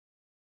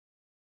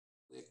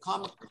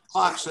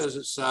clock says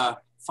it's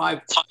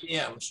 5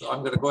 p.m. So I'm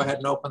going to go ahead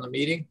and open the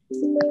meeting.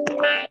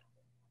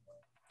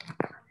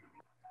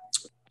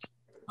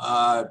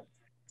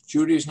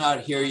 Judy's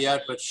not here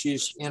yet, but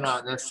she's in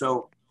on this.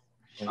 So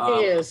she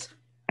is.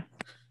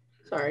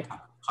 Sorry.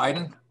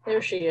 Hayden?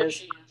 There she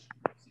is.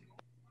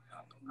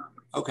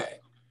 Okay.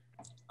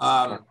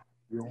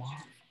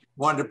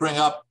 Wanted to bring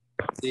up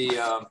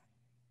the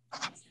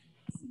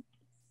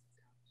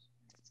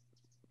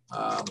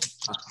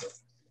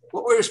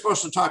what were we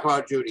supposed to talk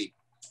about, Judy?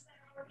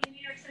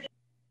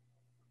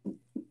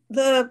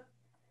 The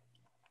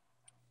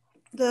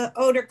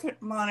odor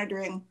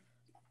monitoring.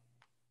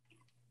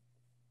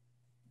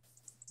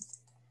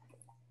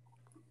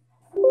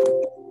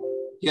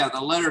 Yeah,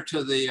 the letter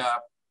to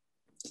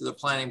the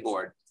planning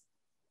board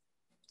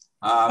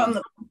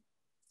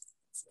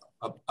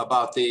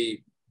about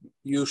the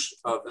use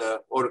of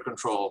the odor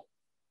control.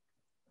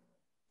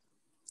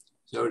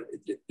 So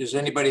does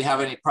anybody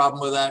have any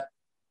problem with that?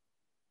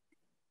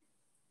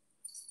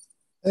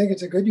 I think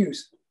it's a good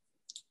use.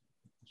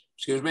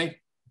 Excuse me?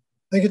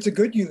 I think it's a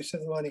good use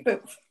of the money.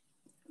 But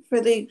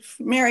for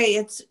Mary,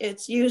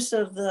 it's use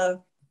of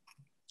the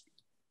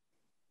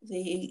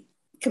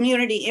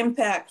community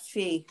impact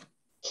fee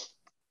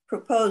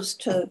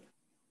proposed to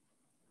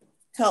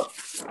help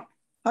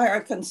hire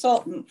a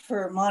consultant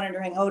for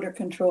monitoring odor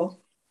control.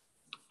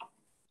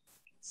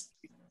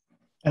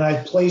 And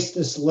I placed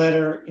this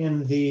letter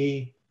in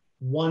the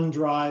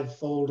OneDrive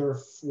folder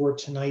for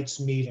tonight's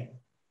meeting.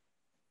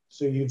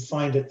 So you'd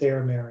find it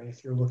there, Mary,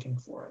 if you're looking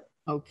for it.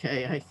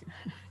 Okay, I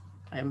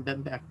haven't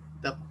been back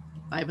up.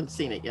 I haven't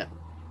seen it yet.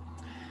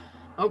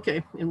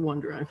 Okay, in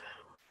OneDrive.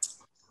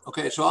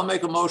 Okay, so I'll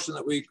make a motion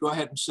that we go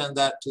ahead and send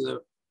that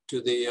to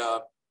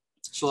the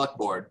select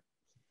board.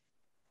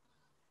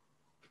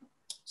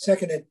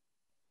 Seconded.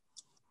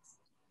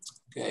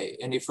 Okay,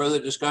 any further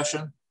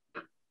discussion?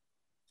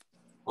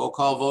 Roll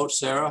call vote,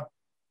 Sarah?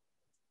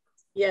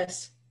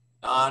 Yes.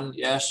 Don,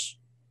 yes.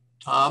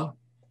 Tom?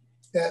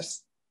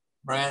 Yes.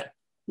 Brant?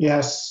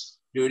 Yes.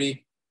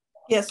 Judy?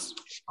 Yes.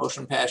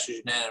 Motion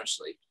passes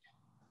unanimously.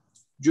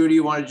 Judy,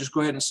 you want to just go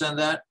ahead and send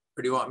that,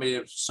 or do you want me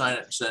to sign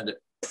it and send it?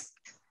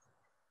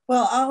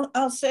 Well,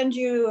 I'll send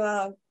you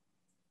a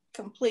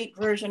complete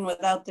version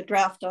without the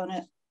draft on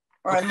it,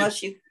 or okay.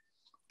 Unless you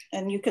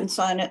can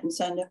sign it and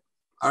send it.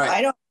 All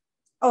right.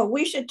 Oh,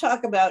 we should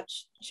talk about,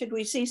 should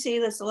we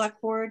CC the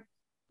select board?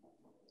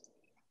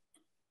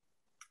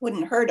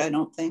 Wouldn't hurt, I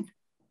don't think.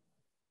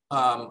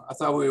 I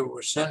thought we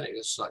were sending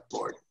the select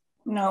board.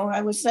 No,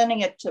 I was sending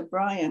it to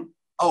Brian.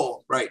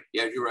 Oh, right.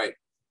 Yeah, you're right.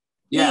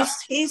 Yeah.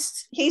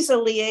 He's a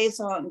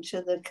liaison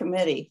to the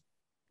committee.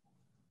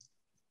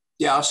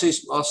 Yeah, I'll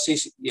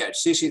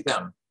CC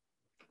them.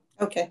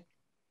 Okay.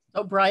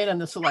 Oh, Brian and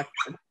the select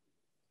board.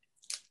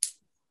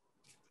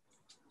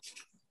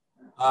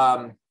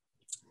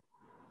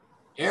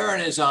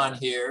 Aaron is on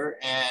here,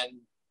 and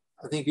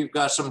I think you've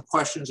got some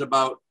questions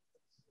about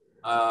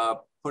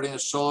putting a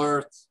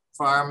solar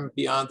farm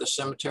beyond the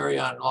cemetery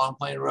on Long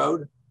Plain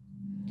Road.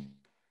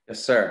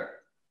 Yes, sir.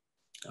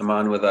 I'm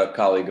on with a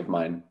colleague of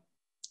mine,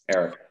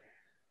 Eric.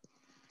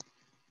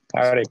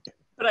 Howdy.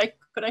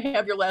 Could I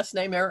have your last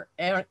name,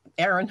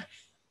 Aaron?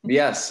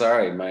 Yes,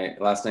 sorry. My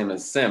last name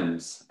is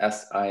Sims,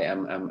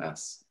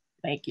 S-I-M-M-S.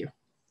 Thank you.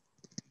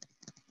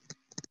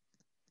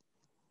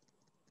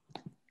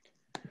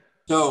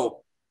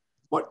 So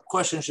what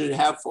questions should you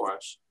have for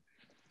us?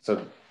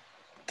 So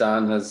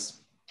Don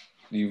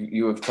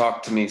you have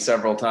talked to me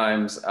several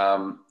times.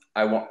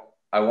 I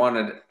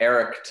wanted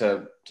Eric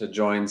to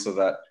join so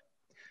that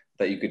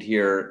you could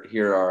hear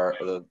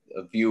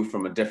a view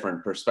from a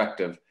different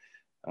perspective.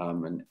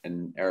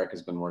 And Eric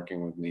has been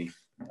working with me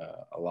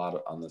a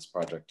lot on this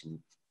project.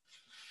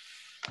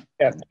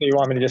 Yeah, you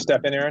want me to just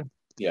step in, Aaron?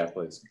 Yeah,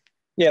 please.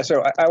 Yeah,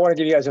 so I want to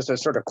give you guys just a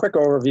sort of quick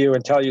overview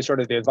and tell you sort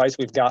of the advice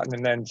we've gotten,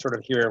 and then sort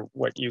of hear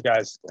what you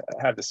guys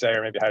have to say,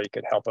 or maybe how you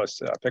could help us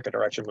pick a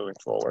direction moving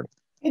forward.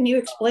 Can you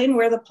explain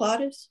where the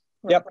plot is?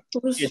 Yep.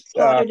 Whose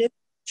plot it is?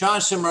 John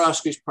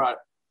Simorowski's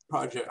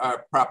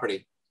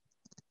property.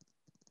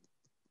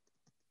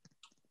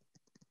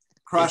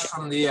 Across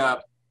from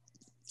the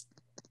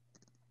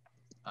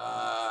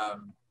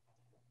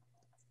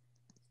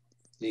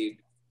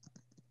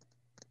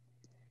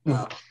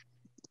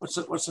what's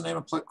the name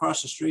of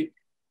across the street?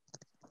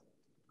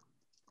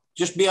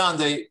 Just beyond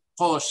the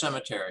Polish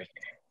cemetery.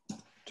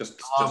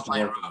 Just north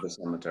of the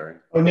cemetery.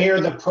 Or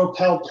near the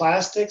Propel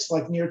Plastics,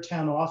 like near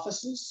town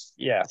offices?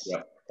 Yes,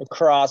 yeah.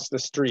 Across the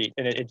street,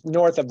 and it's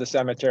north of the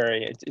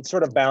cemetery. It's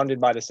sort of bounded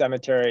by the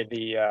cemetery,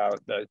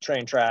 the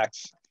train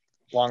tracks,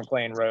 Long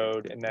Plain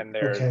Road, and then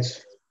there's okay.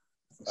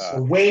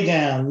 So way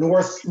down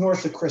north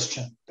of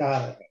Christian.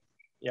 Got it.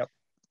 Yep.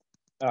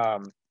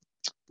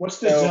 What's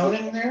the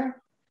zoning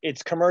there?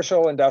 It's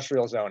commercial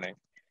industrial zoning.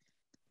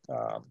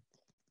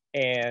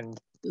 And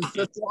is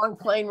this Long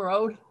Plain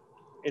Road?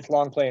 It's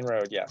Long Plain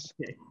Road, yes.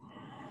 Okay.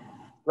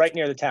 Right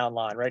near the town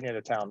line, right near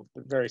the town,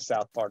 the very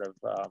south part of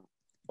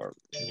or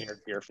near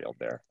Deerfield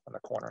there on the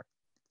corner.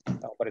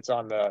 But it's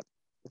on the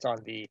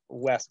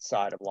west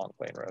side of Long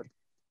Plain Road.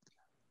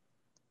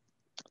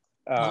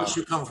 Unless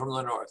you come from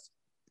the north.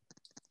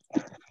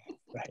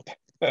 Right.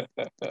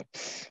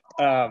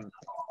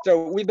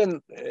 So we've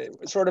been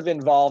sort of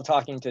involved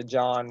talking to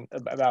John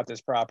about this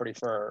property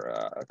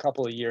for a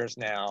couple of years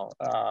now,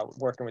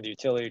 working with the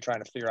utility,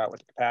 trying to figure out what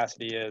the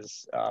capacity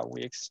is.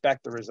 We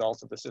expect the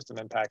results of the system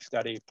impact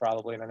study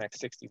probably in the next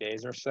 60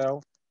 days or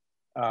so.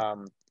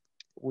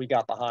 We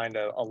got behind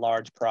a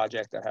large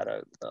project that had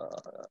a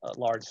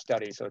large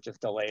study, so it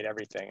just delayed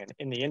everything. And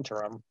in the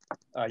interim,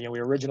 we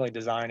were originally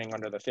designing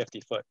under the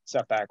 50-foot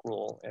setback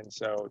rule. And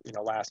so,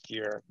 last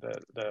year,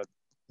 the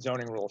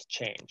zoning rules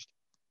changed,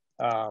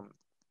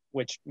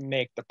 which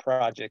make the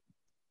project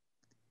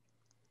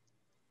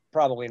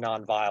probably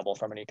non-viable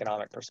from an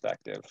economic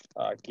perspective,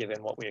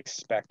 given what we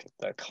expect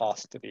the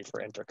cost to be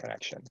for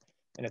interconnection.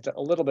 And it's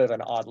a little bit of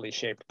an oddly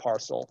shaped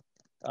parcel.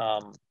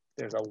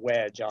 There's a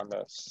wedge on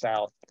the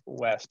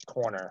southwest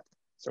corner.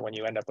 So when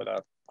you end up with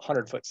a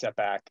 100-foot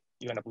setback,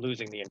 you end up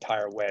losing the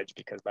entire wedge,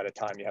 because by the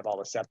time you have all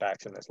the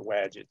setbacks in this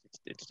wedge,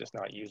 it's just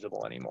not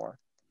usable anymore.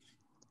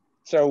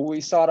 So we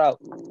sought out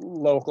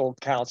local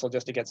counsel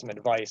just to get some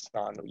advice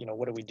on,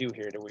 what do we do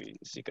here? Do we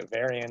seek a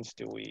variance?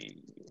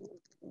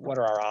 What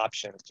are our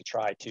options to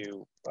try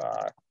to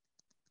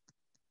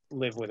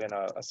live within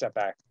a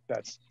setback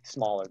that's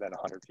smaller than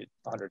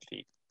 100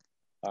 feet?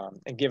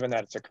 And given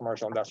that it's a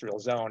commercial industrial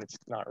zone, it's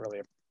not really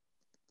a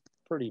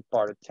pretty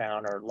part of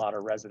town, or a lot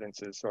of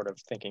residences sort of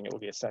thinking it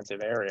would be a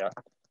sensitive area.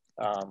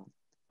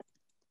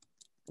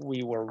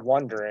 We were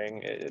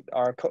wondering,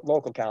 our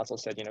local council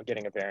said,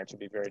 getting a variance would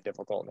be very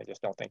difficult, and they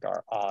just don't think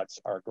our odds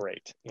are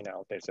great.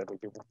 They said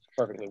we'd be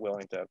perfectly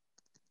willing to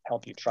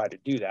help you try to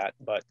do that,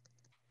 but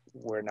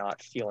we're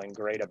not feeling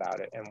great about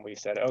it. And we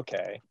said,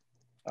 okay,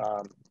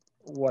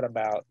 what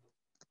about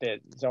the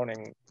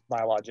zoning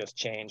bylaw just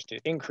changed to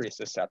increase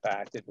the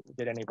setback?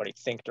 Did anybody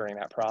think during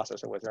that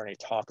process, or was there any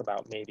talk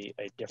about maybe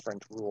a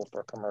different rule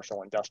for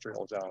commercial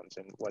industrial zones?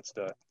 And what's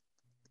the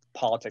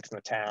politics in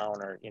the town,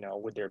 or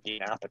would there be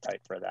an appetite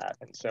for that?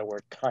 And so we're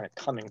kind of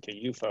coming to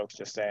you folks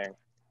just saying,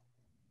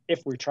 if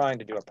we're trying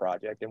to do a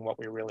project, and what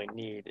we really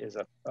need is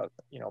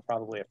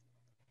probably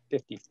a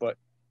 50-foot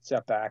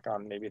setback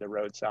on maybe the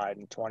roadside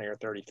and 20 or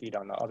 30 feet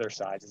on the other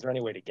sides. Is there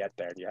any way to get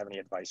there? Do you have any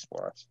advice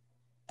for us?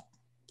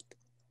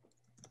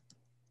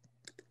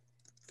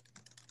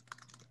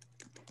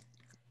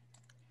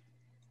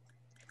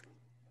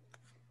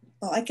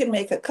 Well, I can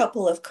make a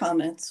couple of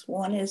comments.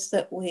 One is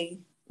that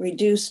we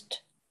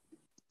reduced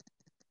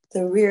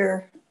the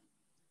rear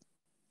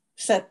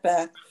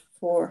setback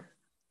for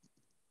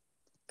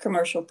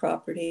commercial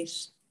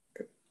properties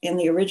in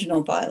the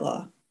original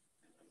bylaw.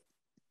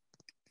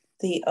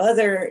 The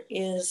other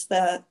is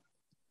that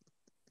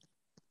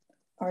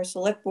our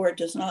select board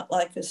does not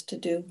like us to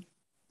do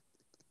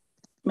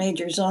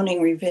major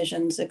zoning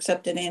revisions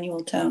except at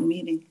annual town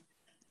meeting.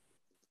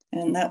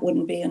 And that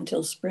wouldn't be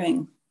until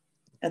spring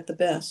at the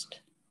best.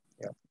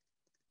 Yeah.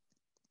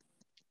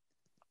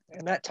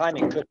 And that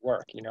timing could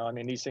work,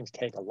 these things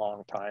take a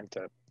long time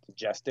to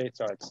gestate,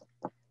 so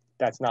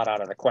that's not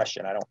out of the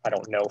question. I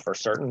don't know for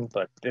certain,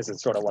 but this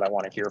is sort of what I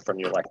want to hear from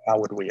you. Like, how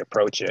would we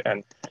approach it?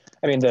 And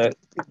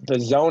the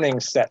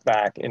zoning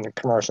setback in the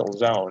commercial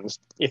zones,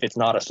 if it's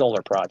not a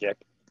solar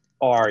project,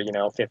 are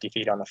 50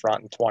 feet on the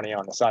front and 20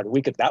 on the side.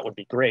 That would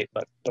be great,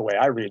 but the way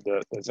I read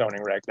the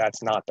zoning reg,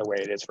 that's not the way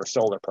it is for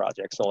solar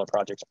projects. Solar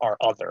projects are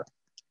other,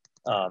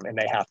 and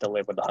they have to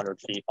live with 100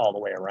 feet all the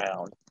way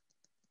around.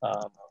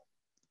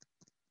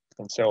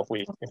 And so if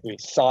we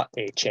sought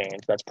a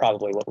change, that's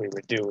probably what we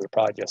would do. We'd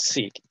probably just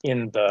seek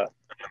in the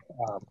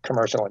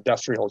commercial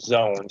industrial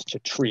zones to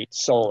treat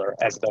solar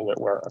as though it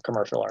were a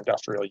commercial or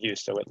industrial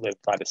use, so it lived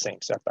by the same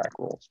setback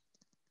rules.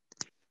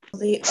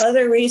 The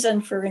other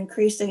reason for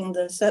increasing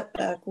the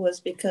setback was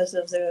because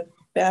of the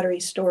battery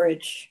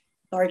storage,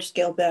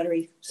 large-scale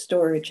battery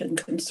storage, and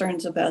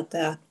concerns about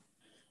that.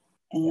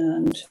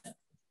 And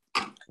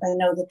I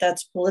know that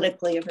that's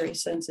politically a very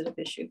sensitive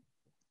issue.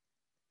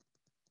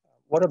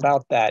 What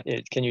about that?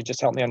 Can you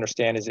just help me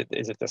understand? Is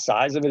it the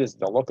size of it? Is it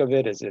the look of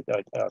it? Is it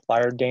a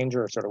fire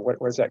danger, or sort of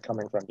where's that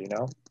coming from? Do you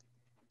know?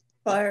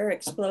 Fire,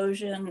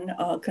 explosion,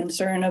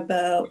 concern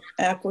about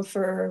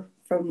aquifer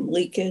from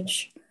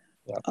leakage,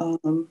 yeah.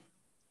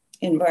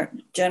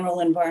 General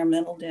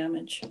environmental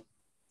damage.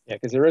 Yeah,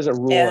 because there is a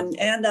rule.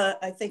 And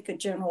I think a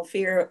general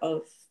fear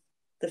of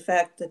the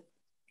fact that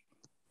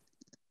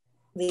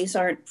these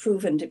aren't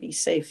proven to be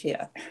safe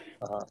yet.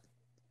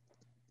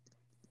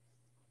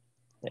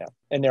 Yeah,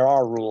 and there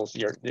are rules.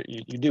 You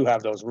do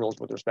have those rules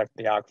with respect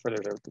to the aquifer.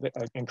 There's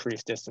an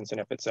increased distance, and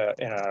if it's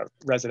in a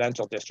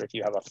residential district,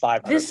 you have a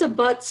 500. This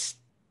abuts.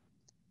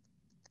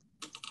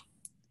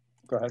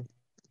 Go ahead.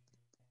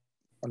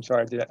 I'm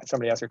sorry. Did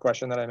somebody ask a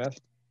question that I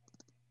missed?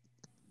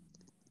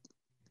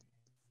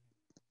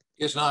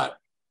 It's not.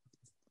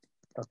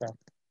 Okay.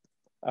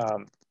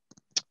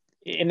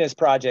 In this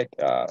project,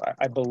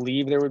 I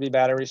believe there would be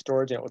battery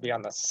storage, and it would be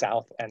on the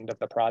south end of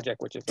the project,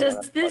 which is.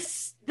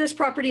 Does this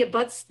property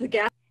abuts the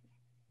gas?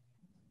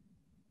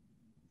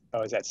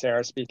 Oh, is that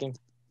Sarah speaking?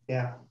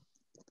 Yeah.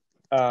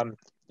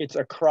 It's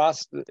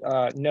across.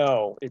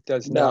 No, it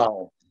does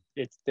not.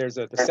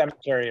 the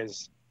cemetery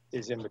is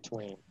in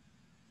between.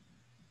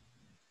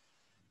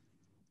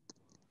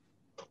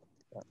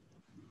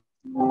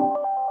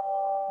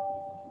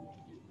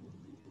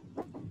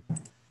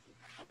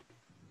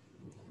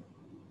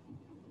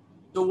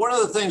 So one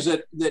of the things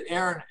that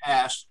Aaron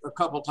asked a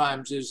couple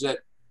times is that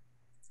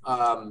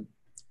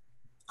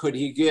could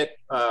he get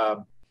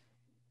a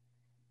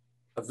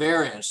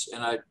variance?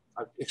 And I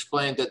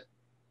explained that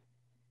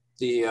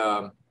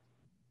the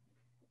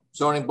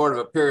Zoning Board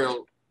of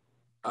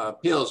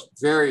Appeals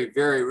very,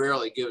 very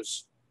rarely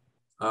gives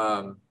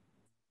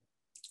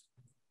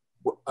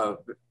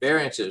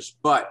variances,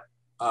 but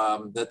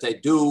that they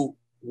do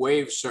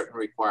waive certain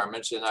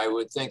requirements. And I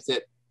would think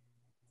that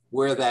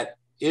where that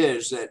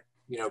is, that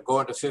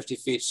going to 50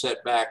 feet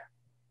setback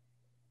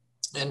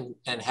and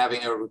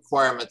having a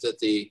requirement that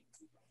the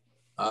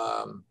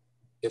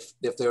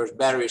if there was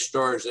battery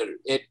storage, that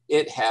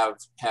it have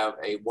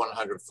a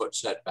 100-foot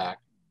setback,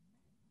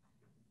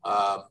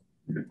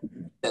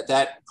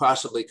 that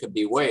possibly could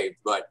be waived,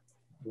 but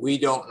we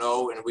don't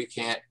know, and we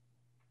can't.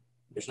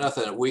 There's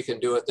nothing that we can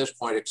do at this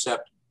point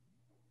except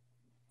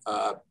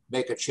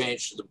make a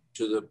change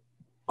to the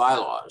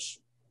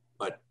bylaws,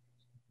 but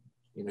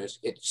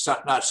it's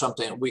not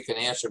something that we can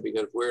answer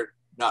because we're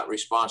not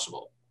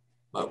responsible.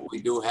 But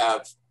we do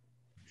have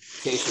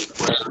cases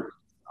where,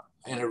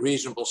 in a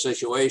reasonable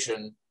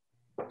situation,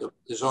 the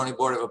Zoning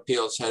Board of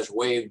Appeals has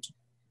waived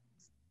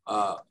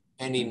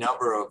any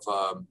number of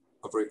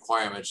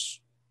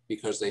requirements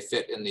because they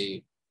fit in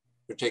the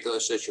particular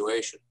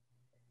situation.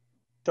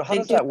 So how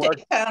does that work?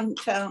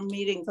 Town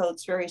meeting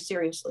votes very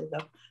seriously,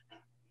 though.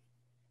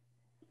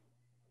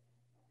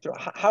 So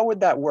how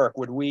would that work?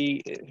 Would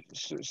we,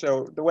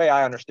 so the way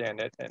I understand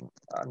it, and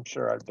I'm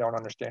sure I don't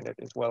understand it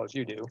as well as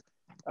you do,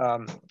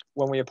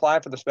 when we apply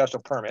for the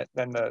special permit,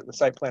 then the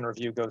site plan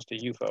review goes to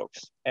you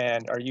folks.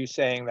 And are you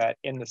saying that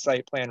in the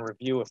site plan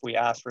review, if we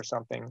ask for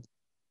something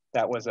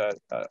that was a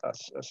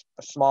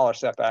smaller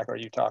setback, or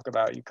you call it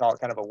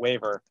kind of a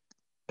waiver,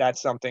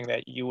 that's something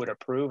that you would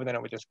approve, and then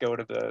it would just go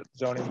to the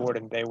zoning board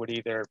and they would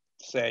either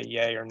say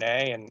yay or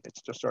nay, and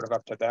it's just sort of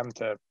up to them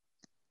to.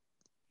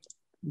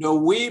 No,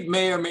 we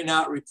may or may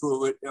not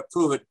approve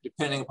it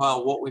depending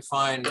upon what we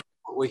find,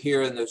 what we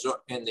hear in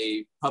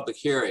the public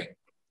hearing.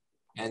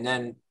 And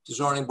then the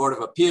Zoning Board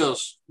of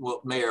Appeals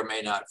may or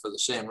may not for the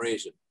same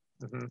reason.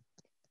 Mm-hmm.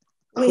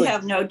 We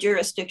have no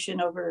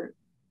jurisdiction over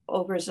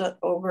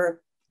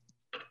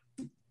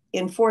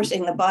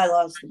enforcing the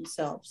bylaws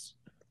themselves.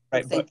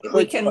 Right, I think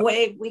we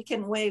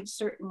can waive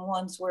certain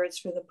ones where it's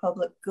for the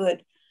public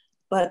good,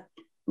 but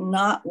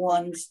not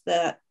ones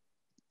that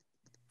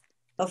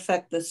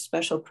affect the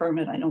special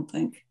permit, I don't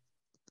think.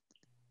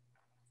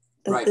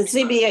 Right. The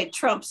ZBA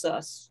trumps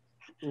us.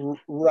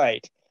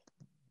 Right.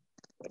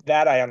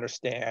 That I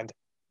understand,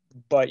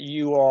 but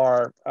you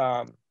are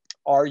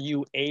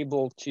you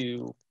able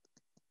to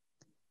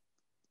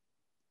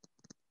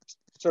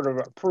sort of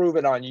approve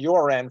it on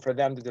your end for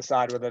them to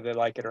decide whether they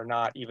like it or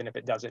not, even if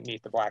it doesn't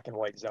meet the black and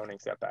white zoning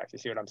setbacks? You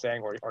see what I'm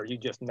saying? Or you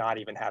just not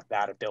even have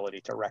that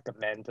ability to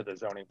recommend to the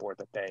zoning board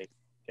that they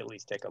at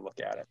least take a look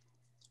at it?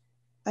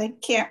 I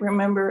can't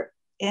remember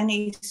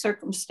any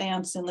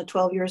circumstance in the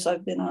 12 years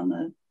I've been on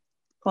the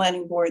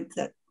planning board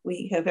that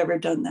we have ever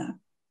done that.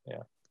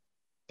 Yeah.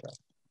 Okay.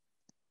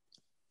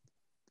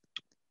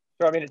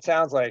 So, I mean, it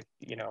sounds like,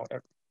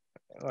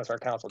 unless our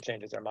council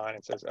changes their mind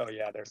and says, oh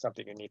yeah, there's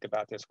something unique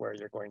about this where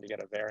you're going to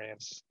get a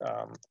variance.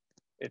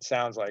 It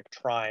sounds like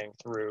trying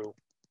through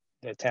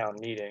the town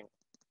meeting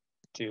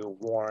to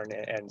warn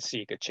and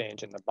seek a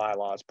change in the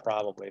bylaws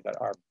probably that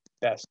our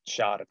best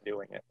shot of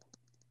doing it,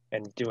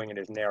 and doing it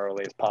as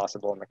narrowly as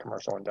possible in the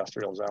commercial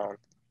industrial zone.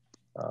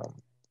 Does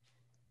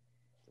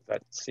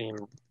that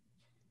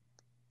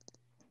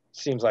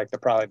seems like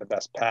probably the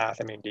best path?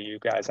 I mean, do you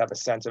guys have a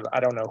sense of,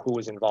 I don't know who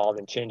was involved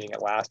in changing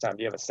it last time.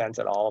 Do you have a sense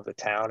at all of the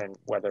town and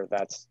whether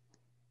that's,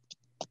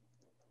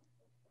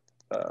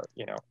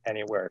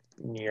 anywhere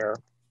near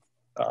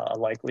a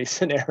likely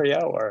scenario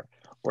or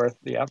worth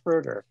the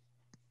effort? Or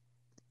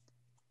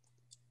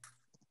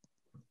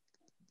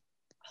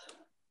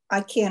I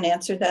can't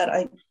answer that.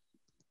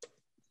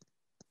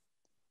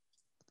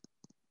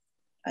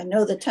 I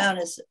know the town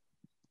is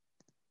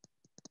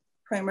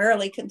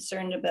primarily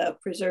concerned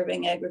about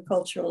preserving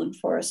agricultural and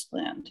forest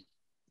land.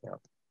 Yeah.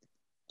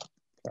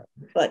 Okay.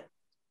 But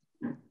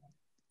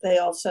they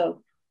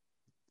also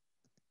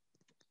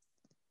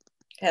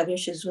have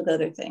issues with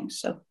other things.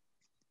 So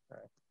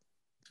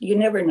you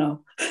never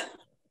know.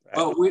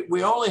 Well,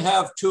 we only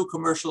have 2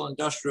 commercial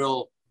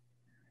industrial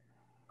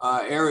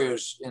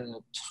areas in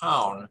the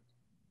town,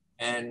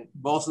 and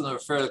both of them are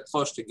fairly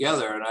close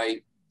together. And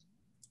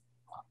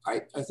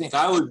I think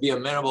I would be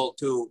amenable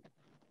to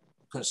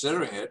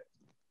considering it.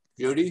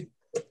 Judy?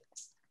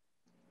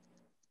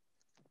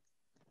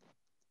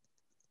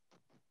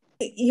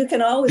 You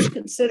can always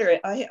consider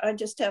it. I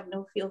just have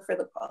no feel for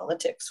the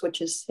politics,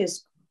 which is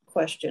his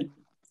question.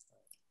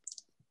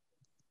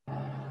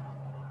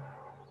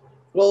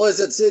 Well,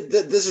 this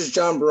is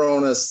John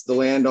Baronis, the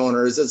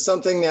landowner. Is it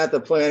something that the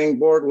planning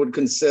board would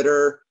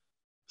consider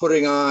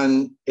putting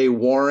on a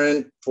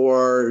warrant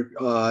for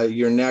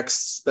your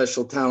next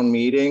special town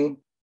meeting?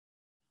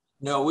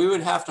 No, we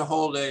would have to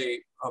hold a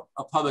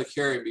public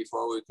hearing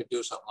before we could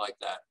do something like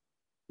that.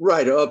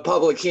 Right, a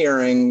public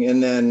hearing,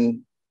 and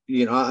then,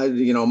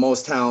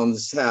 most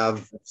towns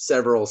have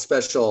several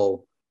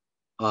special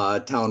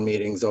town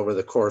meetings over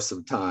the course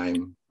of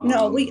time.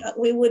 No,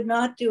 we would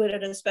not do it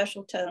at a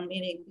special town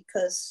meeting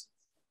because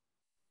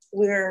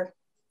we're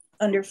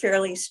under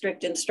fairly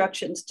strict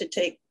instructions to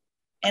take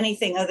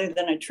anything other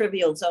than a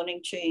trivial zoning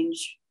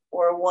change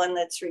or one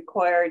that's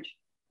required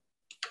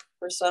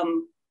for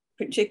some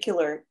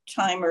particular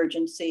time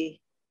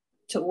urgency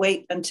to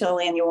wait until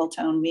annual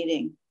town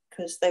meeting,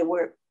 because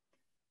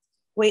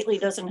Whately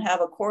doesn't have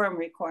a quorum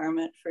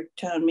requirement for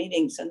town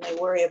meetings, and they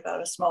worry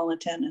about a small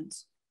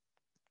attendance.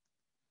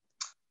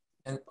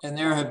 And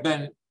there have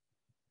been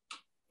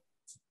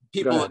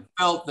people that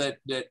felt that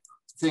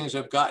things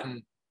have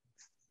gotten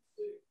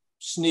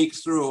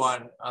sneaked through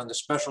on the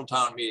special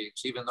town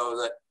meetings, even though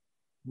that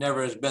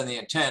never has been the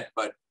intent,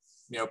 but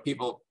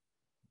people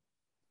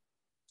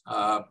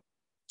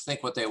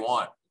think what they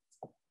want.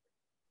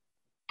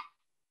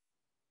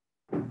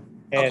 And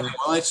okay,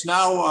 well, it's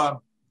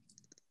now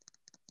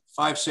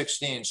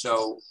 5:16,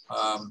 so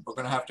we're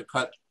going to have to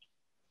cut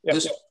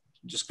this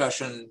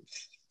discussion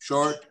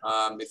short.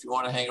 If you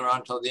want to hang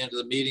around till the end of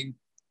the meeting,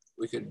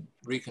 we could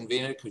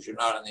reconvene it because you're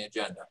not on the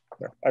agenda.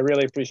 I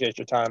really appreciate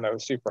your time. That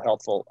was super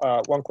helpful.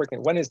 One quick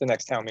thing, when is the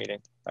next town meeting?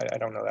 I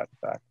don't know that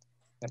fact.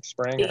 Next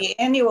spring? The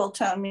annual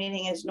town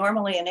meeting is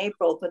normally in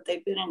April, but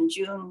they've been in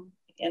June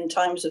in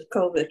times of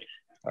COVID.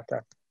 Okay,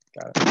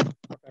 got it.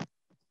 Okay.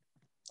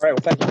 All right,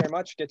 well, thank you very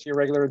much. Get to your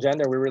regular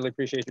agenda. We really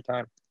appreciate your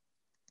time.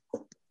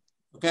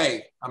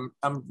 Okay, I'm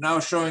now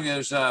showing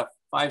as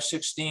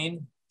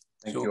 5:16.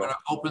 So we're going to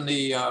open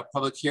the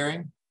public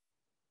hearing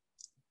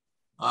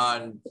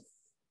on,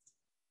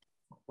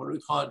 what do we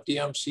call it,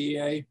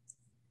 DMCA?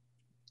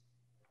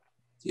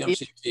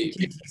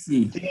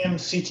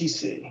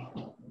 DMCTC.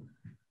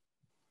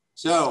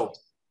 So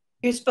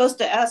you're supposed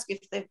to ask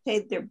if they've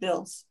paid their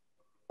bills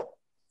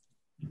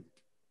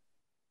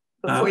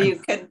before you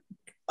can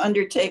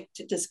undertake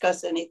to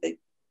discuss anything.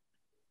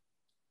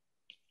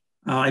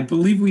 I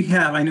believe we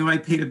have. I know I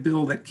paid a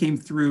bill that came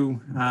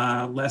through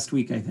last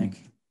week, I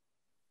think.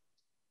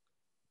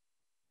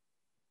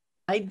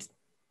 I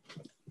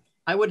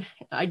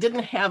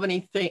didn't have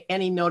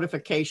any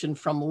notification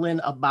from Lynn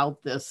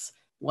about this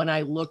when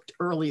I looked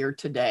earlier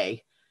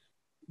today.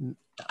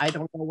 I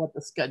don't know what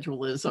the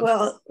schedule is.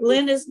 Well,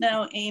 Lynn is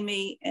now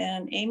Amy,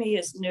 and Amy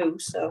is new,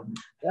 so.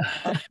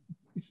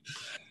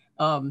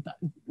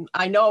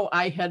 I know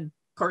I had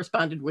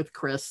corresponded with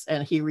Chris,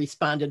 and he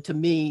responded to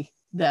me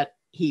that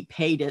he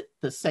paid it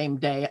the same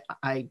day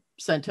I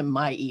sent him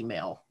my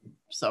email.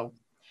 So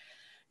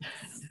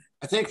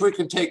I think we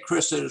can take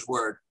Chris at his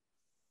word.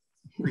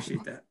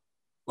 Appreciate that.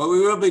 Well,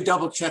 we will be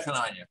double checking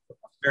on you.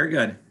 Very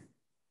good.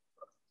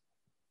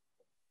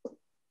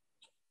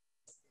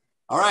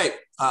 All right,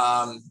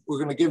 we're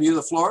going to give you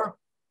the floor.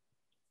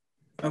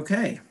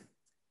 Okay.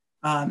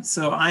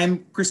 So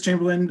I'm Chris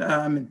Chamberlain.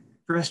 I'm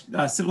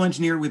a civil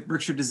engineer with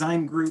Berkshire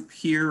Design Group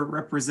here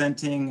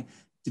representing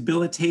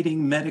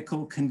Debilitating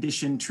Medical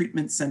Condition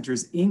Treatment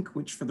Centers, Inc.,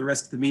 which for the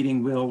rest of the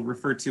meeting we'll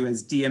refer to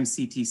as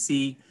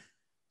DMCTC.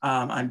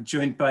 I'm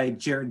joined by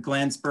Jared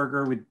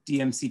Glansberger with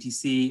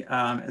DMCTC,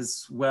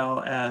 as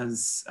well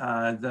as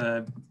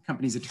the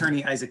company's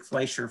attorney, Isaac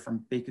Fleischer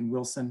from Bacon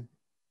Wilson.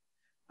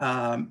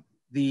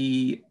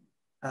 The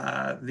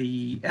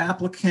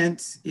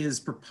applicant is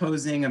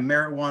proposing a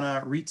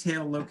marijuana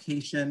retail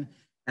location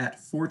at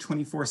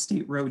 424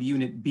 State Road,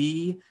 Unit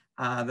B.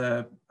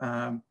 The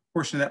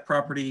portion of that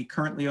property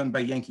currently owned by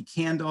Yankee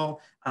Candle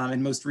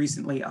and most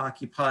recently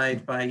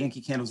occupied by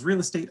Yankee Candle's real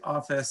estate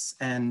office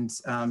and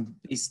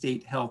Bay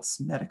State Health's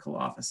medical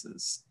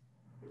offices.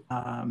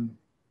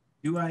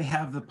 Do I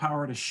have the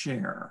power to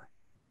share?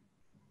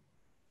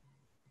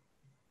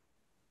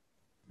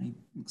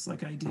 Looks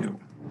like I do.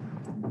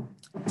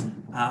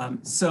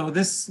 So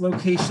this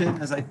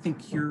location, as I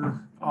think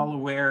you're all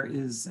aware,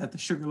 is at the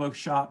Sugarloaf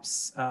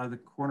Shops, the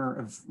corner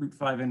of Route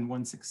 5 and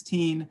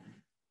 116.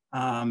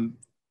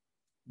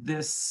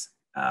 These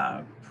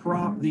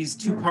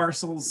two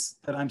parcels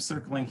that I'm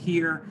circling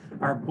here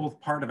are both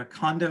part of a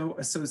condo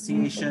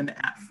association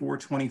at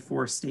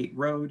 424 State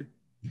Road.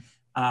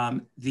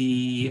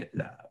 The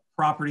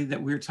property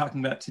that we're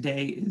talking about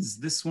today is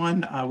this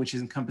one, which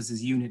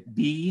encompasses Unit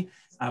B,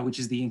 which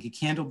is the Yankee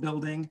Candle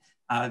building.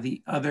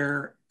 The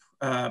other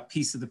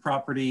piece of the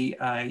property,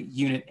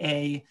 Unit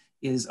A,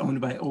 is owned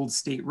by Old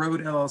State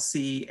Road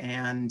LLC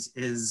and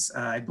is,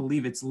 I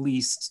believe it's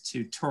leased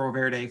to Toro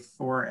Verde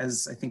for,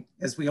 as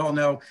we all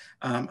know,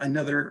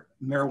 another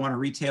marijuana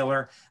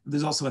retailer.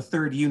 There's also a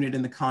third unit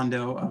in the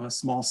condo of a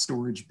small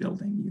storage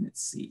building, Unit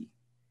C.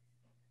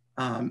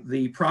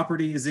 The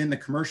property is in the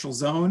commercial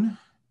zone.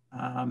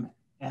 I'm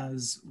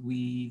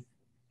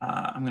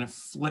gonna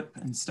flip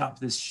and stop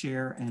this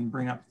share and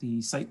bring up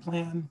the site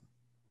plan.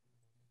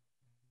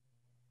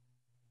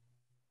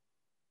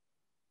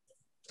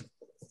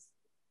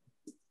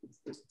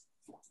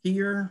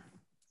 here.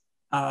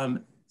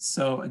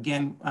 So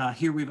again,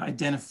 here we've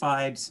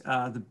identified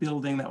the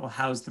building that will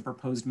house the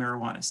proposed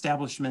marijuana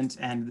establishment,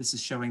 and this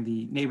is showing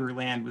the neighbor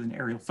land with an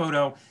aerial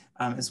photo,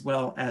 as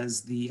well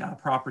as the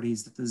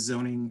properties that the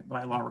zoning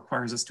bylaw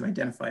requires us to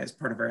identify as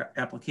part of our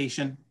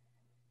application.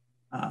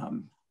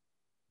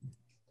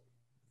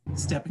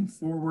 Stepping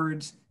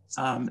forward,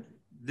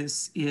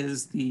 this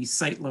is the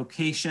site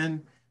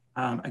location.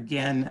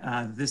 Again,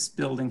 this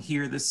building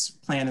here, this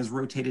plan is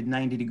rotated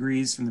 90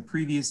 degrees from the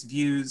previous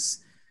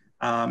views.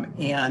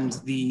 And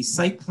the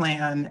site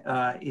plan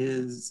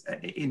is,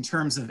 in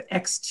terms of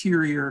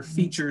exterior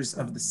features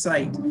of the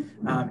site,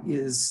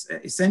 is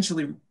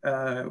essentially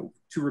to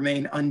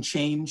remain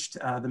unchanged.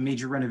 The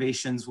major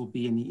renovations will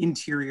be in the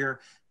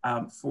interior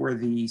for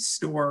the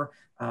store,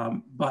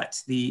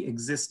 but the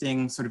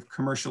existing sort of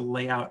commercial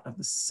layout of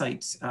the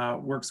site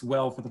works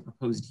well for the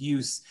proposed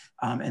use,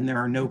 and there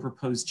are no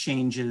proposed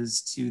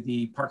changes to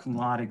the parking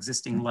lot,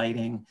 existing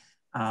lighting,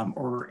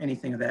 or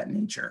anything of that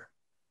nature.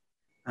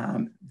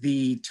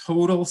 The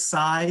total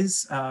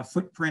size,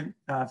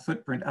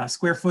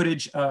 square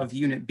footage of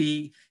Unit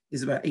B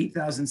is about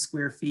 8,000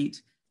 square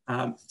feet.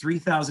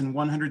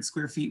 3,100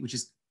 square feet, which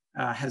is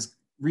has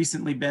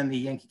recently been the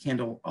Yankee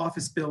Candle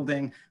office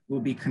building, will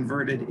be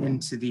converted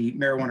into the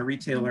marijuana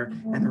retailer,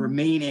 and the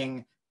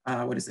remaining,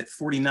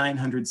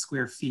 4,900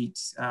 square feet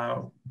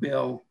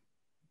will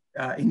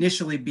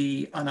initially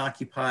be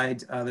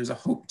unoccupied. There's a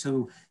hope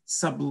to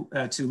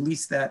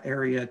lease that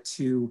area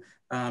to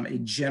a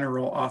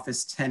general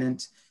office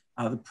tenant.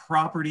 The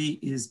property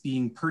is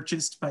being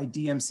purchased by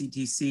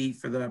DMCTC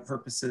for the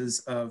purposes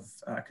of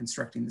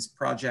constructing this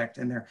project,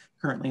 and they're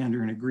currently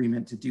under an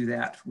agreement to do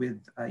that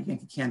with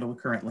Yankee Candle,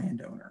 the current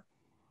landowner.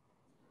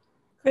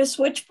 Chris,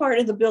 which part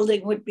of the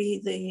building would be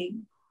the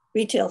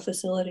retail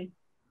facility?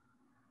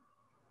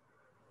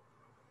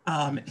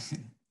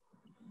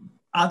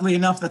 Oddly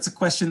enough, that's a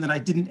question that I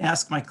didn't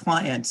ask my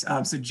client.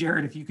 So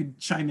Jared, if you could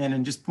chime in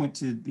and just point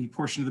to the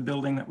portion of the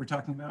building that we're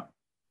talking about.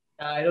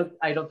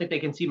 I don't think they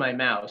can see my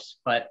mouse,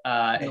 but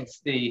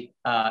it's the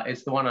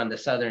one on the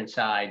southern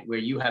side where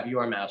you have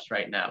your mouse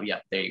right now.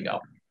 Yep, there you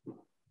go.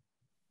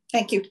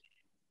 Thank you.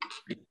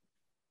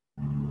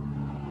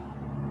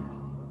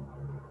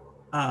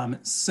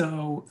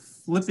 So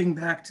flipping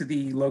back to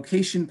the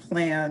location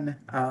plan,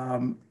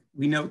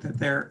 we note that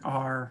there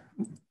are,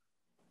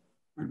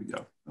 where do we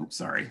go? Oh,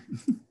 sorry.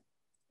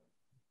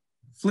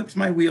 Flipped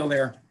my wheel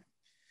there.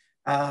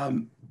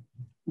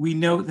 We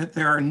note that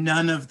there are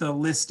none of the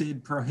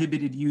listed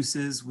prohibited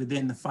uses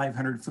within the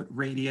 500-foot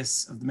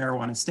radius of the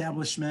marijuana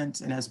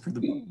establishment. And as per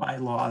the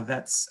bylaw,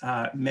 that's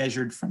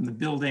measured from the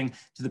building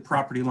to the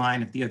property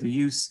line of the other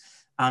use.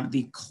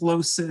 The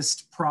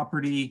closest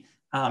property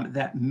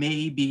that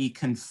may be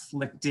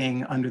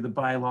conflicting under the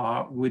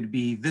bylaw would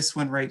be this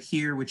one right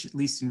here, which at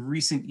least in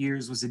recent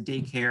years was a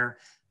daycare.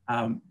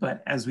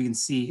 But as we can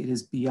see, it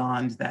is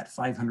beyond that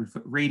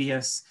 500-foot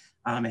radius.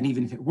 And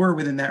even if it were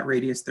within that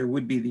radius, there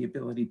would be the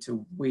ability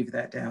to waive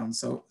that down.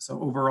 So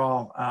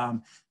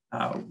overall,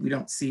 we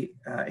don't see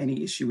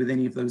any issue with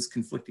any of those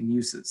conflicting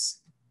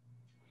uses.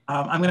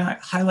 I'm going to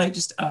highlight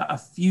just a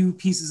few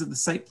pieces of the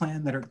site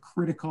plan that are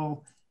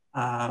critical.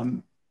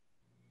 And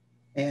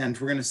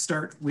we're going to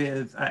start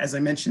with, as I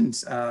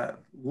mentioned,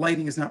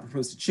 lighting is not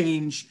proposed to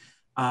change.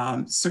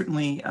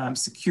 Certainly,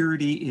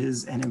 security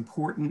is an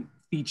important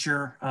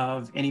feature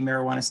of any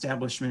marijuana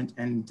establishment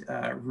and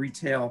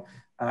retail.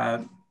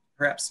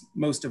 Perhaps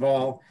most of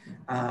all,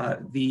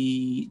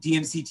 the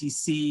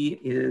DMCTC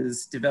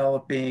is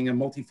developing a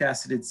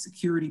multifaceted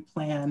security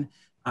plan.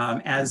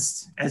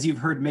 As you've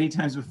heard many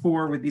times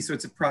before with these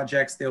sorts of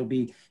projects, there'll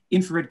be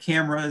infrared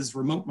cameras,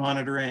 remote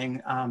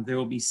monitoring. There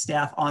will be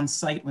staff on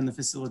site when the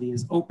facility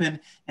is open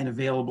and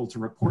available to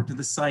report to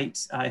the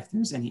site if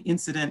there's any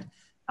incident.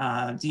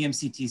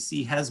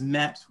 DMCTC has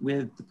met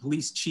with the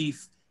police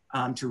chief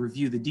to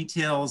review the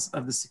details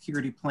of the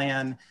security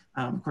plan.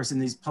 Of course, in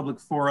these public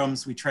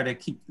forums, we try to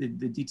keep the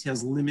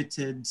details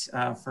limited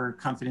for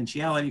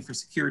confidentiality, for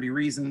security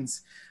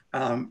reasons.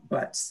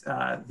 But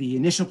the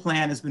initial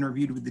plan has been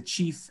reviewed with the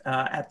chief.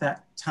 At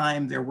that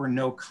time, there were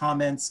no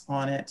comments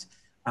on it.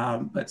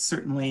 But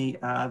certainly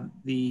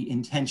the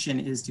intention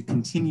is to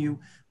continue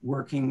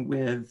working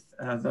with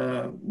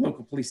the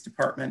local police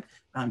department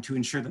to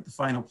ensure that the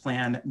final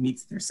plan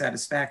meets their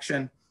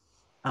satisfaction.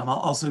 I'll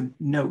also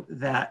note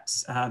that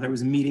there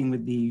was a meeting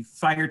with the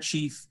fire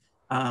chief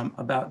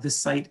about this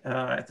site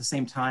at the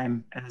same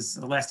time as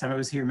the last time I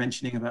was here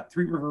mentioning about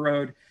Three River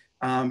Road.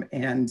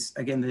 And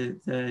again,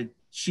 the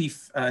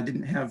chief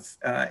didn't have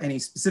any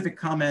specific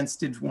comments,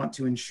 did want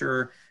to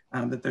ensure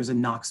that there's a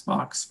Knox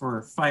box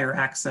for fire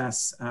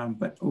access,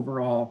 but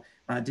overall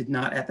did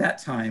not at that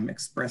time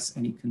express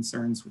any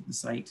concerns with the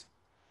site.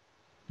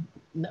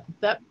 No,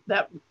 that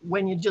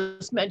when you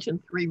just mentioned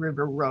Three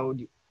River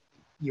Road,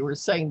 you were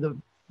saying the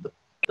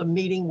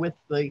meeting with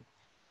the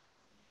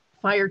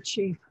fire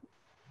chief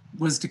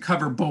was to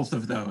cover both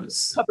of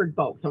those. Covered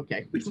both,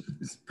 okay. Which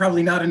is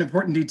probably not an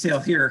important detail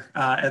here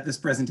at this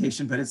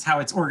presentation, but it's how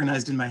it's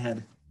organized in my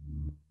head.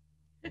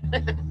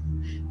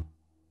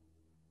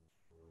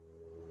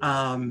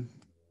 Some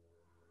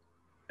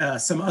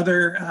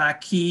other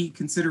key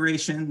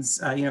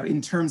considerations,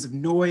 in terms of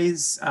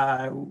noise,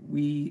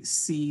 we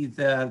see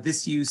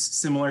this use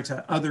similar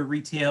to other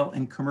retail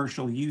and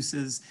commercial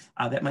uses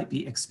that might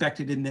be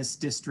expected in this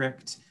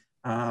district.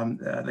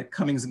 The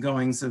comings and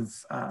goings of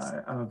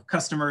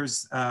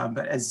customers,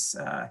 but as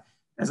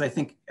I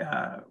think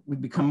we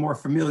become more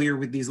familiar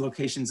with these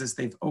locations as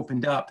they've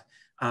opened up,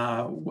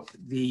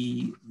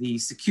 the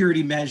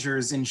security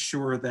measures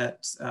ensure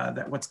that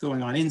that what's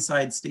going on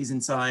inside stays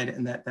inside,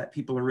 and that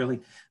people are really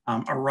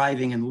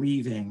arriving and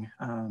leaving.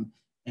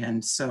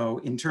 And so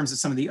in terms of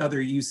some of the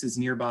other uses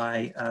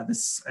nearby,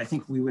 I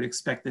think we would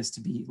expect this to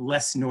be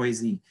less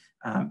noisy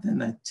than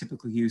the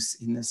typical use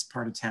in this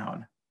part of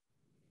town.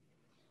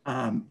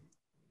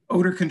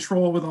 Odor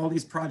control with all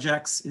these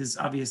projects is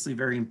obviously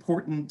very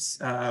important.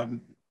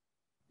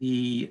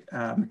 The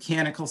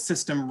mechanical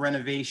system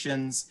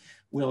renovations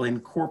will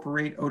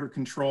incorporate odor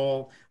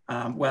control,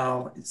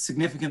 while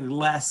significantly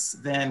less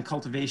than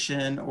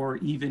cultivation or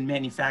even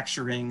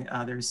manufacturing.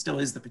 There still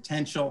is the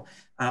potential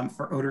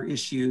for odor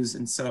issues,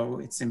 and so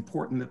it's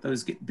important that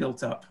those get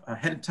built up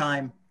ahead of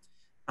time.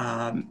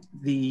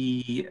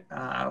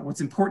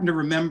 What's important to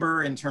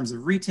remember in terms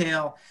of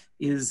retail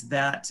is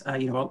that a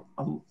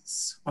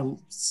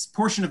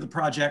portion of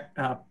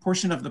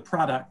the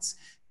products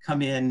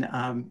come in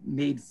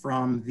made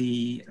from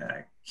the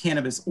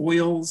cannabis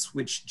oils,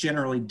 which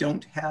generally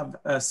don't have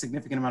a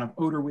significant amount of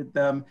odor with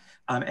them.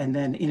 And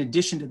then in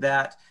addition to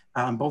that,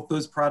 both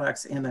those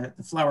products and the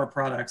flower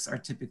products are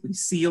typically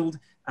sealed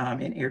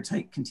in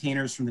airtight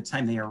containers from the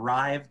time they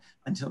arrive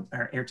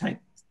airtight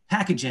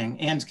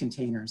packaging and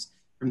containers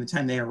from the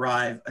time they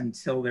arrive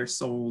until they're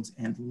sold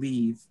and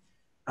leave.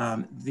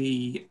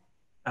 There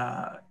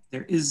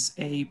is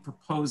a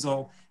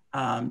proposal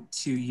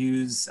to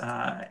use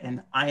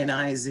an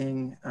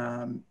ionizing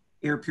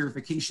air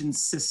purification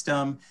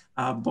system,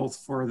 both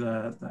for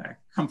the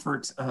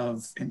comfort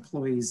of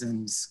employees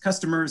and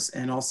customers,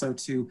 and also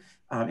to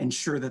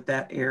ensure that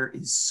that air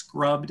is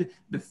scrubbed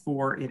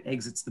before it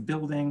exits the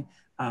building.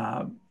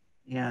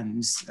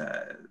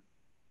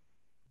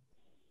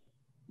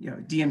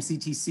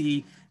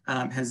 DMCTC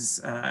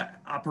has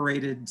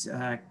operated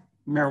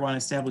marijuana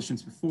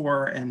establishments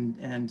before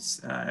and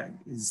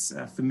is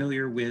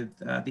familiar with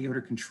the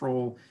odor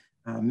control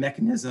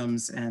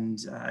mechanisms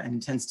and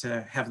intends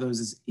to have those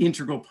as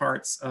integral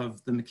parts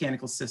of the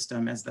mechanical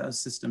system as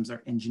those systems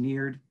are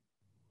engineered.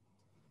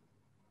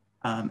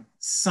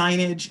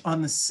 Signage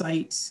on the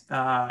site,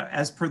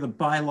 as per the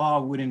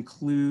bylaw, would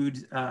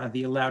include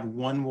the allowed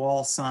one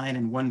wall sign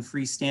and one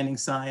freestanding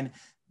sign.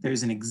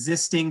 There's an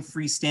existing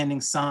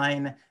freestanding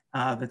sign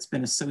that's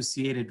been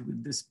associated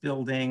with this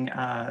building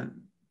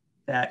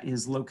that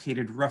is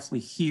located roughly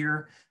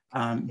here.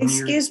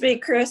 Excuse me,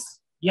 Chris.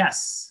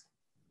 Yes.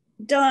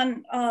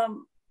 Don,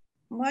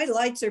 my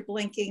lights are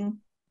blinking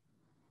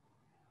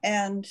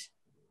and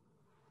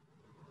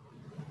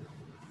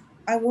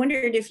I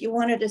wondered if you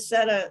wanted to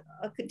set a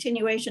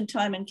continuation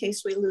time in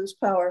case we lose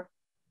power.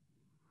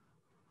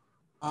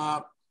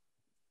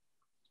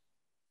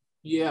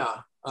 Yeah.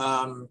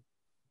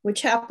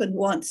 Which happened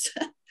once.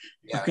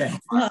 Yeah. Okay.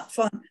 Not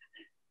fun.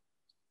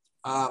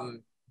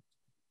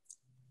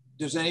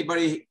 Does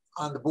anybody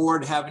on the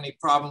board have any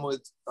problem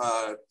with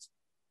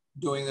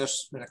doing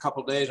this in a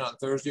couple of days on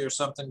Thursday or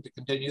something to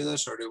continue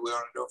this, or do we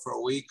want to do it for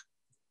a week?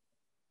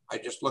 I'm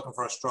just looking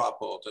for a straw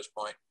poll at this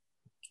point.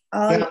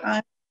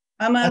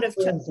 I'm out of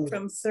town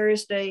from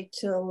Thursday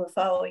till the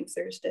following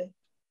Thursday.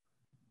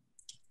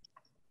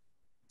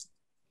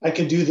 I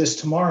could do this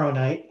tomorrow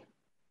night.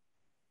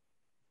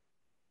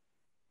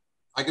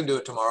 I can do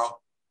it tomorrow.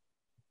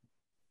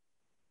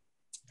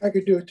 I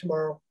could do it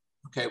tomorrow.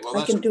 Okay, well,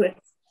 I can do it.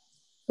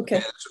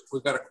 Okay.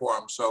 We've got a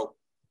quorum, so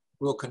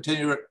we'll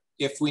continue it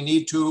if we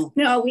need to.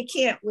 No, we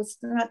can't. It's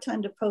not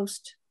time to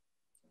post.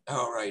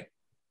 All right.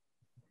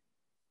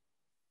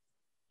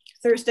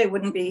 Thursday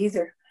wouldn't be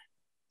either.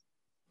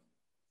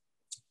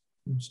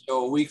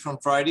 So a week from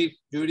Friday,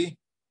 Judy?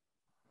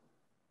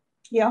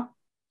 Yeah.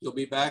 You'll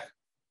be back?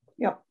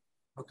 Yep.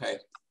 Okay.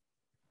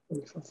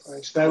 So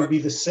that would be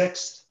the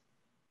 6th.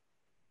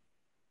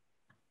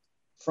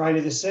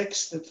 Friday the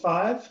 6th at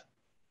 5.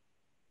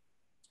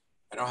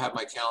 I don't have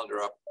my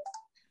calendar up.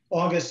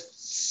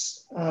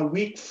 August,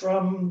 week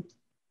from,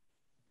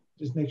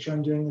 just make sure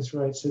I'm doing this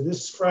right. So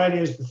this Friday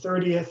is the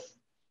 30th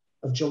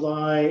of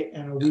July,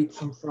 and a week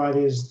from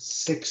Friday is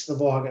the 6th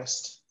of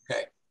August.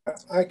 Okay.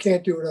 I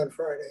can't do it on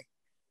Friday.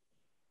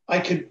 I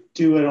could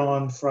do it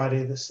on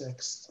Friday the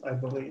 6th, I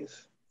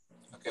believe.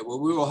 Okay, well,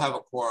 we will have a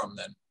quorum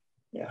then.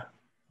 Yeah.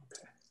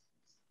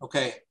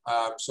 Okay,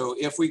 so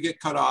if we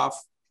get cut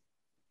off,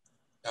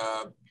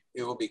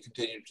 it will be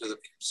continued to the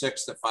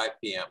 6th at 5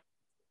 p.m.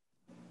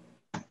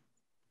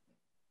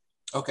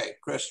 Okay,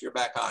 Chris, you're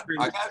back on.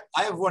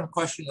 I have one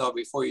question though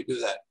before you do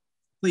that.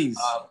 Please.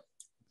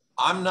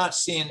 I'm not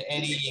seeing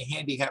any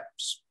handicap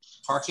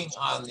parking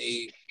on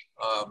the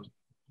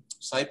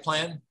site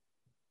plan.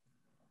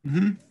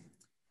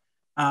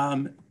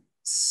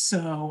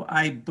 So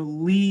I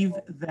believe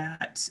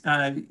that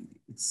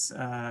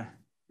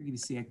tricky to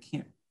see, I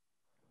can't.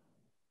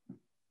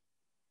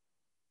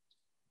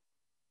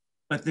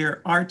 But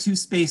there are two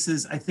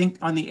spaces. I think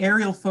on the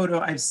aerial photo,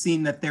 I've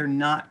seen that they're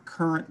not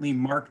currently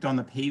marked on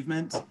the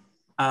pavement.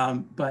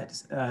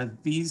 But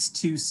these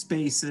two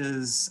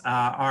spaces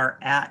are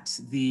at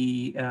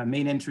the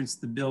main entrance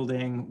to the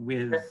building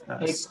with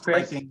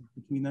striping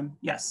between them.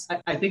 Yes.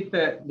 I think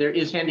that there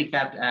is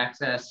handicapped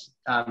access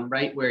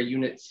right where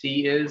Unit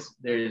C is.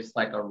 There's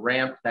like a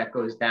ramp that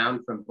goes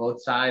down from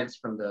both sides,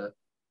 from the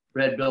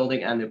red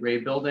building and the gray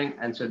building.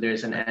 And so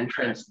there's an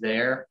entrance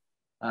there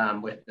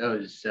with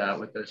those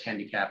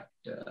handicapped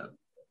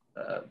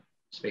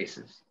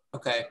spaces.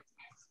 Okay.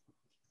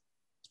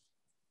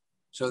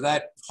 So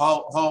that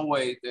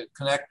hallway, the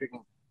connecting,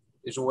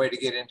 is a way to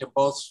get into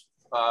both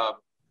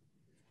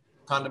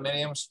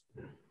condominiums?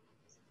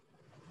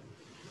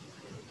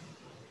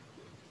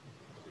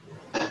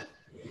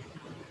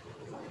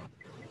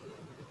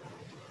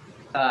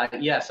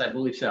 Yes, I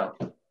believe so.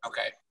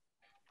 Okay.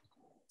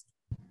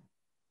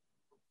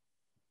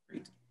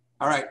 Great.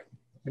 All right,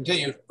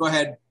 continue. Go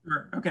ahead.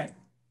 Sure. Okay.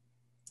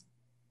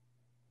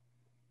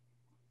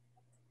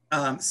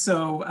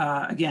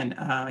 Again,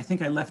 I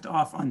think I left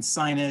off on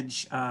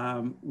signage.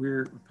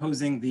 We're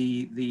proposing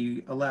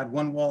the allowed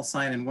one wall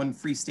sign and one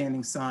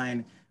freestanding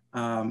sign,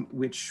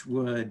 which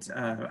would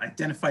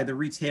identify the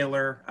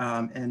retailer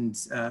and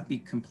be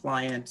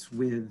compliant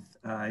with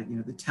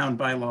the town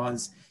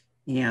bylaws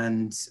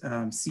and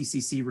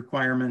CCC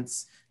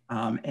requirements.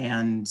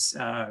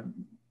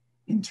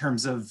 In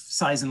terms of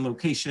size and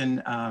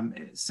location,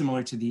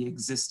 similar to the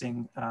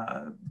existing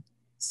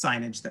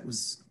signage that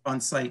was on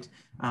site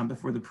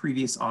before the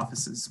previous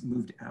offices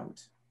moved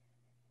out.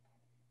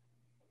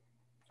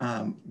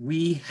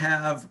 We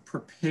have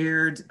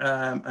prepared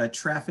a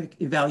traffic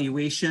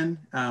evaluation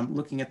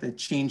looking at the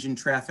change in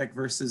traffic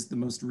versus the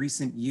most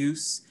recent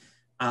use.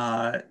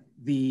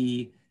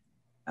 The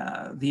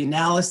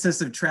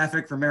analysis of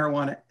traffic for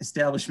marijuana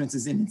establishments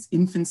is in its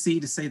infancy,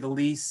 to say the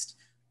least.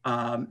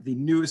 The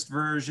newest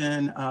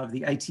version of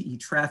the ITE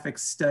traffic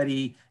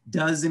study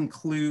does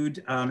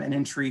include an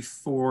entry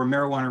for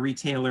marijuana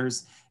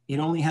retailers. It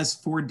only has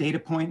 4 data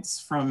points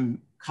from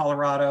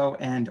Colorado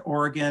and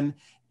Oregon,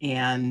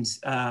 and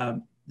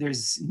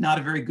there's not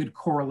a very good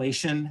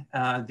correlation.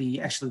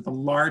 Actually, the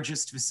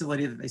largest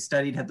facility that they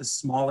studied had the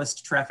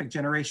smallest traffic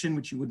generation,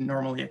 which you wouldn't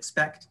normally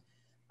expect.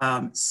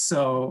 And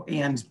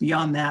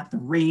beyond that, the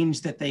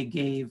range that they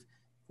gave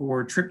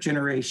for trip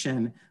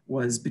generation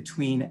was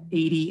between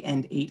 80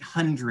 and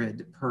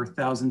 800 per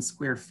 1,000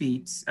 square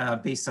feet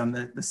based on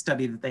the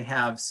study that they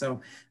have. So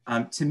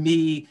to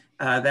me,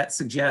 that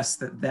suggests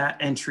that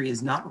entry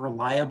is not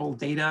reliable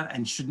data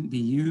and shouldn't be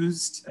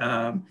used.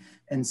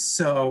 And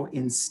so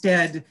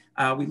instead,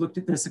 we looked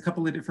at this a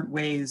couple of different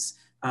ways,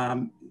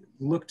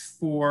 looked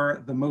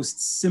for the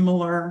most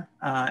similar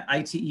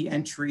ITE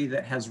entry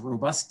that has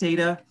robust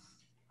data,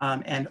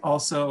 and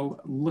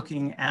also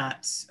looking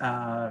at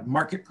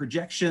market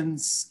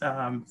projections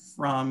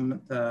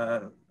from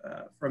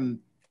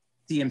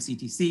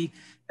DMCTC,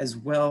 as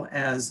well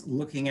as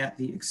looking at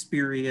the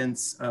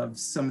experience of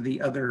some of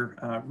the other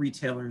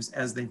retailers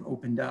as they've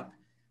opened up.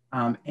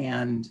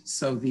 And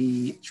so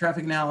the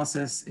traffic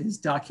analysis is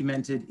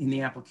documented in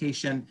the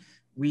application.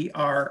 We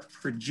are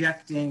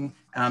projecting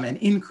an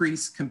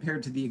increase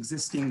compared to the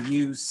existing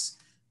use,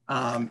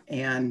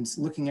 and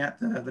looking at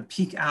the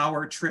peak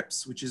hour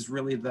trips, which is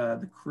really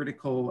the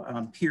critical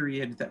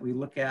period that we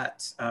look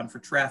at for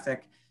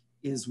traffic,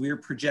 is we're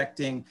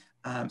projecting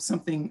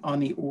something on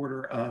the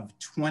order of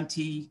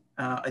 20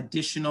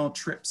 additional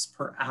trips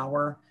per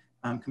hour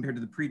compared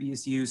to the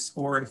previous use,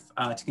 or if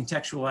to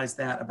contextualize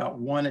that, about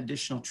 1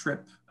 additional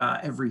trip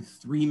every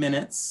 3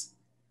 minutes.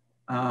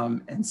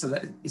 And so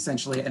that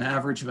essentially an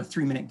average of a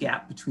 3-minute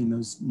gap between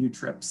those new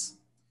trips.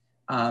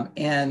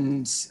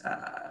 And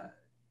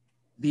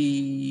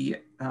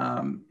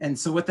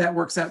so what that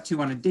works out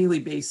to on a daily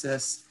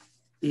basis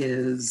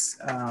is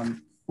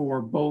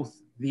for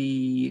both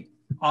the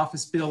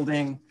office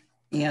building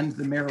and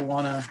the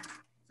marijuana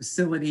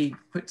facility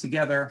put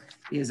together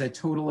is a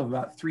total of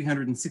about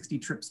 360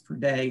 trips per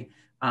day.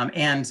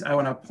 And I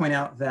want to point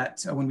out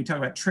that when we talk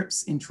about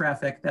trips in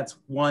traffic, that's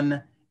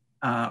one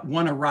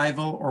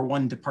arrival or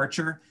 1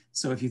 departure.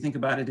 So if you think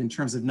about it in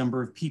terms of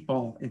number of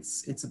people,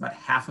 it's about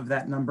half of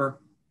that number.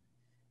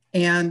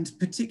 And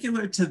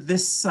particular to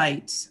this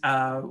site,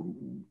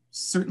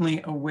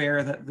 certainly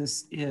aware that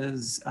this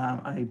is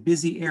a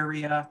busy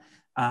area.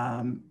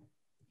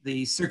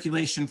 The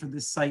circulation for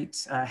this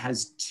site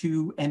has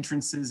 2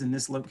 entrances in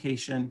this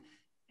location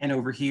and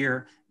over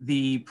here.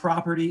 The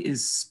property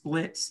is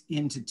split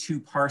into 2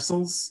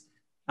 parcels,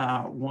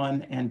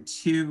 1 and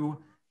 2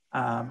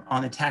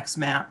 on the tax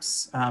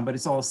maps, but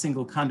it's all a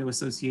single condo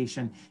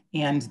association.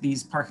 And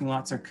these parking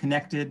lots are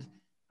connected.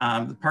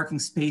 The parking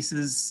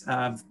spaces,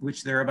 of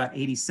which there are about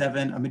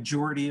 87, a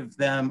majority of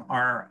them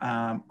are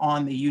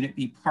on the Unit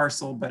B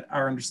parcel, but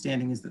our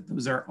understanding is that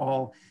those are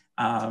all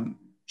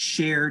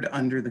shared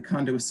under the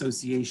condo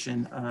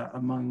association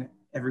among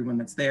everyone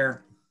that's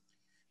there.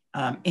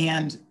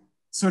 And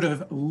sort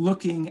of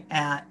looking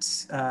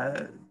at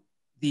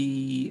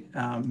the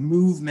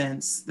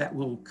movements that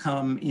will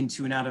come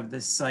into and out of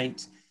this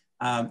site,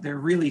 there are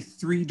really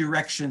three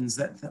directions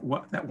that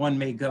one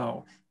may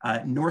go: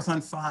 north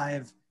on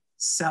 5,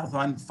 south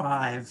on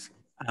 5,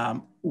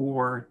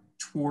 or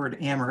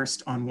toward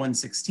Amherst on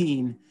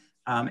 116.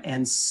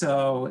 And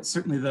so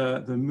certainly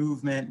the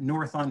movement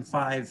north on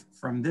 5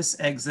 from this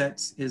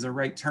exit is a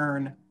right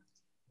turn,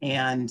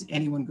 and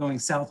anyone going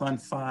south on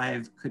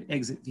 5 could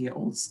exit via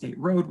Old State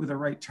Road with a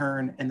right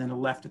turn and then a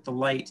left at the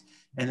light.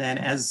 And then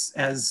as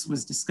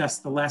was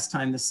discussed the last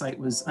time the site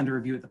was under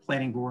review at the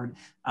planning board,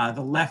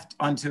 the left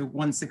onto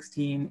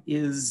 116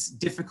 is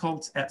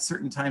difficult at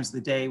certain times of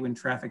the day when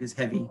traffic is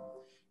heavy.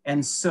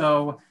 And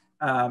so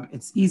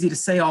it's easy to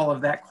say all of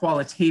that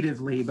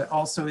qualitatively, but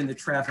also in the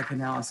traffic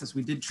analysis,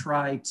 we did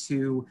try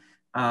to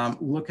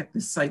look at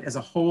the site as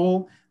a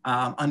whole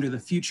under the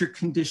future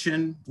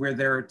condition where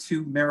there are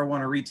 2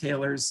 marijuana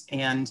retailers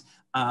and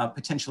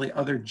potentially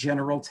other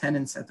general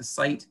tenants at the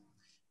site.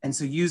 And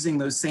so using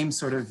those same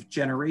sort of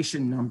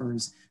generation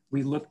numbers,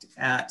 we looked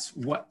at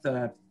what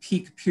the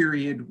peak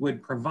period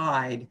would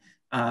provide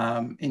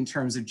in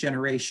terms of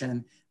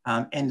generation.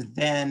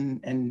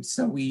 And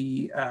so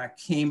we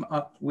came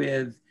up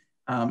with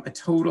a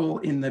total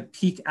in the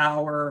peak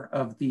hour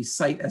of the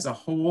site as a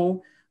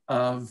whole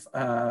of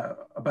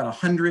about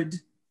 100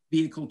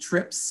 vehicle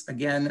trips.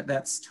 Again,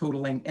 that's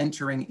totaling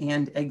entering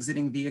and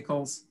exiting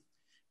vehicles.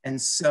 And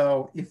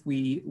so if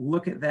we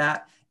look at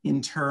that in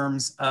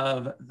terms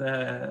of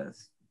the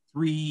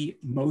 3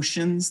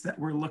 motions that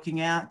we're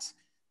looking at,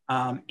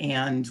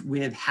 and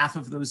with half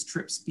of those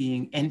trips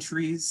being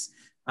entries,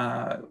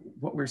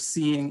 what we're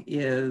seeing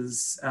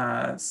is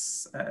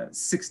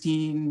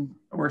 16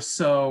 or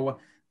so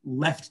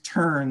left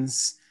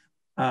turns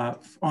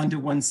onto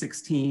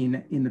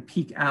 116 in the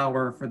peak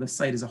hour for the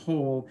site as a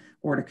whole.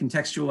 Or to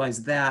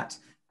contextualize that,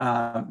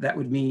 that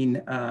would mean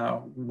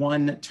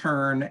 1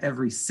 turn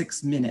every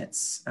 6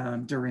 minutes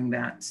during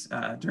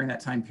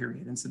that time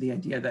period. And so the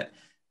idea that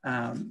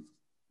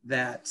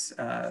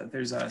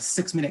there's a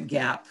 6-minute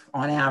gap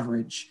on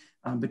average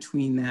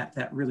between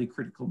that really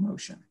critical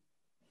motion.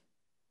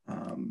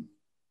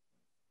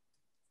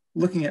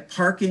 Looking at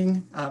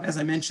parking, as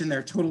I mentioned, there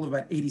are a total of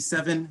about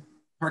 87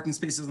 parking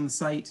spaces on the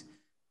site.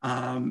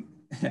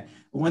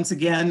 Once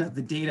again,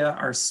 the data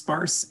are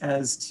sparse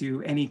as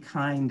to any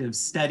kind of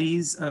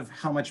studies of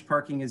how much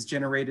parking is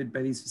generated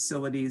by these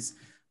facilities.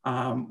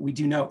 We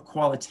do note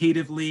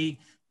qualitatively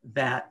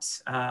that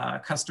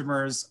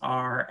customers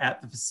are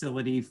at the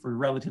facility for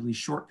relatively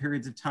short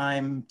periods of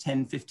time,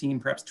 10, 15,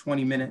 perhaps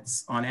 20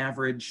 minutes on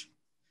average.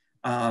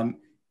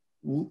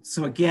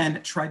 So again,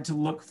 tried to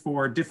look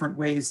for different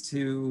ways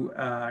to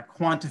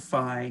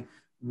quantify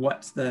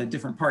what the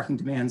different parking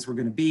demands were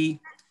going to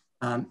be.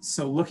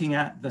 So looking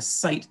at the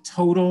site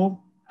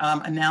total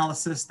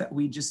analysis that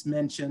we just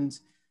mentioned,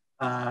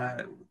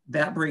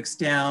 that breaks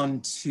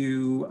down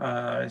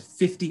to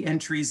 50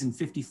 entries and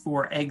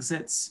 54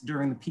 exits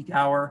during the peak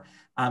hour.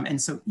 And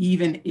so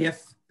even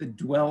if the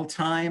dwell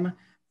time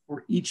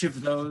for each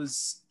of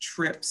those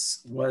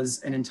trips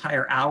was an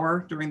entire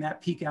hour during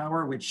that peak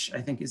hour, which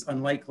I think is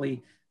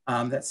unlikely,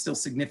 that's still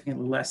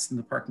significantly less than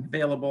the parking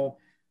available.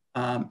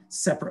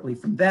 Separately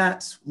from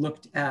that,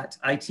 looked at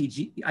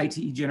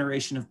ITE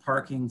generation of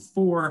parking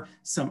for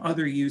some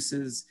other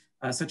uses,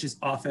 such as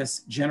office,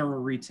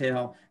 general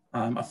retail,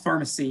 a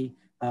pharmacy.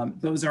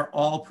 Those are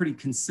all pretty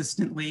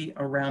consistently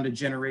around a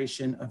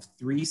generation of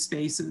 3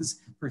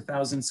 spaces per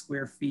 1,000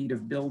 square feet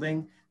of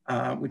building,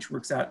 which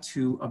works out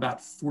to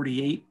about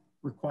 48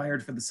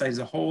 required for the site as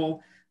a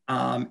whole.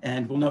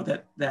 And we'll note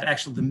that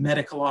actually the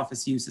medical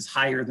office use is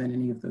higher than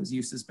any of those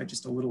uses by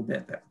just a little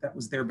bit that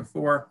was there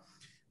before.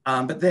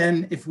 But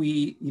then if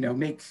we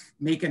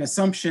make an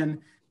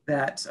assumption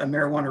that a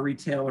marijuana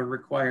retailer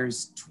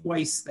requires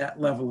twice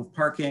that level of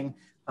parking,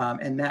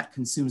 and that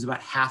consumes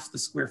about half the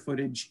square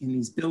footage in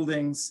these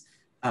buildings,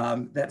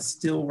 that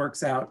still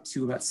works out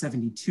to about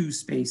 72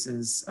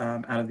 spaces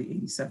out of the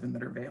 87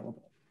 that are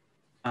available.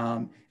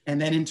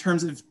 And then in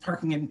terms of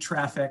parking and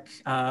traffic,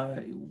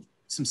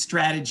 some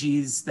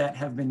strategies that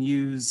have been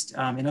used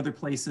in other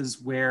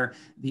places where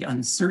the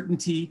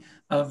uncertainty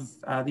of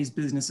these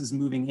businesses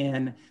moving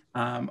in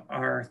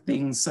are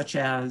things such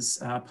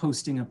as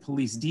posting a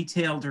police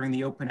detail during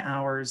the open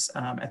hours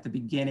at the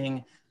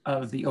beginning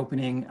of the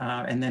opening,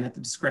 and then at the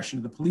discretion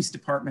of the police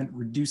department,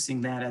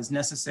 reducing that as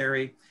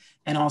necessary,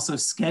 and also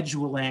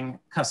scheduling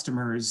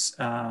customers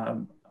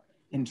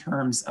in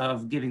terms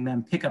of giving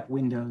them pickup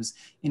windows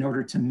in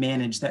order to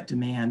manage that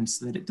demand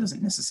so that it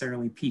doesn't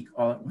necessarily peak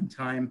all at one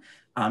time.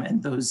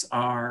 And those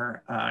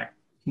are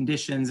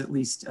conditions, at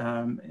least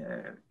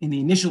in the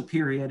initial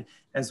period,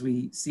 as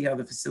we see how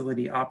the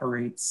facility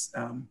operates,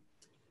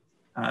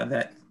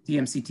 that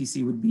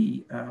DMCTC would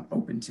be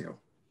open to.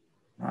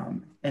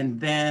 And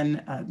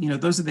then,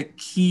 those are the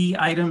key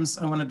items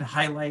I wanted to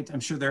highlight.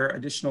 I'm sure there are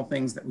additional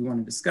things that we want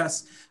to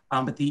discuss.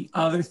 But the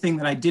other thing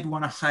that I did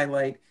want to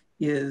highlight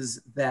is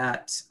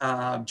that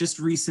just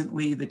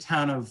recently the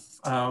town of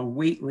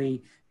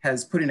Whately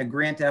has put in a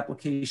grant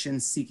application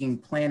seeking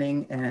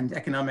planning and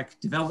economic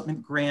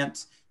development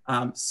grant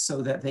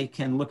so that they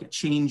can look at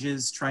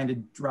changes, trying to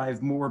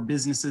drive more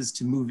businesses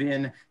to move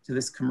in to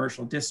this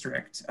commercial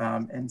district.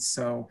 And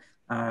so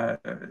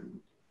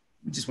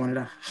we just wanted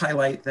to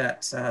highlight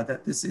that,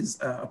 that this is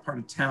a part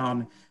of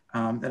town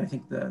that I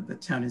think the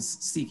town is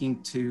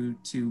seeking to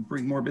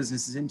bring more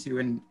businesses into,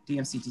 and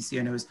DMCTC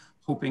I know is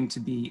hoping to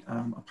be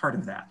a part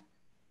of that.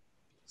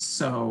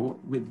 So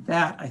with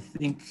that, I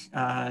think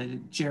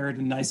Jared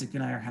and Isaac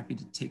and I are happy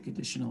to take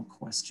additional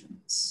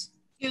questions.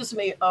 Excuse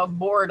me,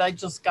 board, I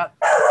just got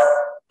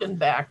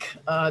back.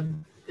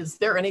 Is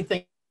there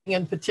anything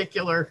in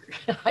particular?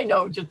 I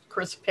know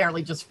Chris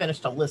apparently just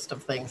finished a list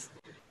of things.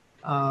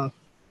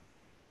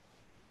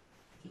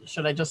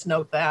 Should I just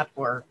note that,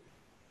 or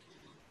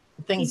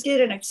things? He did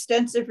an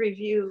extensive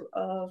review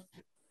of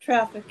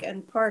traffic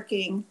and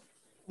parking.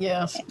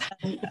 Yes.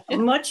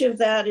 And much of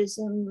that is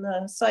in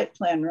the site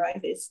plan, right?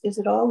 Is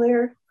it all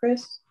there,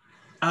 Chris?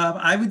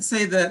 I would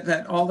say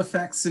that all the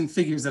facts and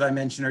figures that I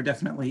mentioned are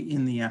definitely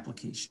in the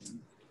application.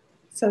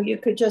 So you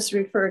could just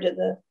refer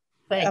to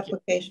the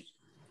application.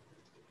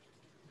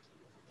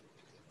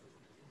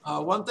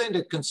 One thing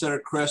to consider,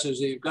 Chris, is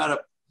that you've got a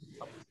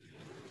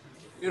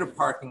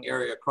parking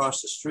area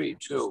across the street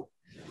too.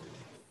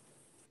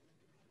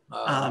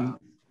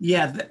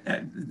 Yeah,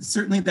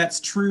 certainly that's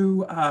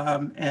true.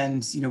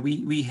 And you know,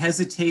 we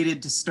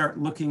hesitated to start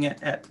looking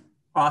at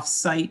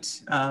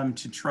off-site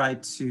to try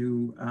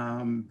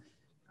to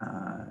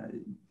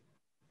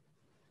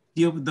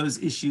deal with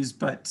those issues,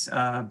 but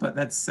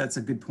that's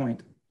a good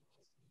point.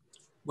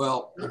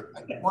 Well,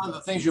 one of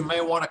the things you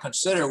may want to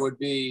consider would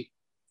be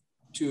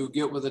to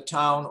get with the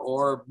town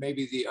or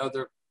maybe the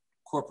other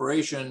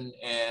corporation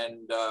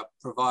and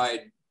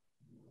provide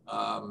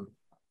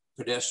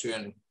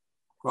pedestrian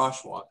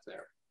crosswalk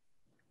there.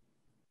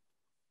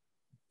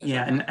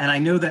 Yeah, and I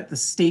know that the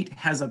state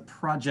has a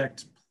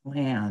project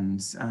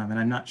planned, and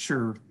I'm not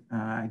sure,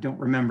 I don't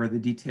remember the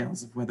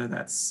details of whether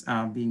that's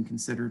being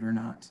considered or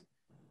not.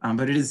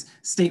 But it is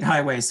state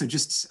highway, so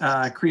just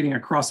creating a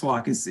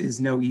crosswalk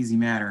is no easy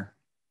matter.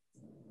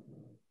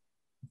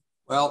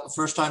 Well, the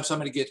first time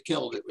somebody gets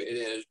killed, it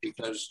is,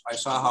 because I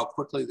saw how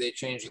quickly they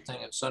changed the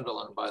thing in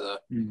Sunderland by the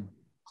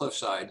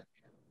cliffside.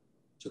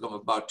 Took them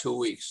about 2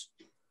 weeks.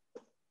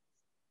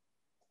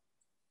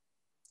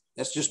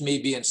 That's just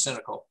me being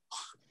cynical.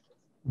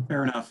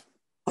 Fair enough.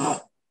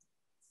 What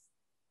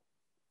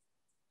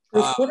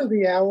are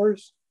the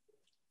hours?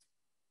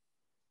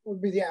 What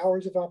would be the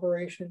hours of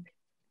operation?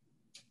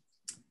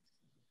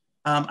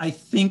 I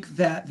think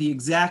that the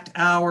exact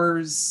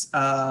hours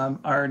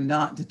are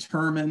not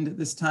determined at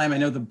this time. I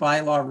know the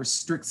bylaw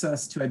restricts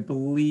us to, I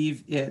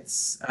believe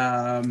it's,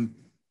 I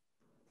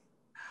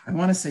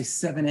want to say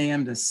 7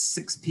 a.m. to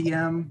 6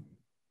 p.m.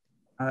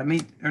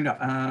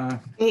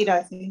 8,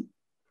 I think.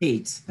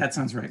 8, that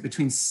sounds right.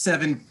 Between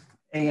 7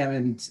 a.m.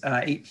 and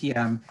 8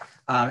 p.m.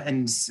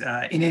 And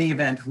in any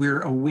event,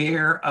 we're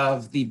aware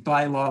of the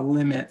bylaw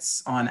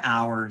limits on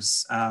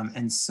hours.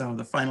 And so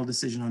the final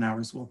decision on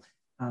hours will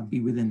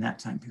be within that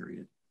time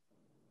period.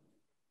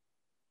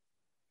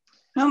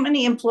 How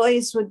many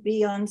employees would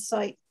be on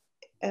site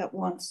at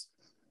once?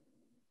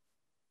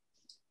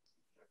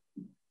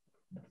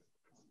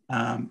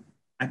 I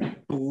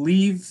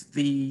believe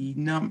the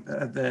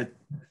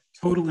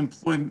total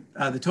employment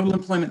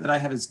that I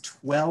have is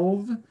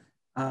 12.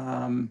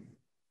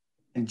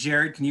 And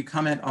Jared, can you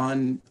comment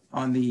on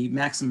the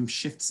maximum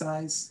shift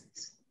size?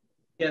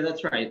 Yeah,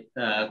 that's right,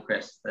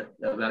 Chris. That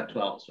about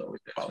 12 is what we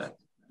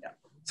expect. Yeah.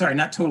 Sorry,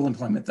 not total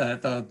employment.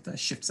 The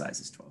shift size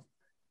is 12.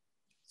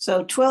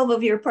 So 12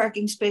 of your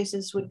parking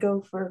spaces would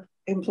go for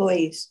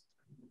employees.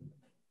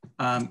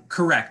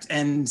 Correct,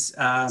 and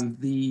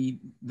the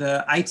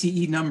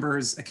ITE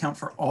numbers account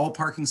for all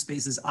parking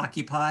spaces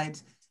occupied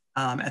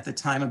at the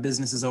time a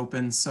business is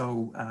open.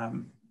 So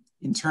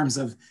in terms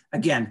of,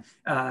 again,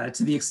 to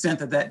the extent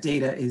that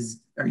data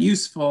are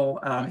useful,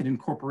 it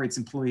incorporates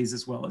employees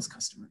as well as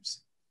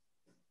customers.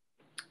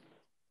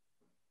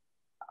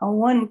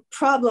 One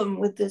problem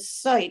with this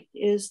site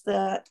is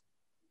that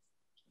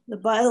the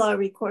bylaw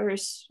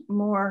requires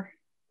more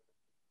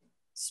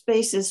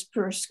spaces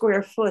per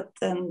square foot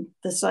than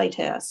the site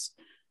has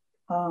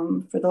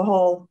for the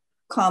whole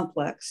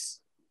complex.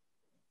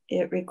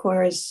 It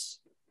requires,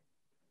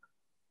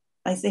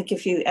 I think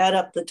if you add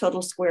up the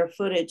total square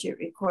footage, it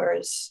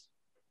requires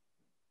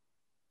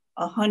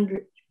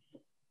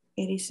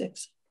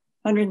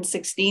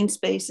 116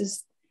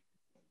 spaces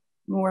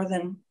more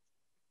than,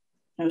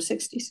 no,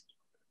 60.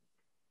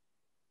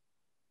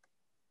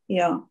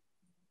 Yeah,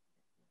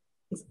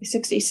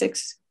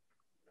 66.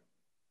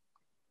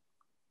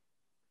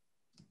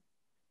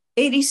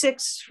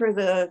 86 for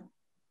the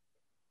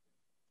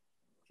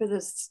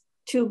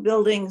 2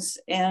 buildings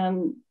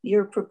and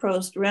your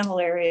proposed rental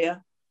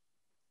area.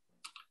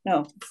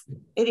 No,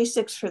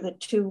 86 for the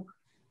 2.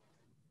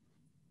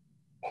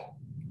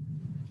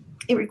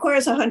 It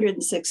requires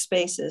 106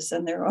 spaces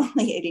and there are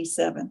only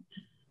 87.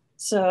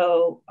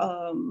 So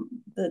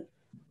the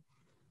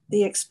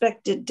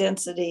expected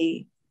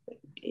density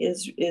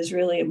is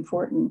really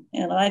important.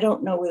 And I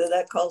don't know whether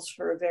that calls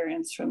for a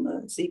variance from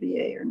the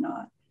ZBA or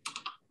not.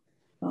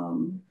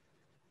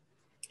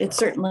 It's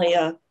certainly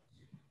an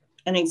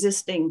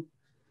existing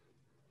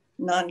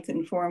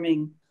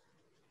non-conforming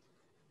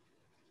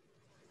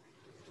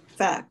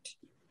fact.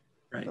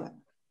 Right. But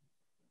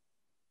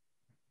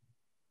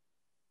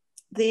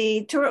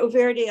the Toro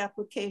Verde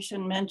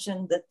application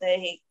mentioned that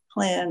they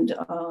planned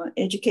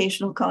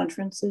educational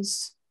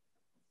conferences,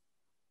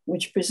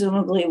 which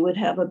presumably would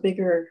have a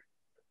bigger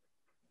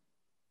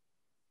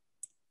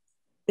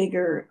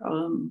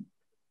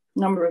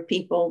number of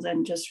people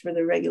than just for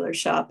the regular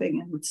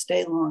shopping and would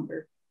stay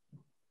longer.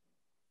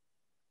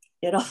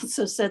 It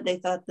also said they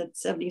thought that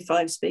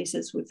 75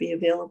 spaces would be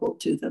available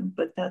to them,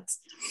 but that's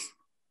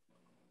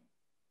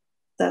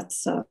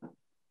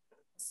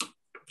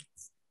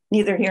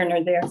neither here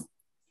nor there.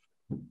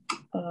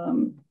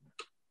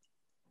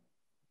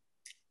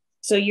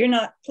 So you're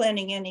not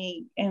planning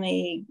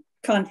any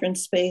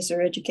conference space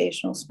or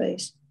educational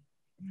space?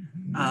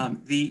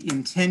 The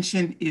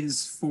intention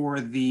is for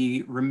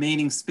the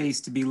remaining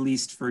space to be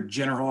leased for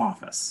general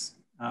office,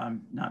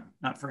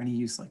 not for any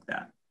use like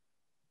that.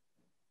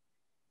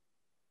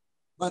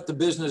 But the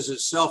business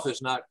itself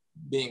is not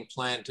being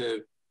planned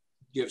to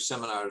give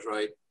seminars,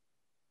 right?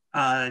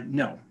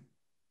 No.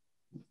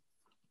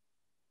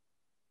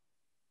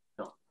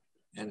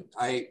 And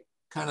I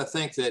kind of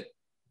think that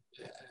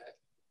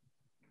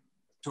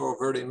Toro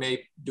Verde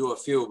may do a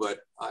few,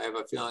 but I have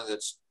a feeling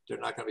that they're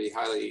not going to be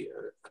highly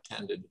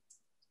attended.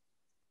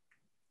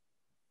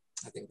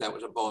 I think that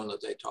was a bone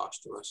that they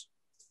tossed to us.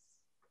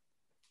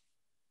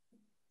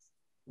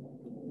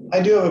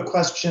 I do have a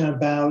question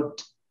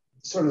about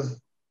sort of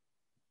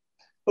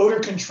odor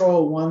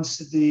control once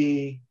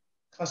the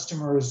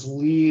customers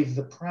leave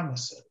the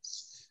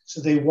premises. So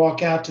they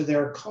walk out to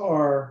their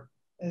car,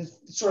 and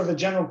it's sort of a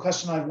general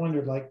question I've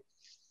wondered, like,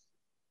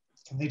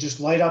 can they just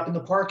light up in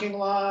the parking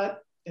lot?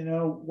 You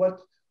know,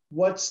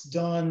 what's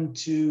done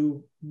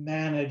to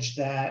manage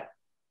that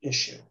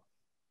issue?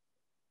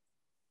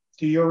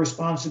 Do your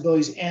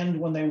responsibilities end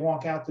when they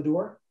walk out the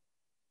door?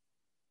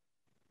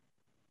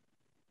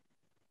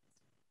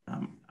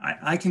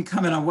 I can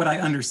comment on what I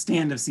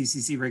understand of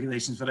CCC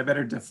regulations, but I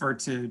better defer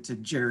to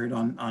Jared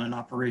on an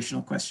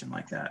operational question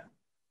like that.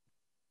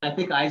 I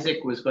think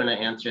Isaac was going to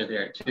answer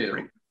there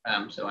too.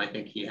 So I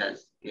think he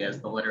has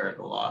the letter of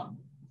the law.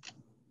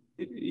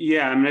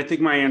 Yeah, I mean, I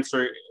think my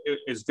answer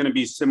is going to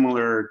be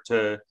similar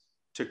to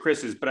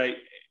Chris's, but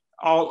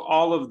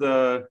all of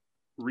the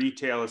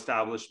retail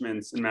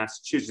establishments in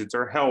Massachusetts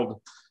are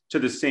held to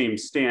the same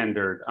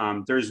standard.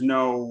 There's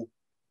no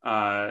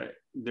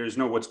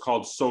what's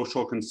called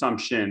social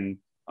consumption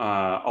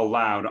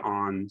allowed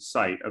on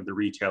site of the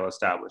retail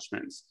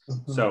establishments.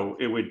 Mm-hmm. So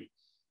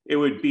it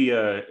would be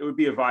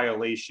a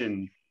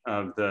violation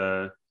of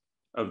the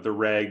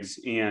regs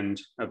and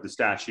of the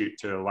statute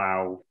to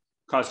allow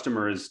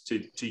customers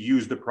to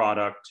use the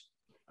product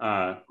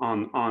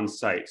on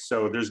site.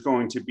 So there's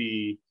going to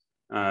be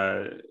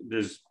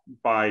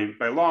by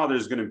law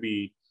there's going to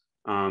be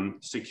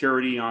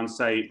security on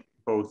site,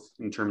 both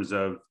in terms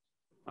of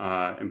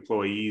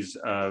employees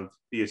of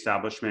the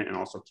establishment and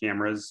also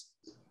cameras,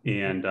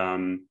 and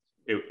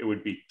it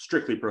would be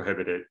strictly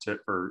prohibited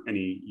for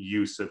any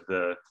use of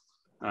the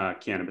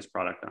cannabis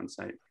product on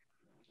site.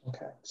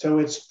 Okay, so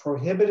it's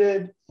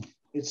prohibited,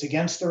 it's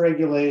against the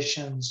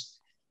regulations,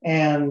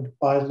 and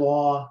by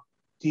law,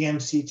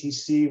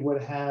 DMCTC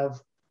would have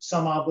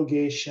some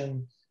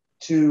obligation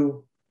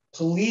to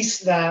police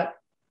that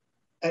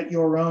at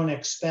your own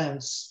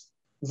expense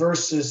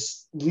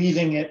versus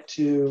leaving it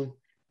to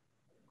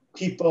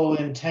people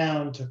in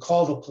town to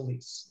call the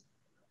police.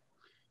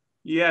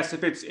 Yes,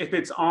 if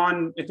it's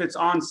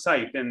on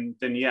site, then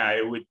yeah,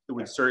 it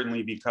would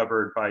certainly be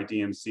covered by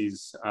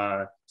DMC's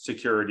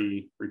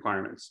security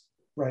requirements.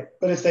 Right,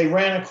 but if they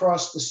ran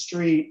across the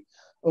street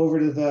over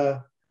to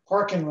the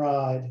park and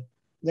ride,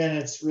 then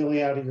it's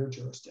really out of your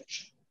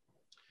jurisdiction.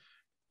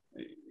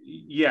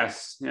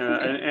 Yes,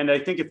 and I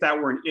think if that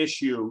were an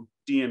issue,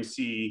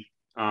 DMC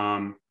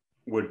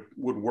would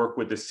work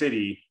with the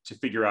city to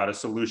figure out a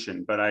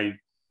solution. But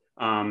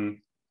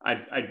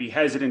I'd be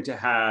hesitant to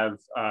have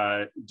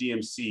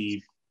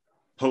DMC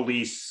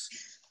police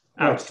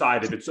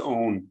outside of its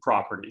own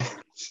property.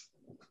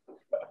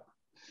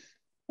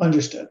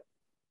 Understood.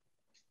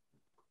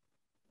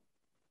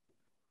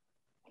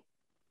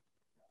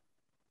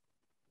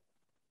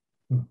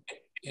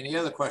 Any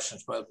other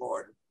questions by the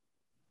board?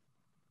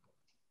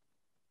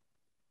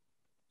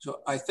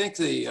 So I think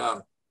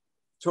the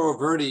Toro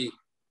Verde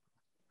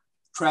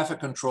traffic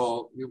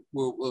control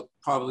will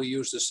probably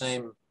use the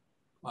same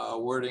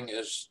wording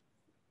as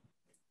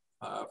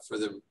for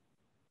the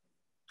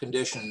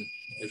condition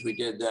as we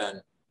did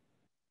then.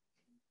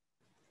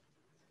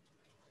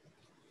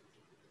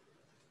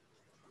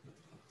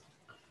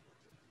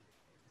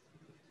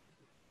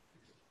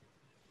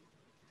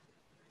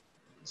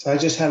 So I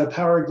just had a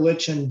power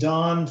glitch and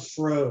Dawn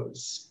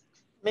froze.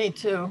 Me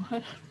too.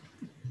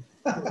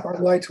 Our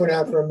lights went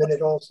out for a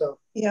minute also.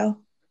 Yeah,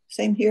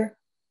 same here.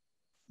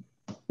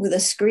 with a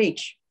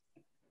screech.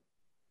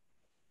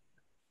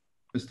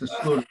 Mr.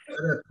 Sluter, I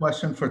had a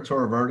question for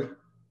Tora Verde.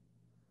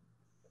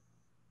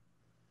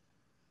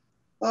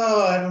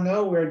 Oh, I don't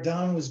know where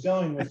Don was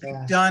going with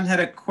that. Don had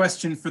a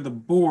question for the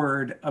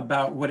board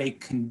about what a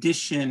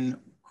condition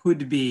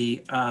could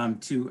be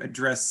to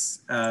address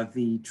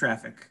the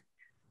traffic.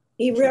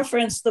 He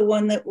referenced the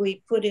one that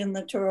we put in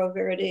the Toro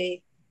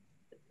Verde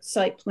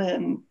site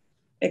plan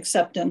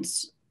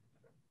acceptance,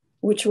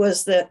 which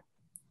was that,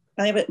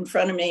 I have it in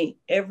front of me,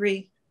 a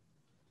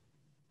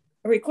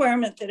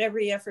requirement that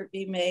every effort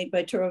be made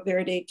by Toro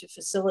Verde to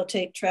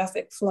facilitate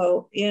traffic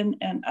flow in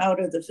and out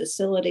of the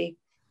facility,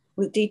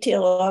 with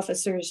detail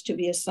officers to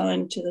be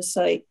assigned to the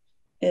site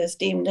as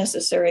deemed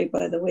necessary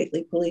by the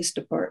Whately Police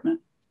Department.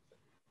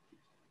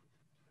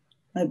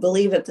 I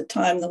believe at the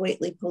time the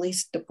Whately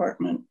Police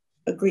Department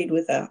agreed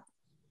with that.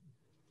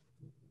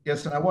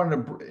 Yes, and I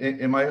wanted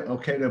to, am I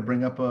okay to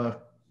bring up a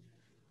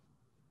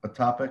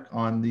topic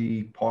on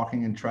the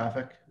parking and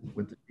traffic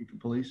with the chief of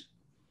police?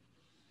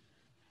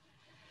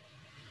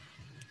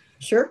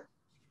 Sure.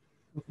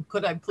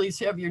 Could I please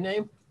have your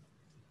name?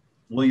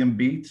 William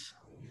Beats,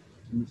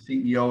 I'm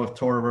the CEO of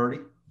Toro Verde.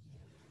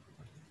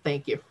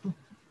 Thank you.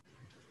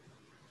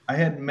 I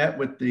had met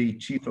with the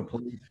chief of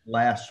police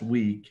last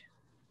week,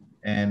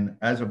 and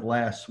as of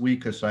last week,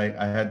 because I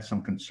had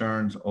some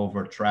concerns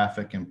over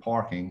traffic and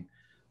parking,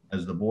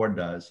 as the board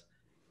does,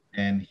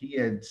 and he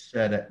had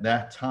said at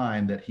that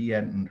time that he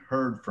hadn't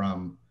heard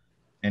from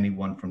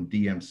anyone from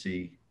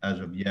DMC as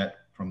of yet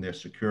from their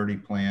security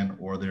plan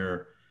or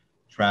their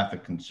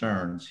traffic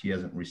concerns. He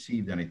hasn't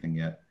received anything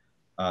yet.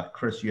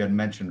 Chris, you had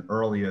mentioned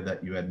earlier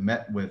that you had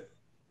met with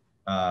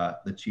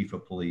the chief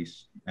of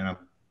police, and I'm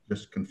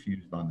just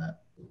confused on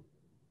that.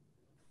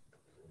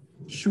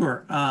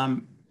 Sure. I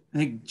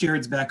think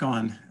Jared's back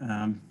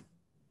on.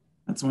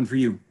 That's one for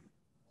you.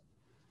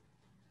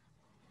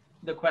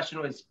 The question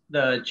was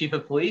the chief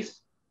of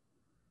police?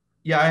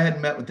 Yeah, I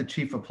had met with the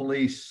chief of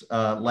police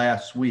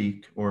last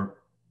week, or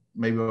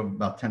maybe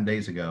about 10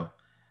 days ago.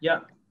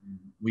 Yeah.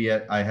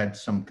 I had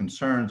some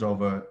concerns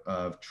over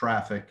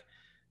traffic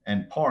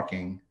and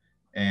parking,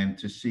 and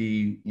to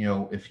see,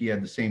 if he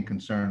had the same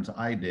concerns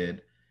I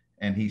did.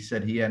 And he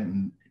said he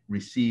hadn't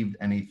received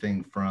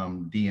anything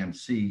from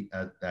DMC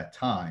at that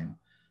time.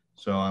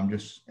 So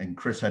and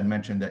Chris had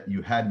mentioned that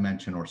you had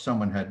mentioned, or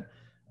someone had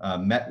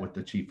met with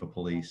the chief of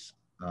police,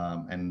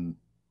 and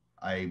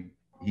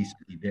he said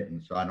he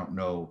didn't. So I don't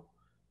know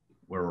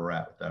where we're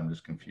at with that. I'm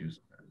just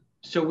confused.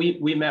 So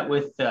we met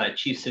with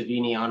Chief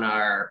Savini on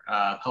our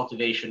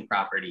cultivation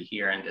property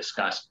here and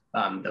discussed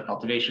the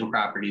cultivation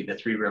property, the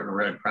 3 River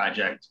Road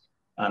project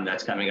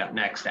that's coming up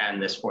next,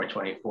 and this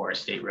 424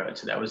 State Road.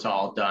 So that was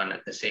all done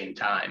at the same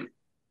time.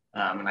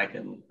 And I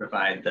can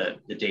provide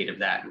the date of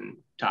that and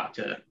talk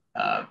to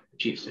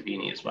Chief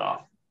Savini as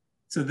well.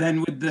 So then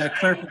would the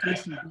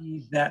clarification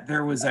be that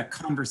there was a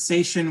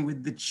conversation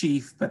with the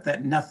chief, but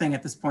that nothing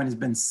at this point has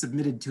been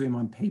submitted to him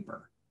on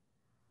paper?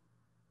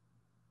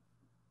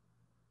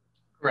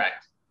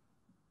 Correct.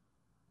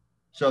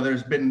 So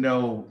there's been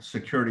no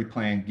security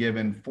plan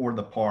given for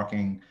the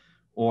parking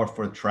or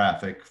for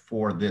traffic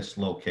for this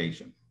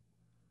location?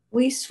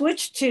 We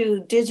switched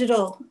to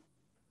digital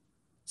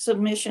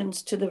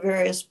submissions to the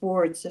various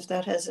boards, if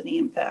that has any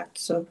impact.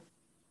 So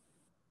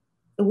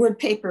the word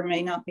paper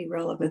may not be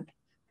relevant.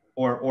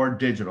 Or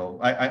digital.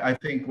 I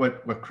think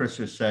what Chris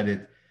has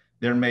said,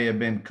 there may have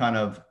been kind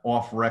of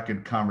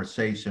off-record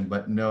conversation,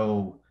 but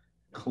no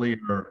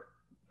clear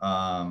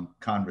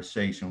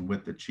conversation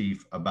with the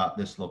chief about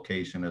this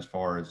location as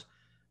far as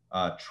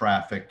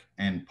traffic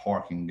and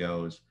parking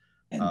goes,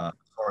 as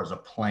far as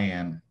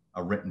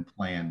a written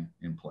plan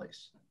in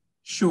place.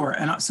 Sure.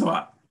 And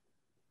so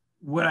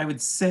what I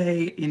would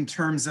say in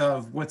terms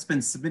of what's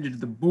been submitted to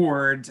the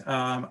board,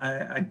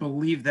 I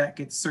believe that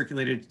gets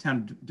circulated to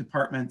town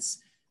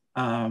departments.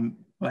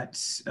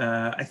 But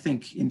I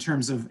think in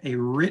terms of a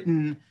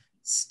written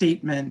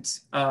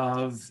statement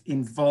of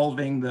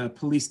involving the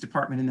police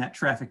department in that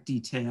traffic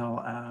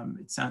detail,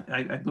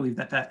 I believe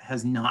that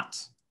has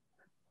not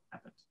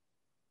happened.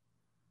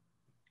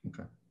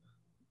 Okay.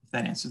 If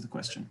that answers the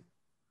question.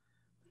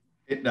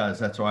 It does.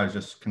 That's why I was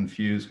just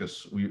confused,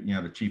 because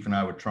the chief and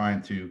I were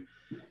trying to,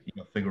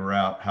 figure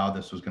out how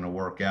this was going to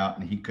work out,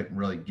 and he couldn't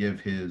really give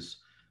his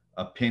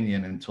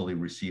opinion until he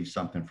received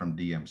something from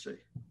DMC.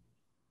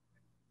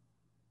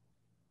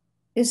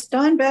 Is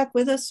Don back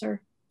with us,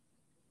 or?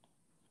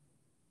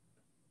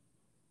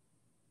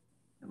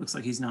 It looks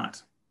like he's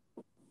not.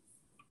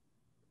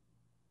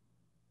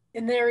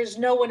 And there is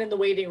no one in the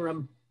waiting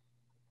room.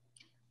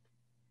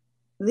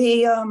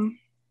 I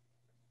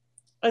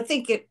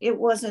think it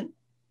wasn't,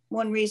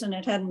 one reason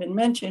it hadn't been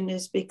mentioned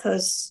is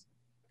because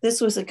this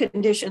was a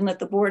condition that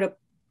the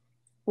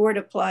board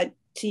applied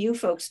to you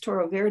folks,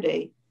 Toro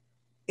Verde,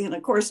 in the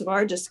course of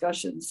our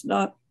discussions,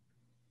 not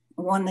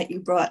one that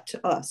you brought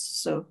to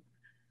us.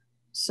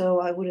 So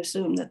I would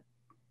assume that.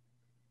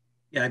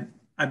 Yeah,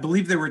 I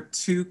believe there were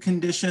 2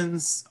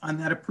 conditions on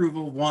that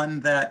approval. One,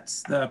 that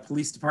the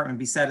police department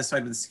be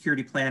satisfied with the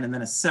security plan, and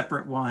then a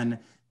separate one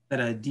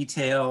a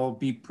detail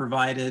be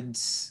provided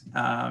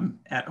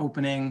at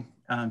opening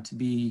to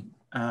be.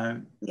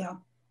 Yeah.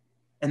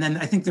 And then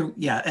I think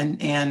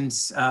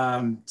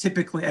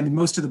typically, I mean,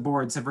 most of the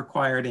boards have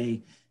required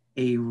a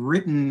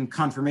written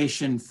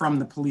confirmation from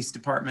the police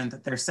department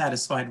that they're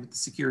satisfied with the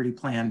security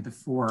plan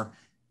before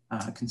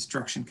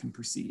construction can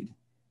proceed.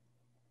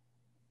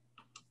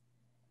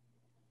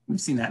 We've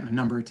seen that in a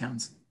number of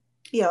towns.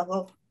 Yeah,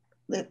 well,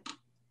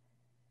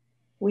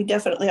 we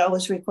definitely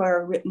always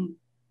require a written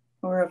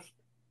or a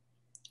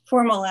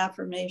formal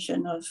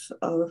affirmation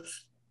of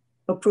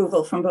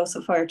approval from both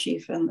the fire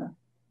chief and the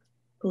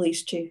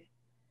police chief,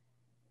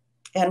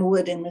 and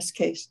would in this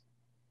case.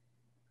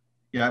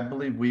 Yeah, I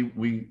believe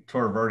we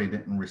Toro Verde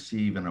didn't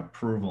receive an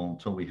approval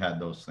until we had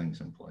those things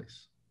in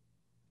place.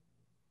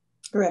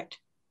 Correct.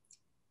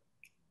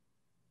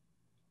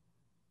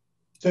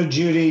 So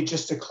Judy,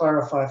 just to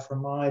clarify for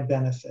my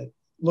benefit,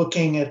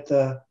 looking at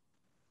the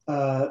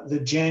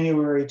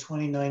January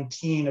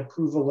 2019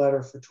 approval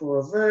letter for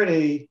Toro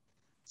Verde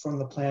from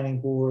the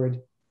planning board,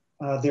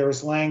 there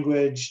is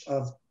language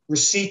of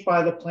receipt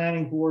by the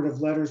planning board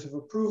of letters of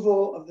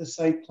approval of the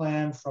site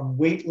plan from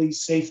Whately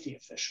safety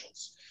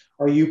officials.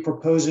 Are you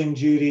proposing,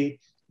 Judy,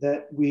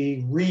 that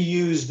we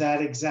reuse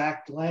that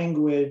exact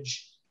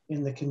language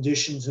in the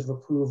conditions of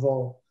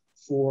approval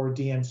for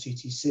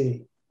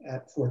DMCTC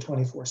at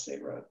 424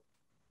 State Road?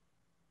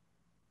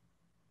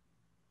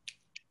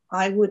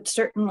 I would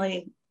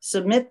certainly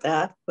submit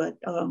that, but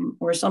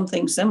or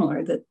something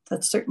similar.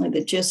 That's certainly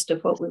the gist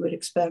of what we would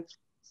expect.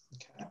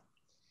 Okay.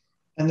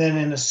 And then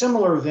in a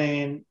similar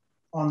vein,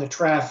 on the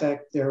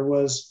traffic, there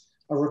was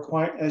a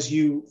as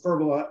you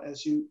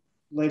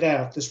laid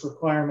out, this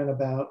requirement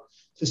about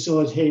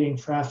facilitating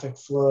traffic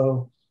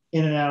flow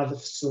in and out of the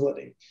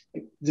facility.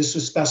 This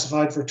was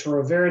specified for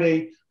Toro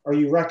Verde. Are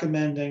you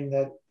recommending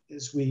that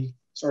as we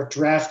start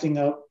drafting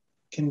up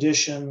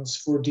conditions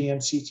for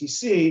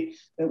DMCTC,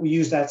 that we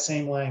use that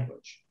same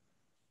language?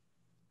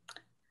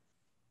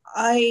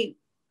 I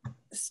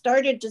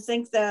started to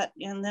think that,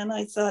 and then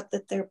I thought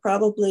that there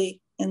probably,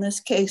 in this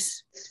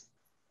case,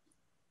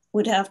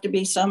 would have to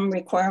be some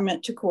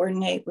requirement to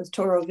coordinate with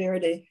Toro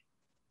Verde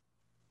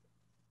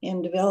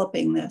in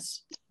developing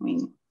this. I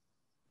mean,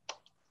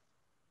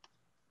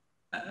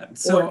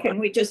 or can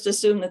we just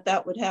assume that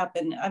that would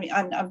happen? I mean,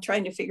 I'm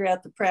trying to figure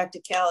out the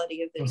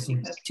practicality of this. You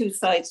have two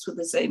sites with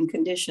the same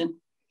condition,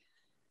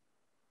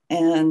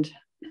 and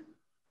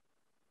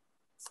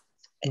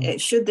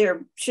should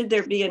there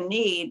be a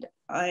need,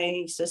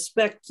 I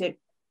suspect it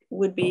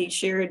would be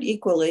shared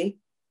equally,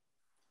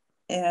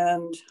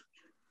 and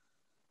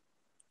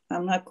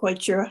I'm not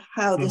quite sure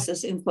how this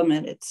is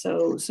implemented.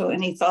 So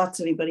any thoughts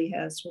anybody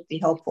has would be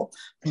helpful.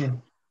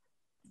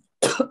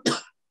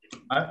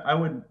 I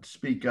would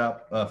speak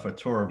up for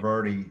Toro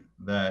Verde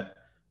that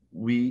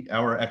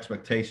our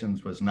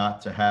expectations was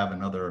not to have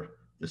another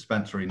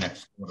dispensary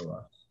next door to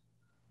us.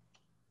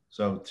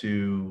 So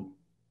to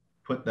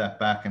put that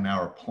back in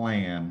our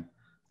plan,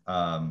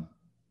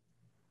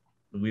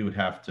 we would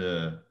have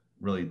to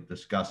really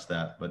discuss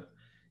that. But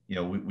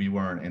we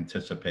weren't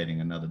anticipating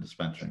another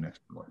dispensary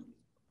next door.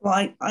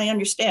 Well, I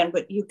understand,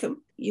 but you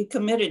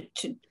committed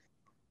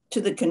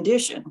to the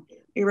condition,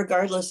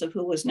 irregardless of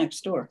who was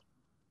next door.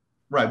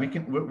 Right.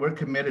 We're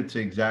committed to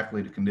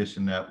exactly the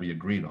condition that we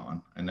agreed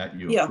on and that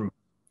you approved.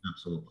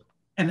 Absolutely.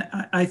 And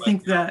I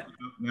think that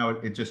now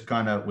it just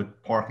kind of,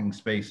 with parking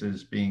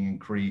spaces being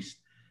increased,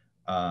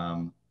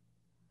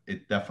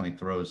 it definitely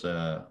throws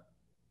an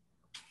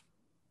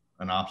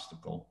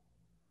obstacle.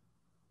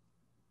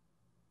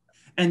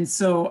 And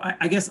so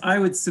I guess I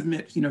would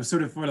submit,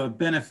 sort of for the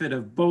benefit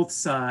of both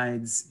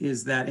sides,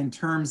 is that in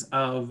terms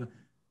of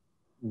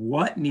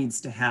what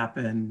needs to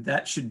happen,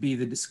 that should be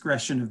the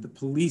discretion of the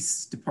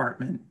police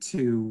department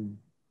to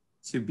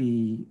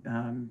be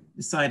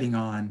deciding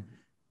on.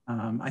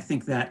 I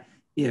think that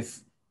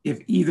if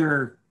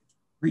either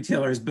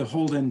retailer is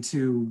beholden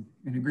to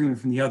an agreement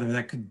from the other,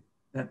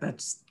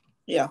 that's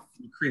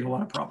create a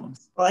lot of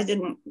problems. Well, I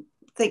didn't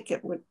think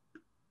it would.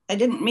 I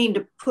didn't mean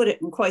to put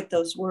it in quite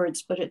those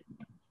words, but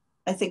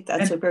I think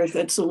that's a very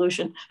good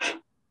solution.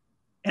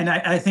 And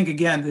I think,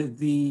 again,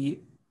 the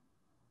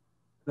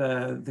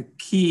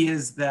key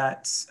is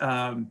that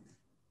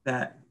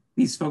that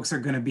these folks are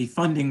going to be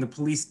funding the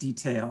police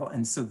detail,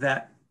 and so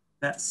that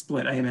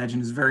split, I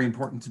imagine, is very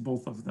important to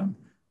both of them.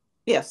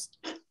 Yes,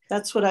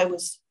 that's what I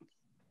was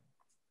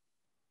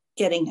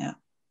getting at.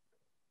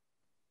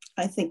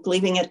 I think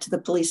leaving it to the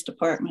police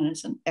department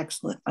is an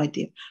excellent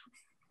idea.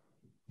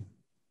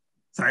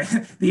 Sorry,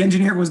 the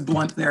engineer was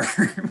blunt there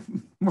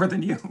more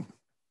than you.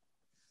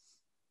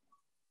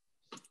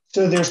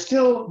 So there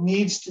still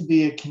needs to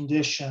be a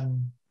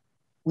condition.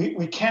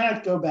 We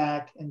cannot go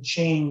back and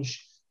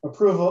change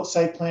approval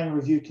site plan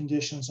review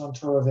conditions on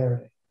Toro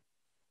Verde.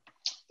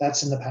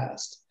 That's in the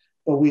past.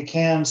 But we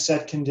can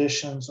set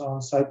conditions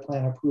on site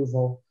plan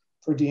approval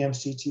for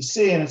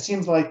DMCTC. And it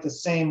seems like the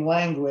same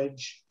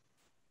language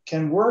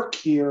can work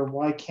here.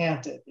 Why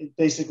can't it? It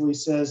basically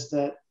says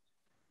that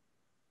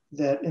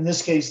that in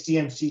this case,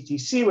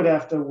 DMCTC would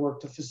have to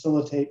work to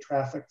facilitate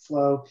traffic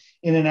flow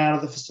in and out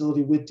of the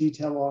facility with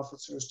detail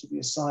officers to be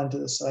assigned to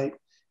the site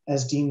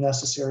as deemed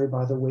necessary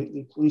by the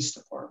Whately Police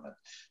Department.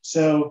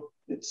 So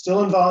it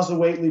still involves the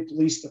Whately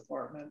Police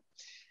Department.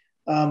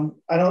 I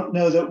don't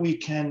know that we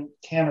can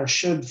or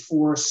should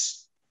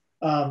force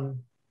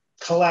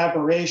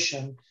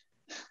collaboration.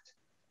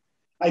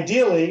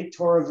 Ideally,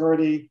 Tora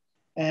Verde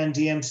and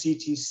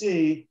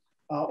DMCTC,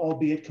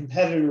 albeit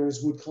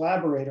competitors, would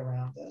collaborate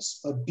around this.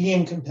 But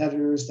being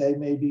competitors, they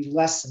may be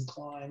less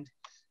inclined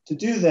to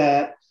do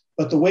that.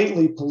 But the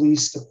Whately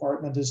Police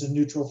Department, as a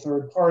neutral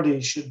third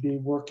party, should be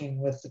working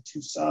with the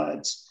two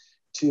sides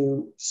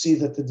to see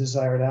that the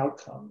desired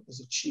outcome is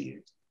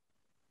achieved.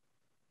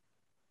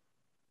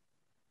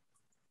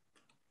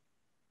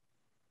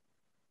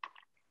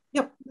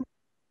 Yep.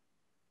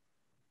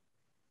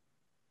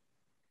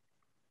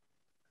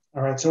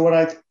 All right. So what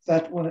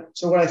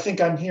I think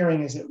I'm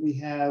hearing is that we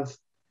have,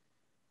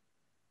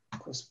 of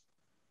course,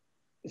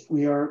 if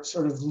we are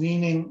sort of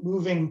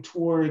moving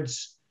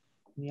towards,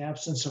 in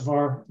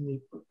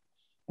the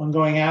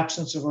ongoing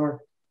absence of our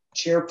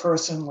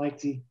chairperson, like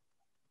the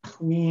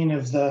queen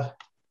of the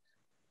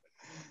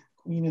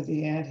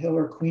anthill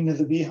or queen of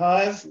the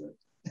beehive,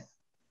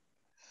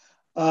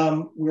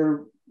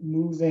 we're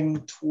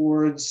moving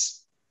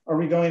towards. Are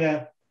we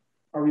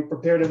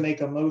prepared to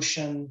make a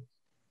motion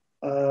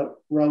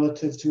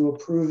relative to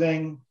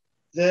approving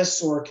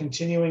this or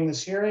continuing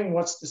this hearing?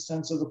 What's the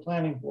sense of the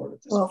planning board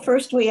at this point?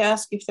 First we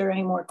ask if there are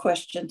any more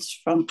questions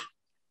from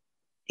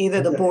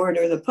either the board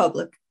or the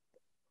public.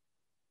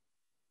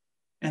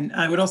 And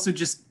I would also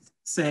just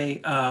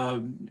say, I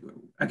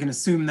can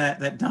assume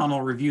that Don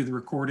will review the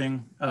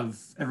recording of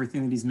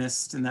everything that he's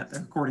missed and that the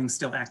recording's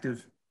still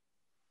active.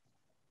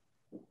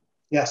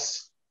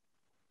 Yes.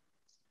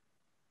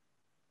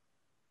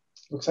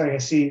 Looks like I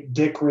see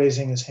Dick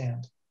raising his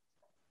hand.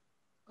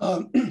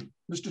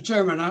 Mr.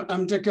 Chairman,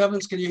 I'm Dick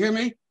Evans. Can you hear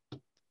me?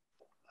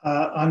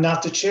 I'm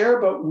not the chair,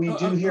 but we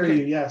do hear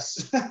you,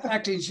 yes.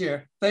 Acting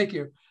chair, thank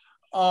you.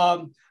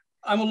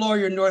 I'm a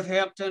lawyer in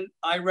Northampton.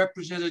 I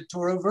represented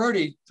Tora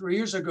Verde 3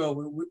 years ago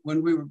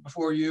when we were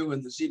before you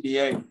and the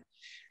ZBA.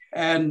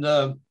 And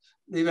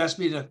they've asked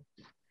me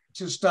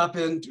to stop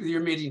in to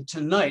your meeting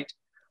tonight.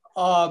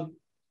 I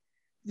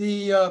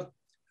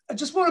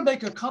just want to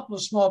make a couple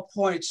of small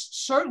points,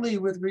 certainly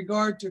with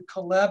regard to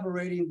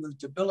collaborating with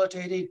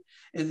debilitating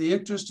in the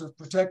interest of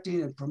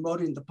protecting and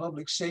promoting the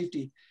public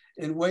safety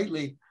in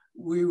Whately.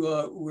 We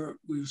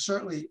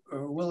certainly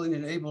are willing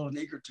and able and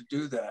eager to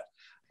do that.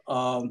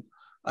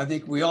 I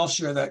think we all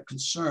share that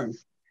concern.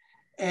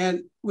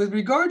 And with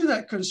regard to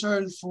that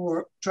concern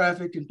for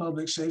traffic and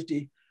public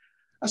safety,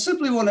 I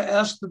simply want to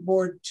ask the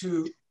board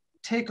to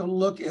take a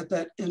look at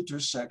that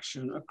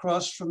intersection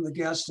across from the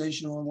gas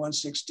station on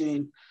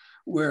 116,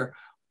 where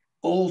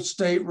Old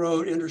State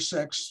Road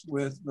intersects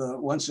with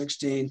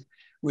 116,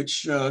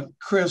 which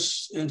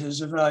Chris in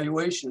his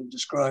evaluation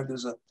described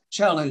as a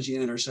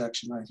challenging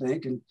intersection, I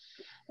think,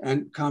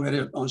 and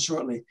commented on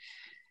shortly.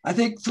 I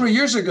think 3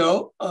 years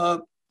ago,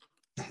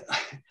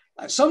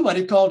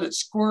 somebody called it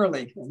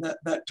squirrely, and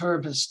that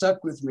term has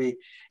stuck with me.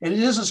 And it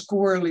is a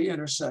squirrely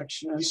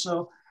intersection. And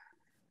so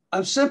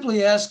I'm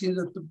simply asking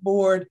that the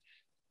board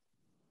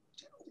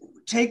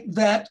take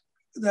that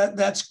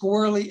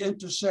squirrely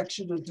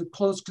intersection into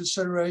close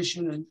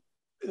consideration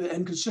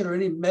and consider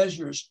any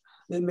measures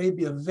that may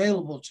be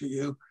available to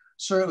you,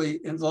 certainly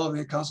involving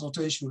a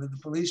consultation with the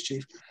police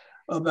chief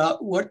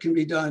about what can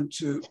be done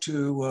to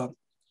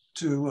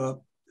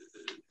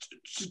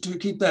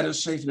keep that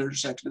as safe an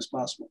intersection as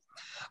possible.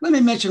 Let me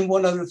mention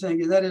one other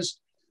thing, and that is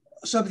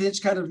something that's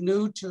kind of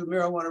new to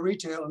marijuana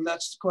retail, and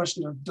that's the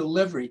question of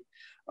delivery.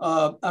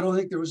 I don't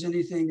think there was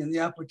anything in the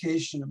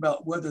application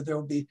about whether there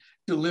will be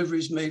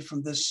deliveries made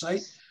from this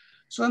site.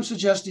 So I'm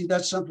suggesting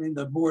that's something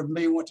the board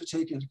may want to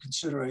take into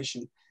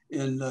consideration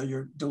in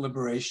your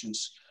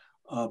deliberations.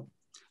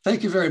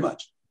 Thank you very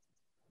much.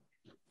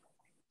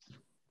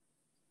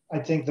 I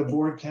think the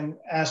board can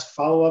ask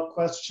follow-up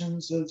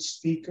questions of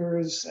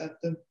speakers at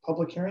the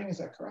public hearing. Is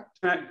that correct?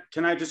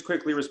 Can I just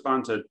quickly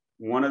respond to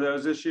one of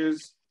those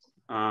issues?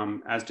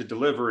 As to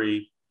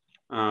delivery,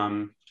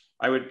 I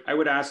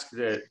would ask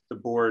that the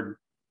board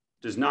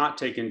does not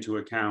take into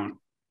account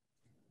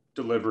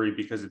delivery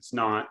because it's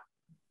not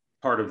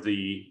part of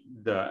the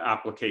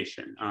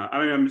application.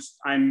 I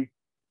mean,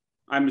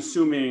 I'm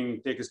assuming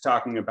Dick is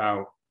talking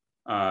about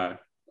a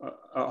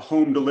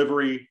home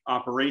delivery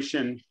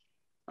operation,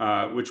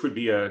 which would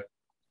be a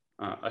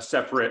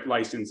separate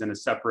license and a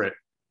separate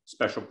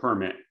special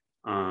permit,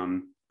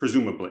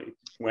 presumably,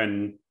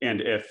 when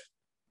and if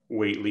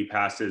Whately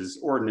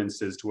passes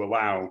ordinances to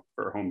allow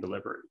for home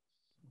delivery.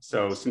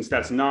 So since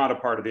that's not a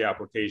part of the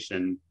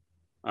application,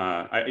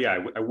 I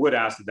would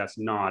ask that that's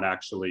not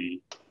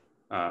actually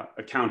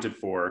accounted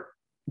for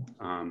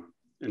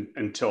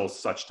until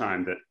such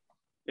time that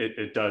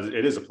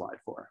it is applied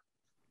for.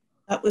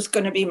 That was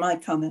going to be my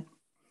comment.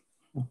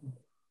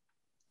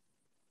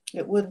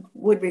 It would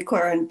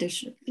require an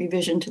additional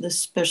revision to the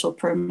special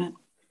permit.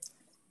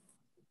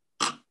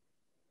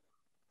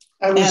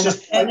 In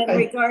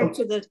regard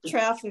to the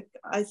traffic,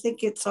 I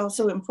think it's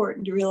also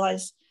important to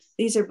realize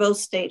these are both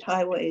state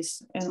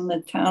highways and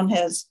the town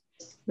has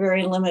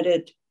very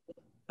limited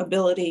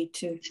ability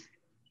to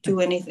do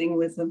anything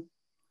with them.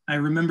 I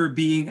remember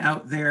being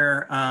out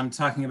there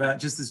talking about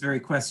just this very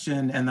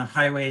question, and the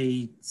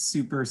highway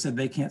super said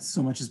they can't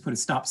so much as put a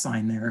stop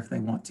sign there if they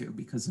want to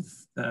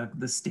because of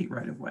the state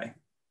right of way.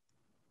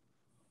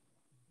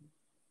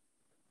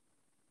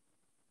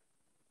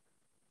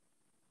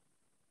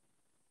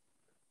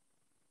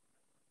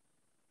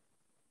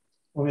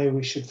 Well, maybe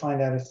we should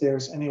find out if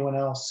there's anyone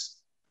else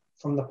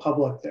from the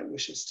public that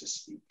wishes to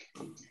speak.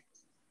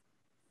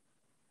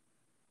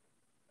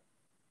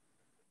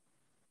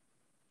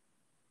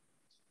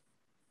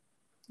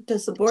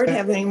 Does the board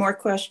have any more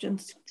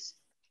questions?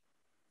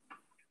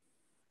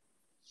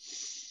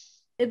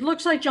 It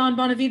looks like John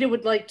Bonavita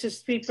would like to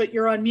speak, but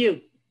you're on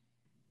mute.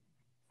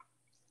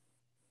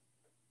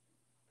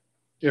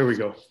 There we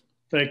go.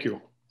 Thank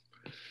you.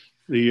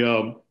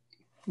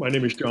 My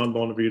name is John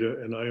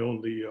Bonavita, and I own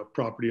the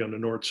property on the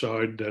north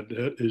side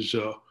that is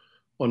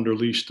under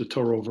lease to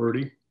Toro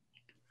Verde.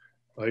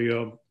 I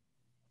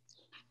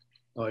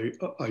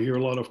hear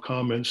a lot of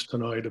comments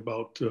tonight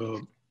about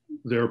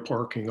their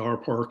parking, our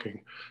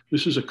parking.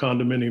 This is a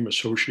condominium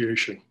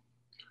association.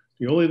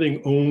 The only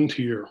thing owned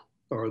here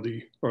are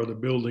the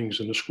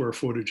buildings and the square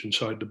footage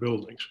inside the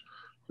buildings.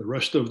 The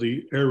rest of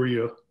the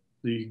area,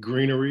 the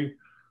greenery,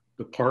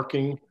 the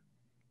parking,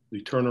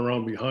 the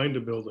turnaround behind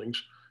the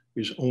buildings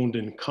is owned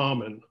in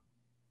common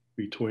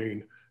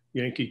between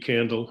Yankee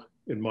Candle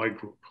and my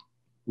group,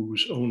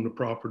 who's owned the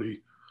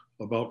property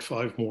about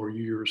 5 more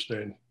years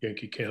than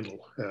Yankee Candle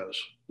has.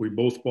 We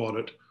both bought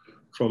it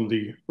from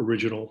the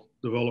original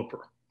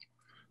developer.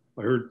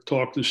 I heard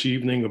talk this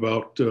evening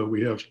about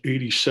we have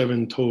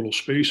 87 total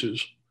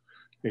spaces,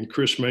 and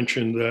Chris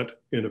mentioned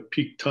that in a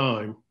peak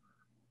time,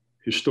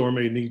 his store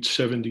may need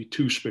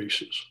 72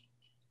 spaces.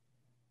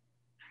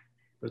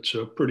 That's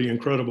pretty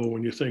incredible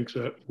when you think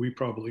that we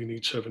probably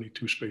need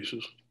 72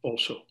 spaces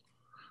also.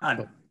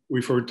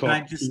 We've heard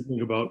talk this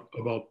evening about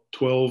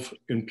 12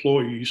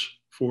 employees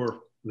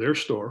for their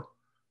store,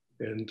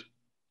 and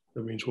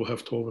that means we'll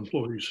have 12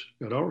 employees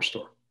at our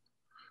store.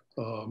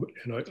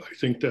 And I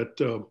think that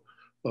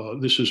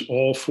this is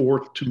all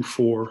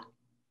 424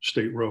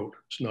 State Road.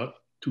 It's not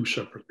 2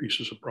 separate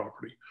pieces of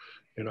property.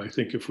 And I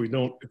think if we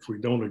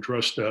don't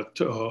address that,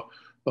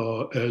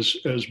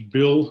 as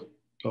Bill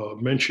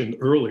mentioned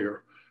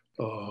earlier,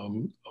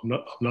 I'm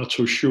not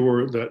so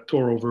sure that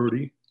Toro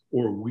Verde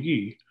or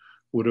we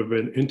would have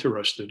been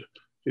interested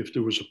if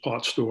there was a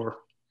pot store,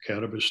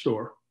 cannabis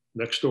store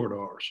next door to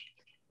ours.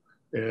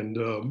 And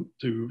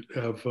to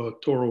have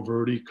Toro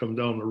Verde come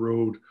down the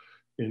road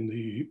in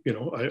the,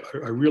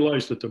 I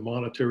realize that the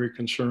monetary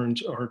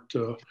concerns aren't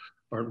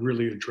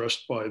really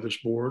addressed by this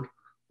board,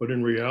 but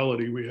in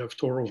reality, we have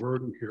Toro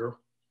Verde here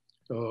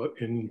to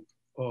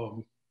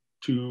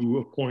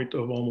a point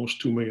of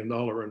almost $2 million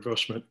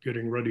investment,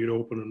 getting ready to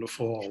open in the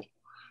fall,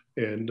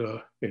 and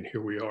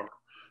here we are.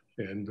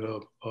 And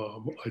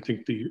I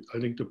think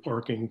the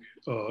parking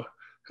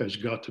has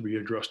got to be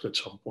addressed at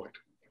some point.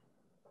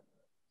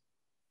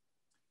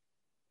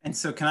 And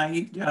so, can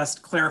I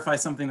just clarify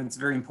something that's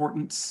very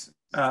important,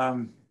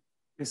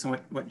 based on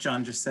what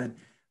John just said?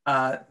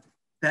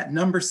 That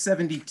number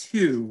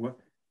 72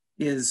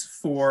 is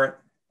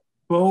for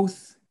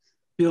both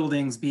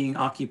buildings being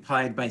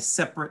occupied by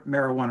separate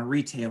marijuana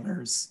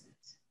retailers,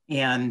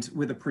 and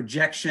with a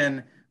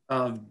projection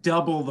of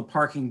double the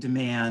parking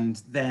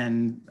demand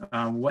than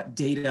what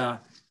data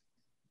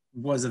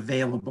was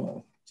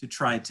available to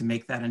try to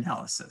make that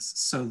analysis.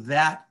 So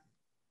that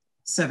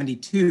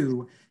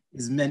 72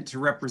 is meant to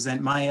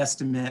represent my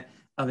estimate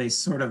of a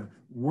sort of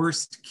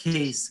worst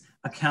case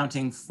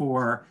accounting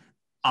for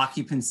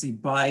occupancy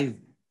by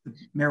the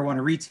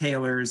marijuana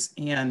retailers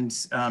and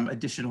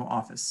additional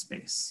office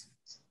space.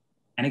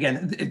 And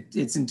again,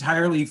 it's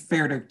entirely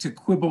fair to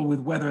quibble with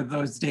whether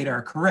those data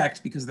are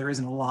correct, because there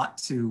isn't a lot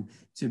to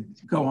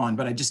go on,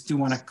 but I just do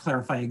want to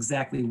clarify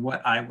exactly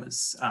what I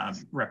was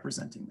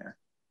representing there.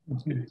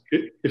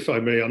 If I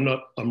may,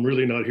 I'm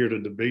really not here to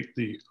debate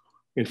the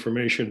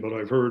information, but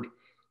I've heard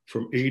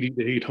from 80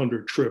 to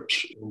 800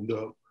 trips, and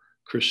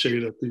Chris say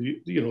that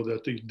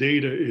the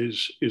data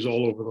is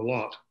all over the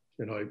lot,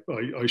 and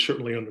I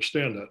certainly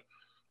understand that.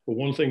 But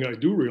one thing I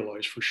do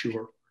realize for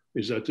sure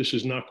is that this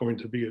is not going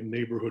to be a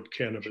neighborhood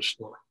cannabis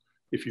store.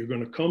 If you're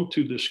going to come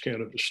to this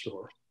cannabis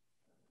store,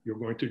 you're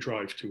going to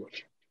drive to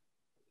it.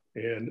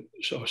 And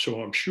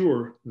so I'm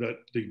sure that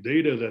the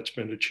data that's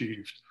been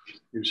achieved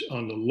is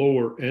on the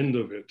lower end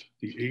of it,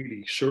 the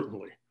 80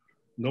 certainly.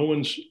 No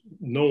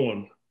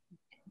one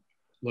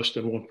less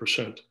than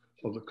 1%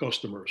 of the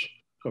customers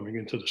coming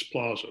into this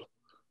plaza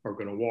are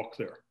going to walk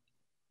there.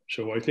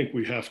 So I think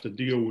we have to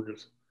deal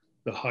with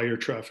the higher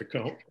traffic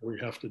count. We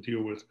have to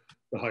deal with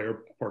the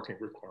higher parking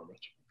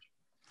requirements.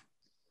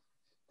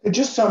 Could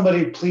just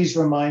somebody please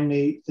remind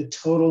me the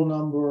total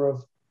number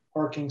of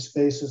parking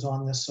spaces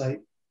on this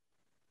site?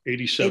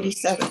 87.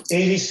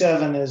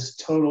 87 is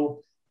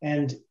total.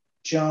 And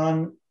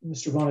John,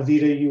 Mr.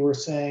 Bonavita, you were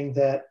saying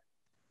that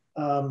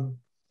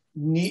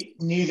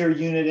neither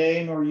Unit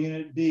A nor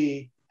Unit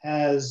B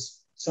has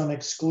some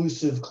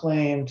exclusive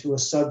claim to a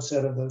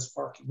subset of those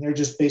parking. They're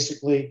just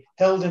basically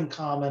held in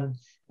common,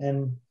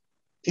 and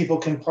people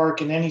can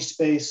park in any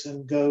space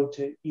and go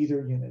to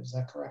either unit. Is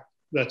that correct?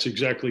 That's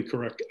exactly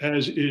correct,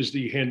 as is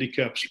the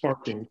handicap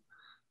parking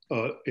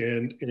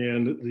and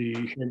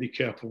the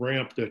handicap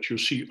ramp that you'll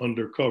see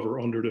undercover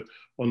under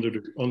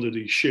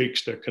the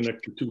shakes that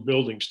connect the two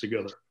buildings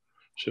together.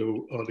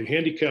 So the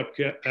handicap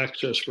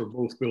access for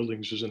both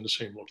buildings is in the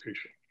same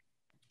location.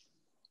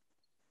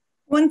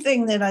 One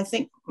thing that I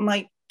think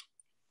might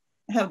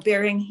have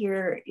bearing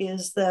here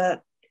is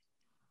that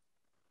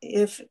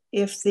if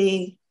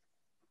the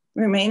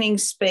remaining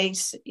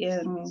space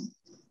in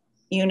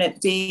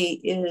Unit B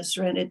is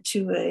rented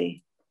to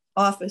a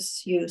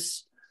office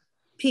use,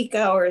 peak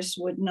hours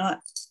would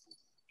not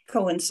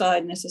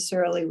coincide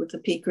necessarily with the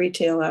peak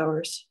retail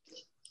hours,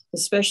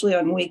 especially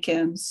on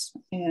weekends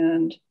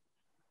and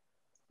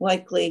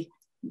likely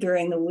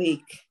during the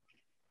week.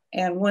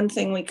 And one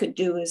thing we could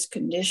do is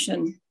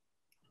condition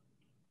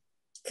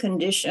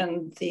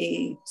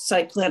the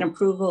site plan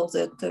approval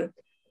that the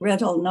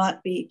rental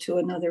not be to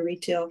another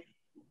retail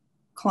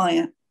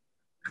client.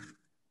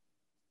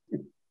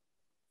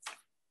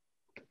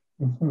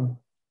 Mm-hmm.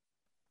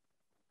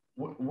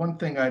 One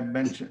thing I'd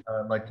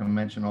like to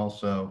mention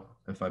also,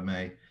 if I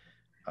may,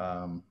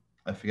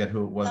 I forget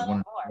who it was.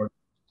 One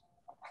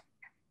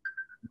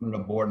of the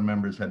board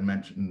members had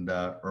mentioned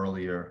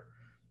earlier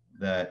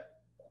that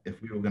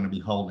if we were going to be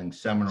holding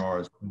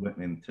seminars, we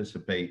wouldn't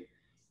anticipate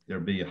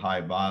there'd be a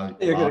high volume.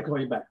 They're going to call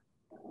you back.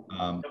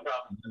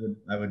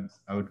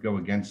 I would go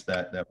against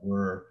that. That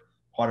we're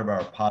part of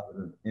our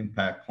positive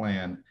impact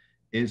plan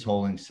is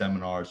holding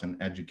seminars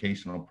and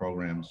educational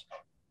programs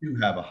to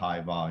have a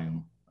high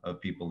volume of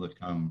people that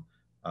come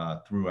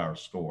through our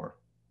store.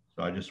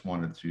 So I just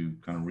wanted to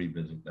kind of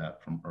revisit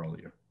that from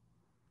earlier.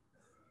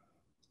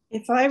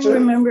 If I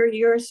remember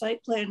your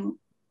site plan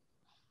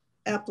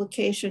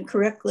application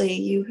correctly,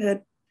 you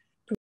had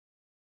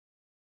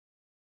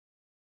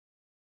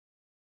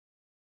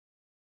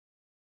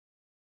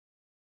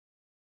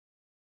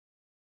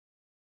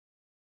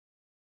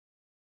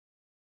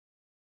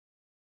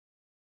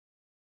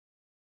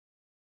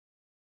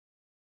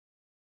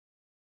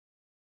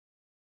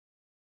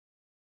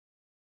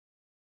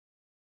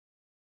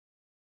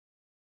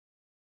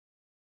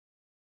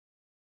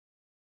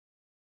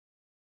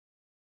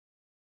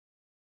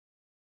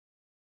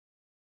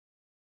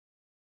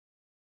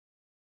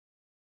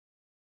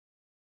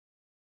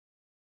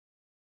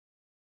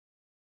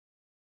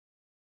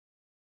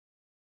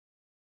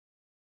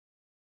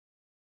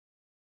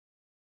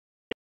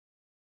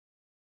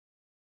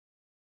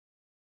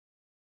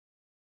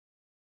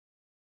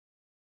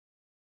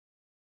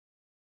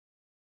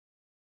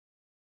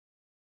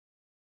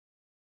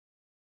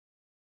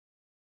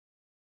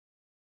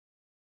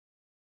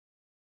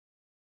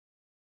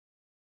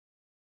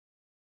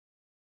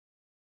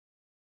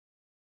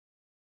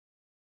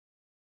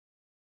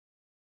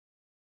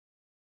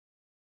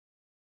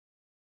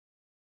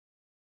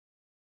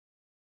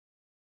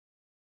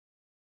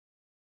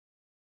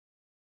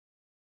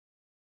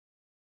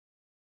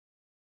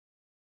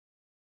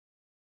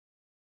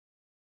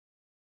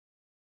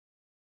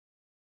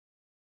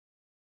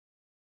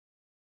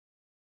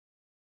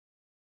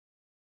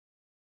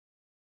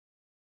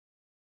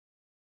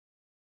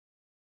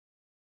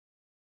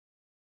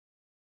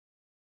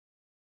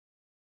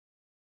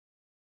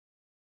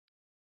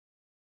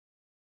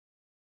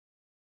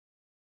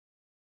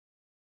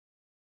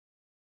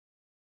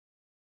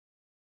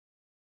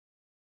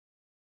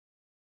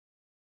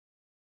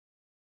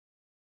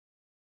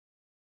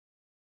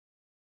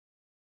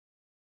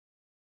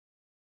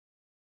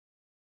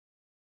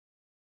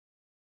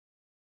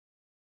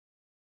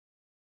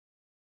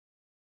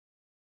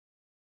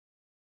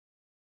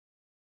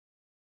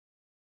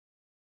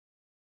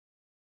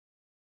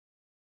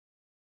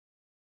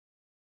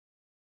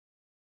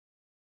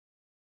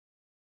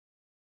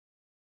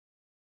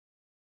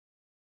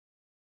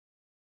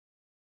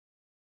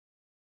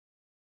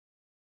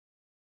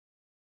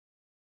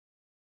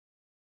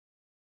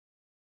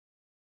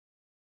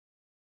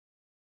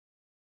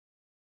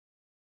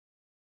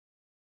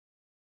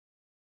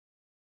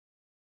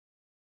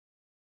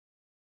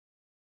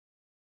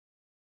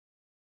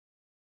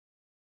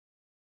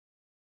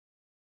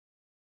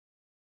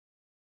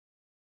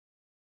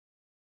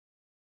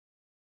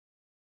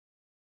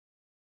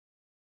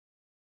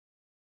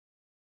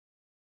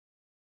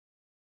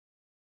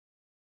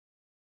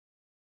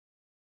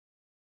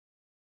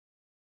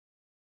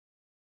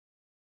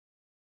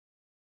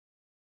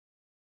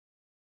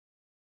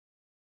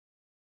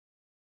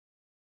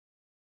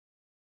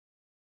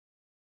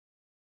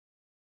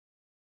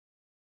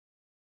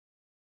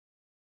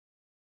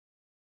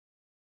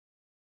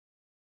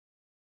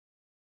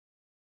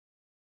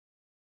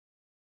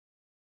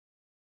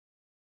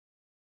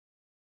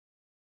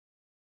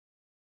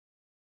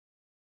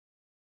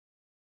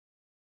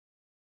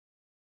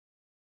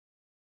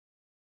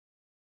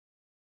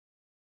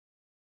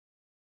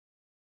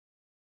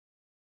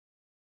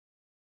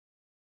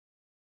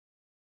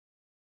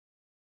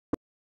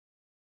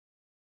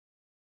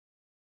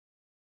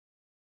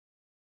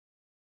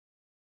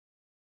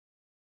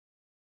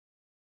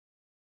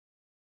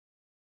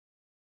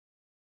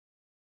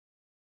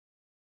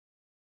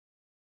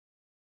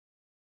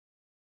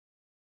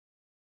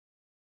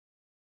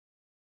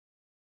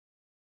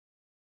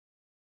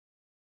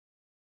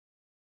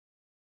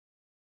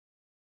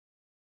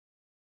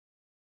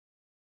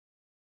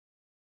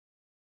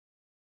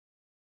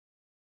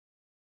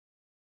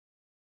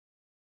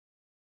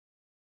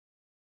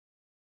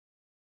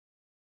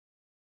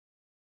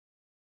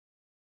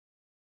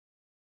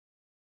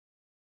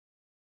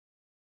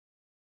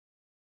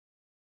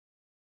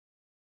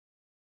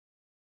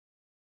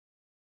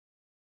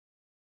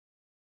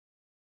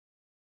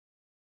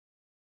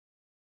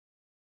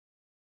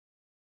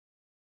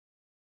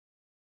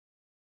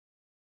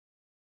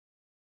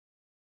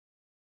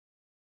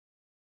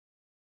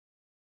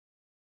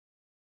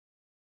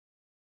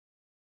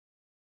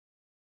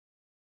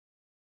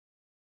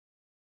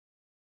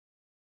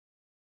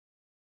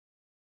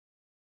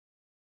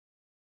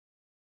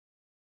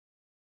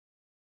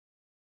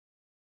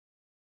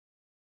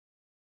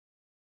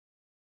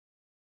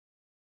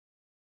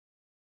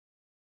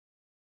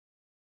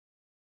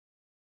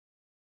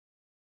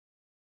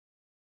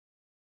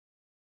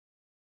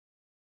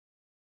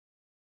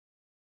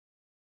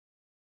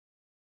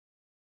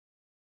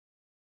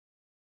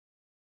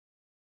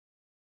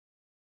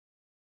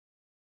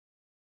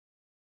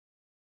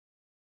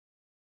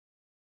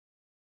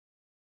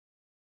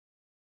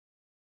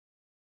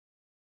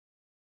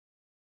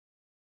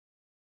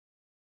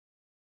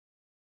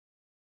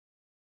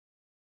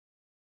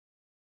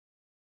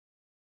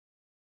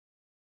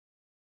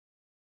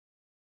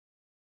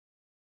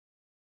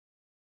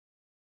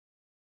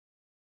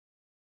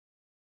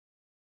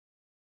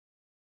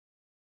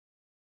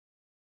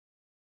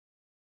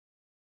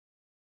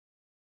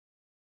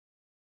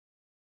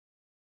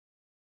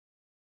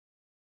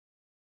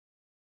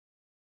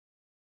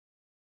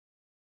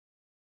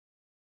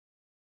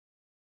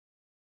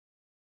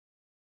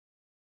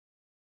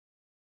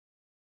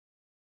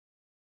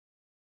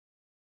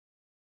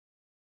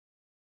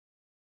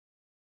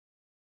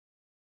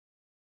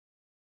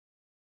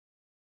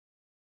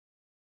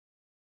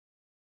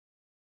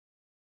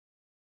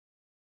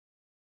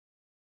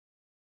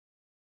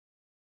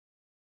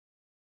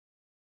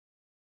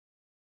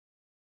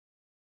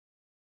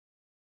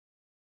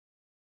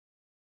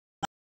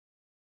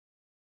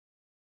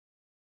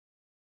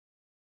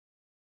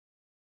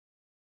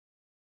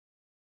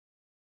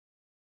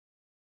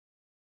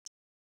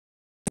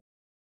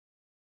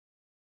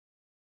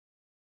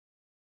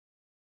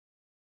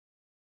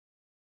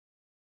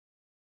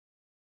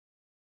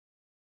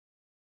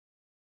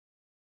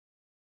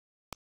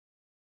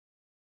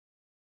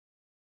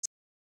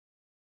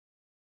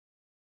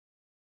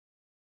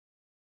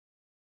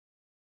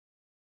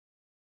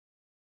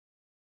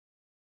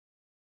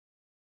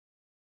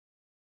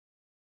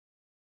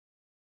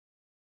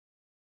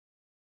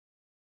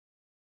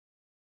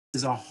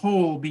as a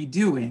whole be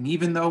doing,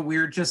 even though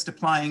we're just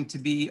applying to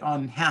be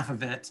on half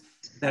of it,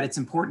 that it's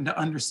important to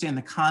understand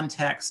the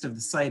context of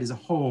the site as a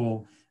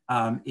whole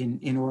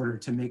in order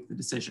to make the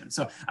decision.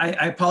 So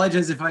I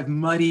apologize if I've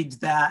muddied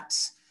that,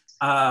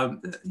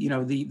 you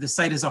know, the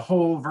site as a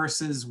whole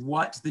versus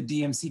what the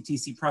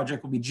DMCTC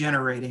project will be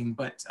generating,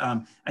 but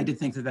I did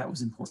think that that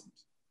was important.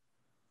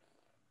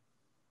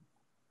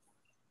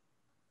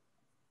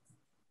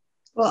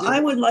 Well, I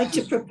would like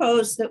to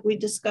propose that we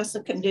discuss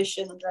a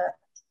condition that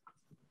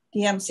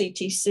the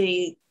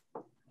MCTC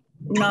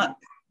not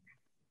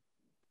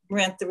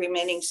rent the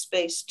remaining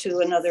space to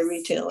another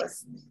retailer,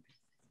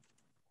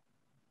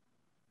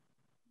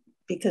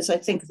 because I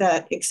think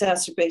that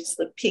exacerbates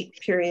the peak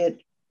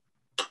period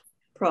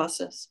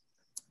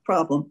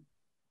problem.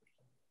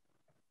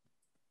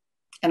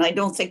 And I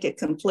don't think it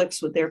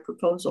conflicts with their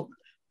proposal.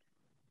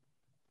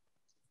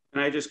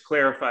 Can I just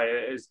clarify,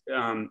 is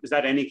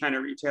that any kind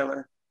of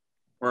retailer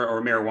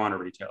or marijuana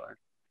retailer?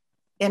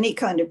 Any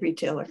kind of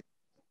retailer.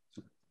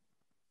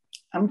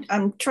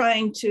 I'm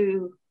trying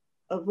to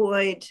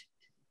avoid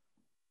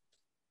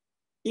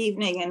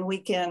evening and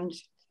weekend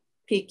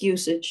peak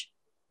usage.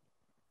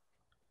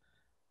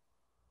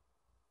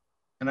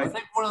 And I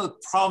think one of the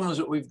problems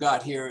that we've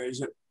got here is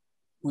that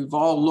we've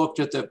all looked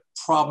at the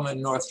problem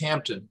in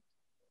Northampton,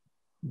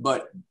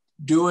 but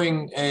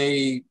doing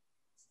a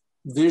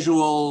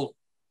visual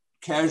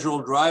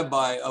casual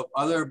drive-by of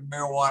other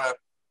marijuana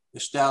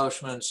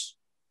establishments,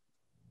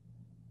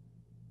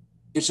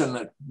 it's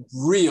a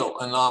real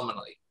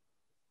anomaly.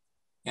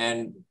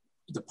 And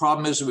the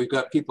problem is that we've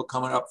got people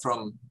coming up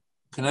from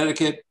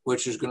Connecticut,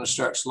 which is going to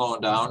start slowing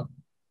down,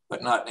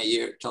 but not in a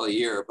year, till a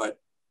year. But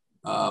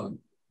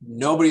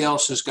nobody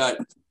else has got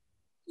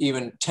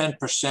even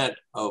 10%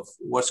 of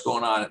what's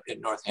going on in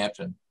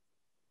Northampton.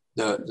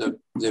 The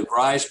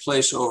Rise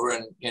place over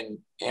in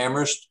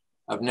Amherst,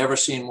 I've never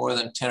seen more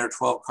than 10 or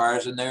 12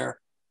 cars in there.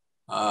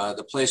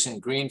 The place in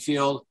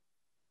Greenfield,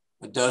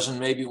 a dozen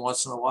maybe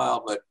once in a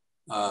while, but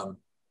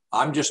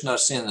I'm just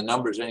not seeing the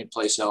numbers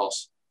anyplace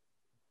else.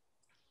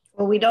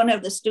 Well, we don't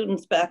have the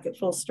students back at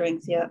full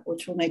strength yet,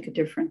 which will make a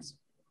difference.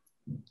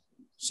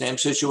 Same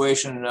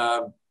situation.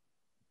 Well,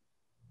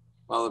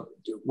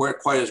 weren't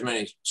quite as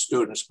many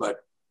students, but.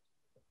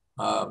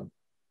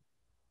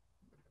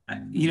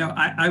 You know,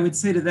 I would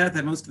say to that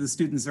most of the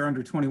students are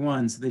under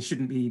 21, so they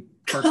shouldn't be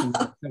parking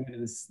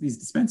these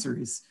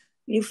dispensaries.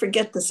 You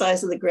forget the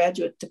size of the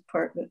graduate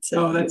department.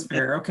 So oh, that's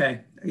fair.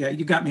 Okay. Yeah,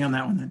 you got me on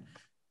that one then.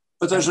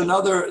 But there's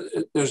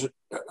there's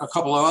a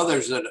couple of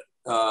others that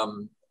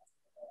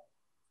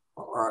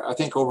are, I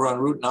think, over on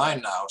Route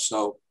 9 now.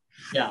 So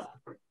yeah.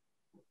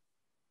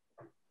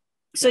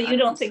 So you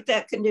don't think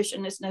that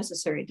condition is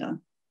necessary,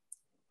 Don?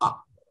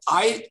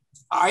 I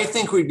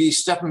think we'd be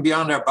stepping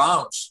beyond our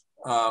bounds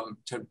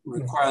to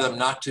require them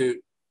not to.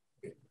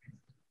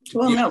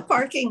 Well, no,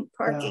 parking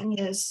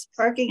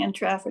and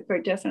traffic are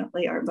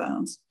definitely our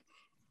bounds.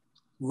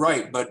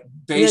 Right, but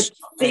based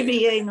the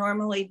CBA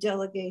normally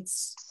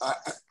delegates.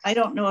 I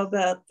don't know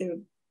about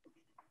the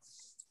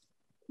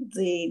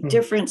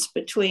difference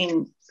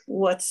between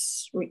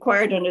what's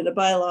required under the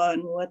bylaw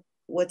and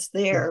what's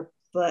there,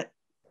 but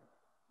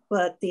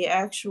the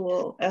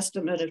actual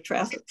estimate of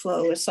traffic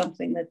flow is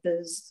something that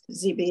the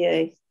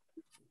ZBA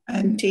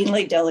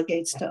routinely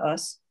delegates to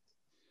us.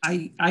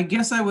 I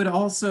guess I would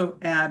also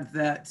add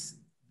that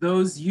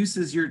those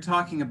uses you're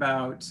talking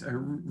about,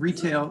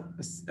 retail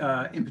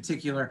in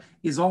particular,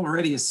 is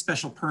already a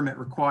special permit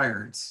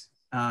required,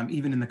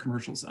 even in the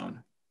commercial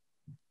zone.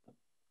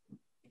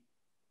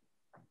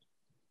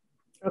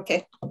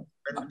 Okay.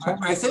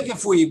 I think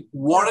if we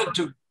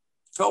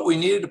felt we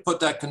needed to put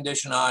that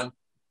condition on,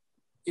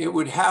 it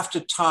would have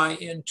to tie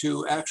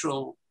into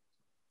actual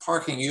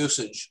parking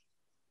usage.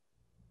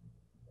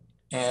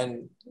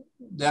 And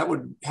that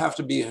would have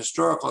to be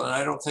historical. And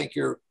I don't think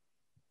you're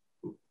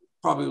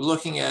probably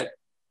looking at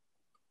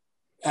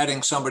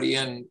adding somebody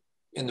in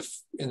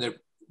the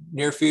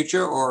near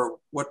future, or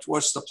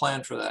what's the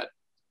plan for that?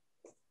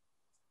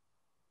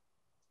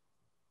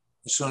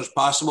 As soon as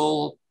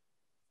possible?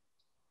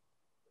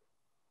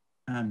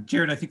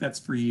 Jared, I think that's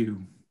for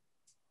you.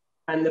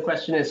 And the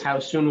question is, how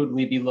soon would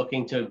we be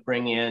looking to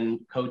bring in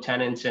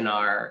co-tenants in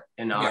our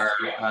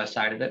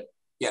side of it?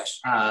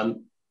 Yes.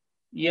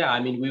 Yeah, I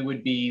mean, we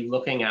would be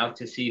looking out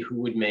to see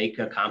who would make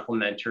a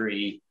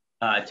complementary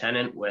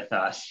tenant with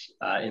us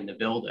in the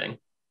building.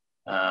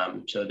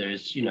 So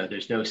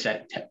there's no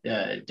set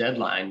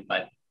deadline,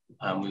 but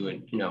we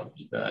would,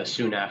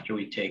 soon after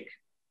we take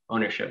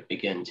ownership,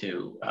 begin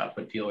to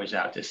put feelers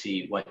out to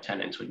see what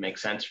tenants would make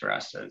sense for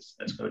us as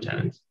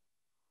co-tenants.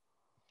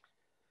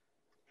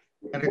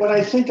 What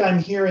I think I'm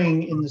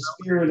hearing in the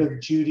spirit of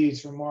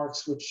Judy's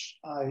remarks, which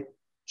I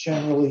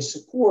generally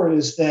support,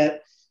 is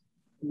that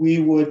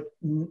we would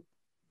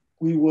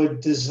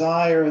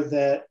desire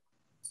that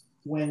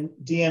when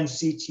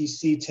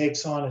DMCTC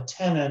takes on a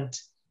tenant,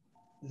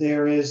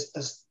 there's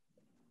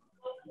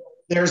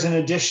an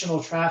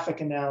additional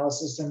traffic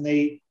analysis, and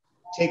they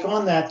take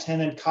on that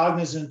tenant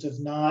cognizant of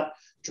not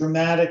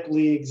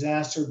dramatically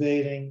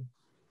exacerbating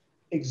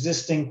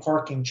existing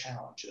parking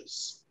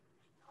challenges.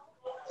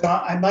 So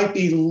I might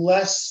be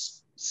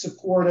less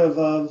supportive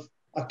of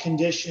a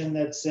condition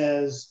that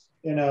says,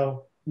 you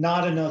know,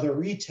 not another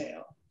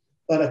retail,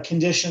 but a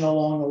condition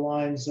along the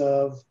lines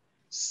of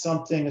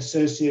something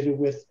associated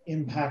with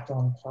impact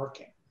on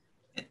parking.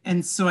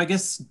 And so I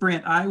guess,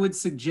 Brant, I would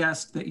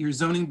suggest that your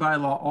zoning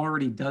bylaw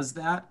already does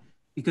that,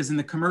 because in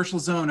the commercial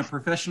zone, a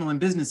professional and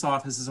business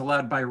office is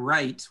allowed by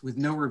right with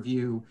no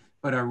review,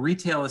 but a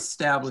retail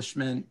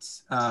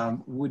establishment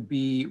would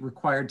be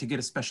required to get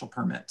a special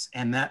permit.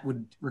 And that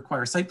would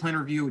require site plan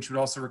review, which would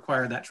also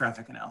require that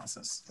traffic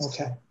analysis.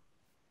 Okay.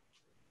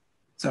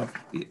 So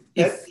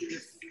if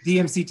the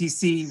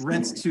MCTC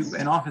rents to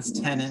an office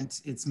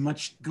tenant, it's going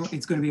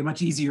to be a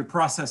much easier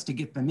process to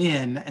get them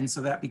in. And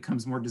so that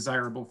becomes more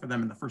desirable for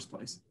them in the first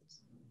place.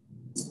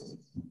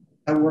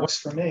 That works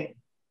for me.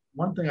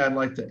 One thing I'd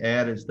like to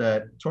add is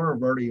that Torre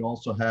Verde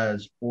also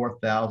has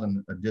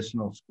 4,000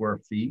 additional square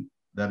feet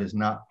that is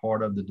not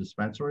part of the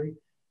dispensary,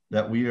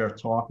 that we are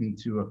talking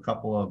to a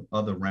couple of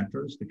other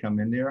renters to come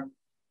in there,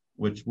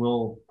 which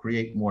will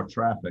create more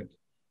traffic.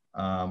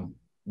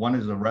 One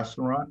is a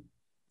restaurant,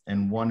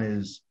 and one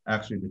is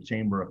actually the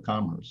Chamber of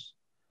Commerce,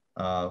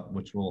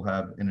 which will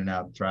have in and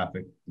out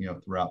traffic, you know,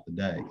 throughout the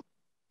day.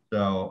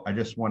 So I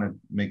just want to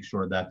make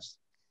sure that's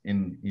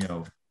in, you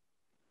know,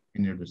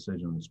 in your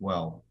decision as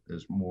well,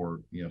 as more,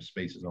 you know,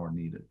 spaces are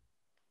needed.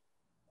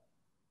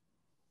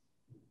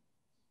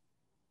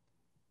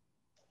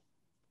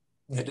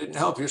 It didn't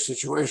help your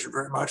situation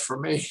very much for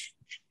me.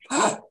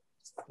 Yeah.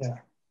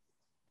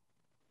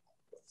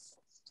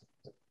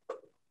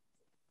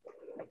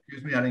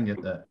 Excuse me, I didn't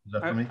get that. Is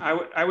that for me?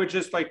 I would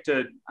just like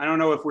to, I don't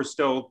know if we're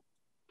still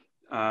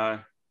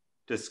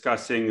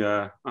discussing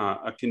a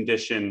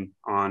condition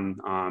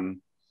on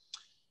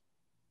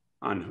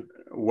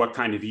what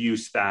kind of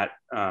use that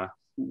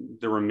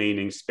the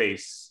remaining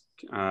space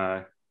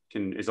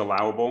is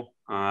allowable.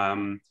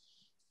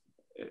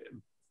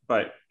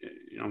 But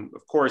you know,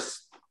 of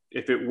course,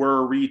 if it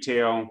were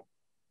retail,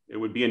 it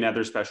would be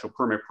another special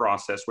permit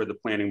process where the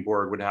planning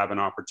board would have an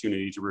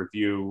opportunity to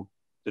review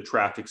the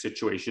traffic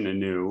situation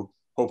anew,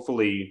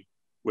 hopefully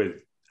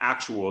with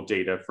actual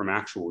data from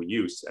actual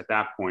use at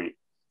that point.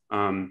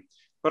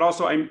 But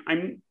also,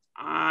 I'm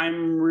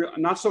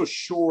not so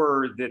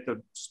sure that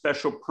the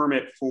special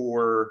permit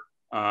for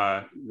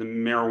the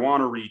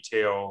marijuana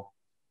retail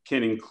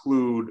can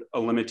include a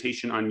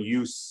limitation on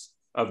use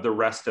of the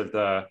rest of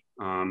the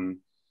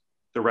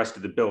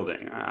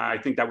building. I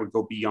think that would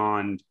go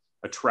beyond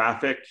a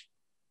traffic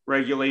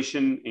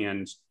regulation,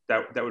 and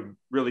that would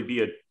really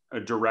be a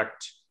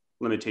direct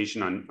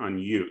limitation on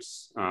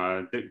use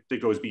that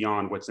goes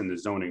beyond what's in the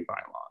zoning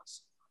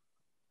bylaws.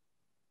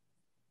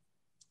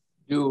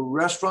 Do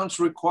restaurants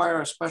require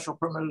a special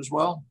permit as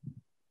well?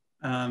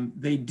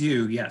 They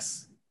do,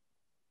 yes.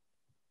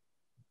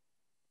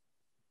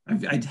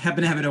 I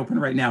happen to have it open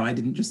right now. I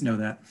didn't just know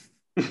that.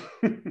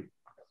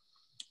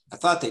 I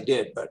thought they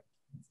did, but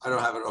I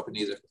don't have it open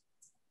either.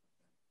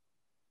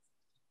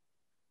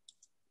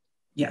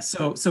 Yes,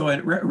 so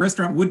a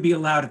restaurant would be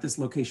allowed at this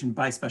location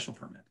by special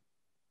permit.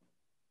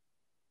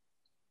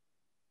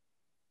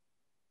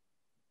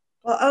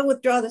 Well, I'll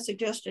withdraw the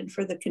suggestion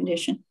for the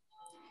condition.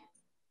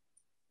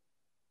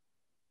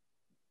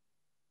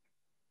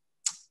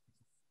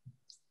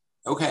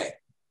 Okay.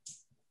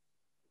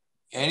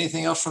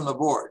 Anything else from the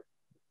board?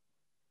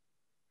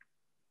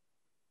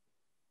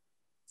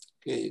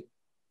 Okay.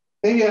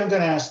 Maybe I'm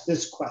going to ask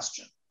this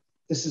question.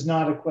 This is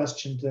not a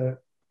question to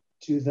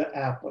the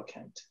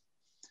applicant.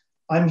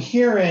 I'm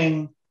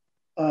hearing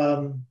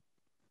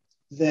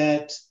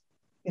that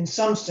in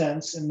some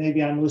sense, and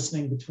maybe I'm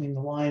listening between the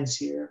lines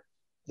here,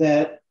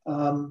 that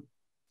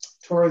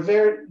Torre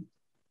Verde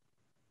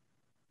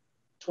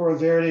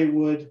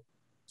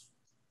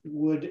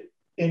would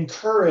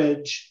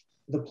encourage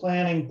the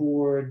planning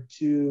board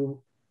to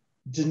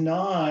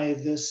deny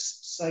this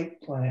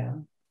site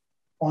plan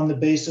on the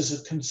basis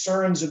of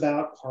concerns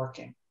about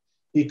parking,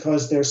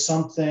 because there's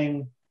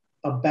something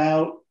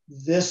about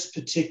this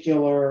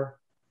particular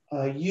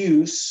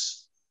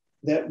use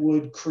that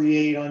would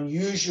create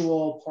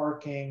unusual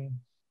parking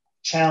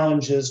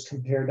challenges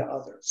compared to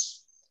others.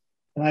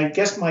 And I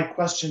guess my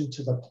question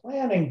to the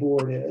planning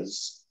board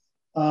is,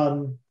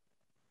 how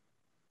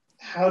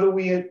do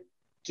we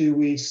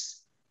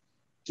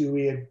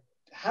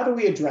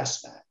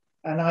address that?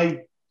 And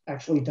I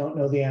actually don't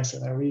know the answer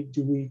to that.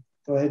 Do we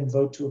go ahead and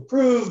vote to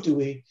approve? Do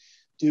we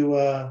do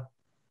a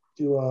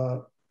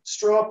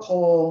straw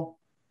poll?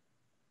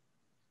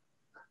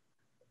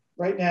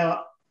 Right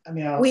now, I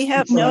mean, we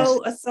have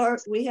no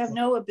authority. We have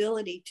no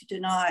ability to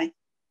deny.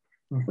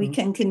 Mm-hmm. We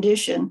can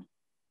condition,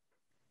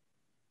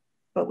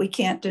 but we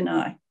can't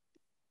deny.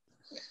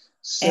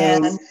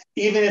 So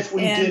even if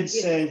we did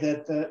say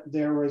that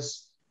there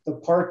was the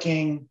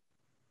parking,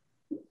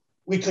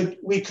 we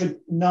could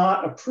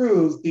not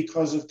approve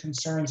because of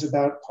concerns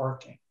about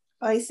parking.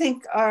 I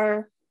think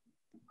our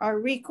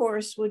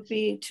recourse would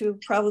be to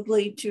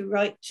probably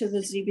write to the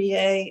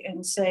ZBA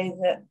and say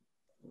that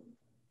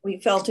we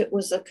felt it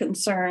was a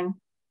concern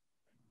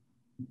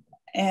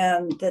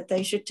and that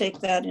they should take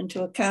that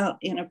into account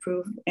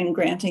in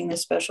granting the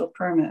special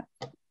permit.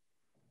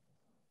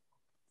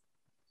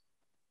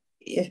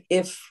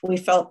 If we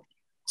felt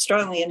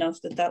strongly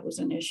enough that that was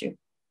an issue.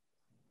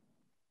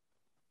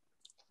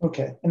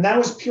 Okay, and that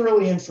was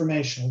purely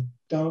informational.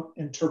 Don't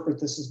interpret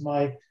this as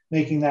my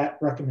making that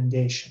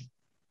recommendation.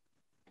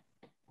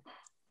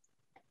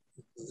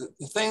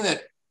 The thing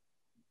that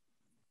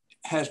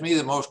has me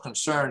the most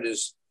concerned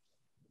is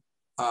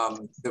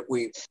that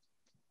we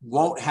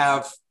won't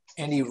have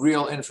any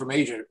real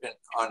information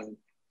on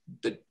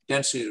the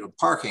density of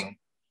parking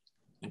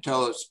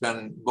until it's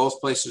been, both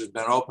places have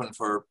been open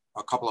for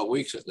a couple of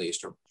weeks at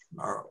least, or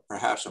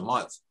perhaps a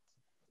month.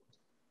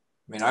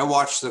 I mean, I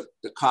watched the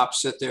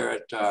cops sit there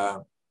at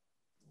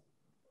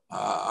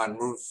on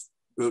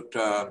Route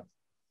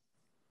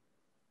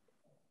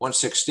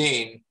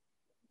 116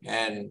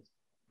 and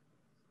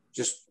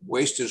just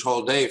waste his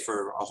whole day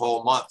for a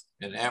whole month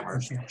in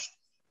Amherst.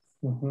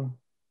 Mm-hmm.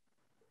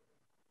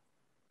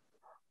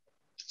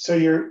 So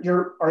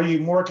are you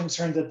more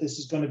concerned that this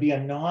is going to be a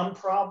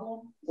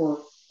non-problem, or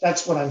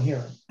that's what I'm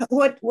hearing?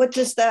 What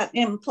does that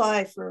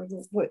imply for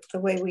the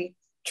way we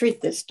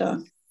treat this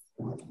stuff?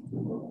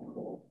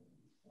 So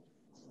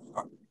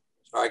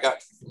I got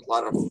a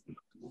lot of,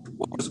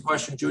 what was the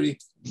question, Judy?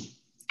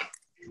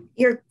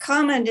 Your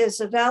comment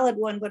is a valid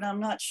one, but I'm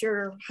not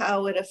sure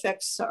how it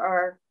affects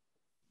our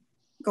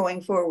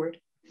going forward.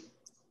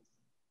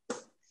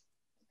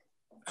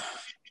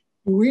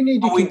 We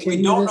need to continue.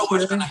 We don't know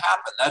what's going to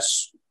happen.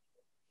 That's,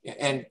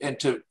 and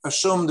to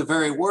assume the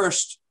very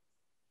worst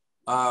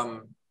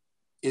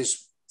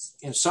is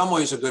in some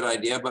ways a good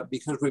idea, but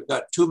because we've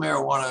got 2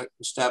 marijuana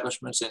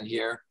establishments in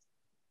here,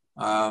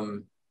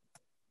 I'm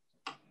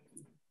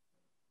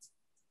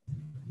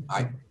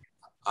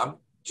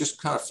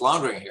just kind of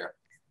floundering here.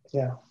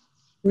 Yeah.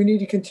 We need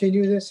to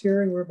continue this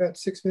hearing. We're about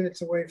 6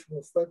 minutes away from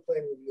a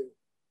floodplain review.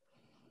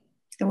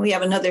 And we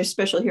have another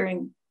special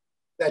hearing.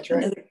 That's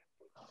right.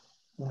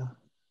 Yeah.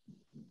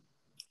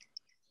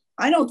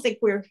 I don't think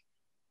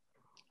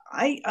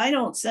I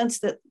don't sense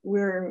that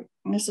we're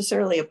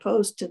necessarily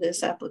opposed to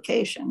this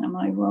application. Am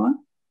I wrong?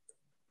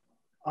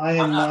 I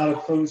am not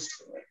opposed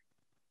to it.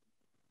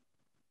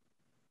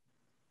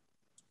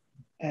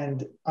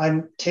 And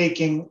I'm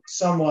taking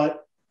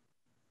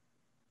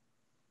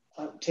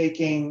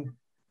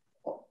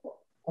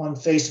on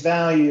face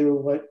value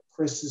what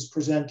Chris has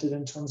presented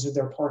in terms of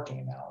their parking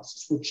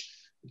analysis, which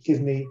would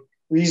give me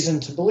reason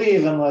to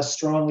believe, unless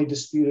strongly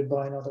disputed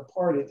by another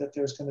party, that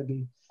there's going to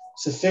be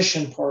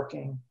sufficient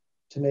parking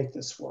to make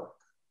this work.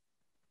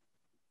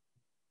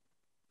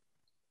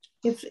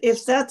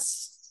 If there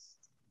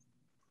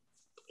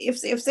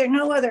are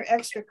no other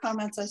extra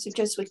comments, I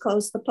suggest we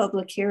close the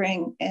public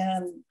hearing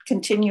and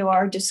continue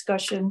our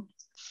discussion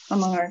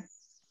among our,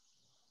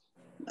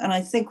 and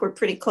I think we're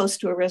pretty close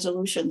to a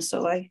resolution,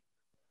 so I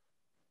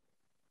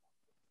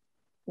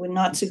would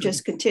not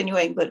suggest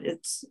continuing, but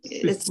it's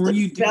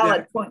a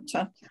valid point,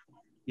 huh?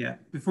 Yeah,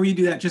 before you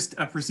do that, just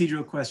a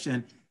procedural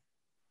question.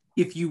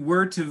 If you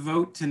were to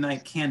vote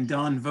tonight, can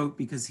Don vote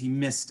because he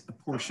missed a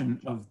portion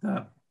of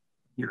the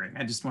hearing?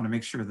 I just want to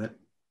make sure that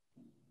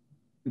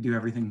we do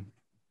everything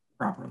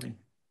properly.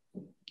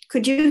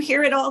 Could you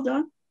hear it all,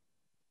 Don?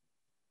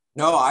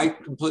 No, I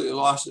completely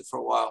lost it for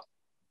a while.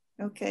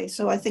 Okay,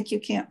 so I think you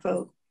can't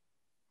vote.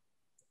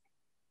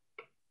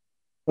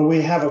 But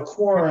we have a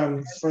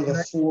quorum for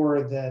the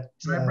 4 that.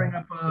 Can I bring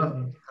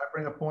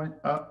a point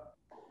up?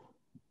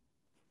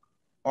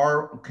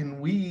 Can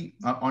we,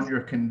 on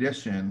your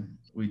condition,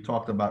 we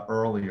talked about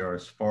earlier,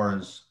 as far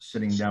as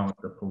sitting down with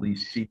the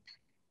police chief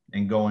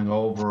and going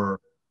over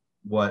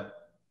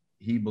what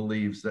he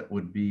believes that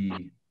would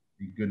be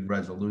a good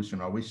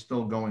resolution, are we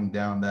still going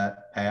down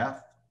that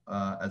path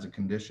as a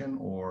condition,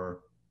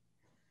 or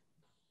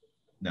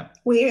no?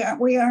 We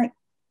aren't.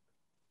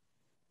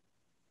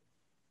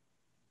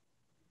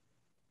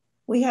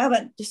 We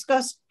haven't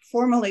discussed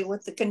formally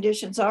what the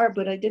conditions are,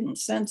 but I didn't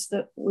sense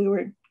that we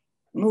were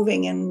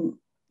moving and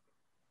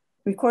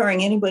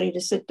requiring anybody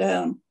to sit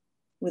down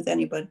with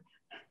anybody.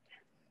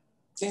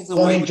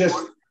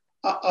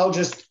 I'll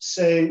just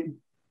say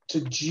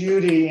to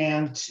Judy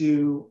and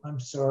to, I'm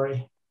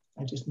sorry,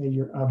 I just made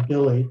your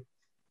Billy.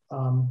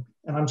 And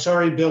I'm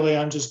sorry, Billy,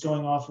 I'm just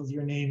going off of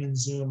your name in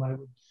Zoom. I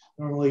would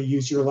normally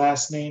use your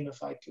last name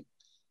if I could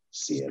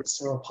see it.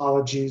 So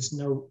apologies,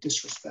 no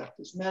disrespect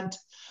is meant.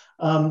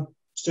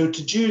 So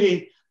to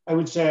Judy, I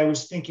would say I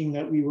was thinking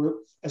that we were,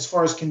 as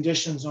far as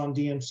conditions on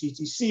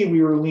DMCTC,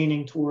 we were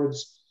leaning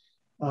towards,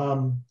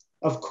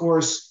 of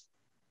course,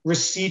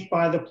 receipt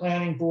by the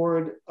planning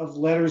board of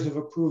letters of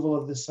approval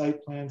of the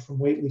site plan from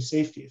Whately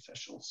safety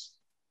officials.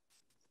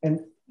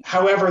 And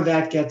however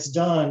that gets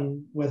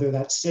done, whether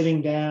that's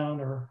sitting down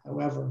or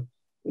however,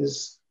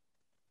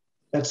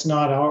 that's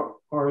not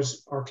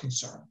our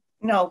concern.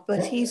 No,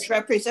 but he's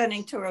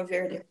representing Toro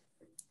Verde.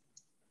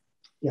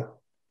 Yeah.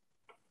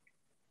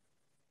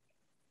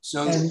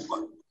 So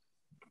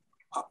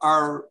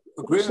our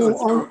agreement with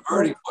Toro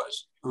Verde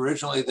was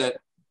originally that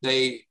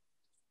they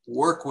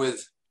work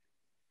with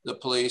the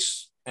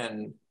police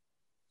and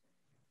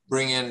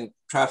bring in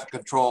traffic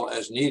control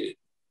as needed.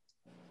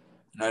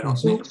 And I don't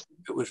think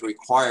it was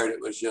required.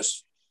 It was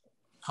just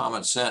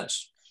common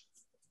sense.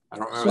 I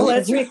don't remember. Well,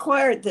 it's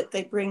required that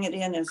they bring it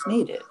in as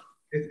needed.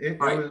 It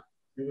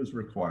was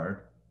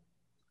required.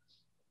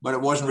 But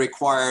it wasn't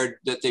required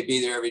that they be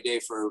there every day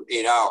for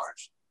 8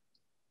 hours.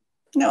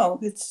 No,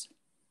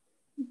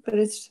 but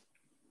it's.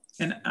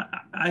 And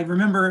I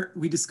remember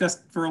we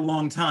discussed for a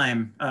long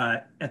time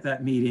at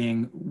that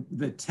meeting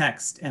the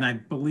text, and I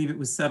believe it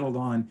was settled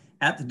on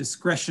at the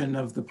discretion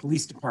of the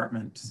police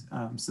department,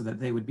 so that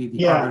they would be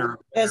the arbiter.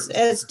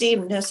 As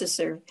deemed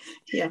necessary.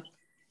 Yeah.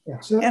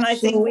 And I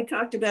think we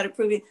talked about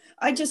approving.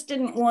 I just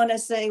didn't want to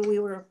say we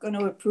were going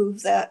to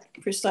approve that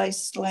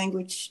precise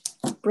language,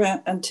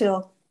 Brent,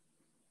 until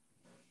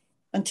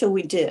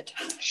we did.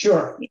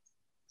 Sure.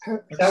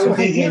 That would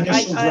be the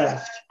initial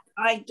draft.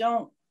 I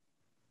don't.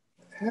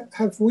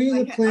 Have we,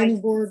 the planning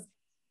board,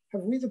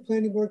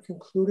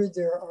 concluded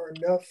there are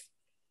enough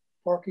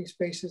parking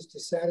spaces to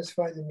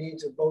satisfy the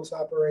needs of both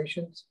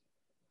operations,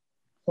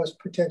 plus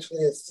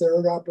potentially a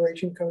third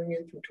operation coming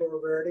in from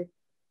Toro Verde?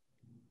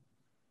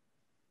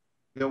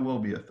 There will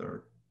be a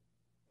third.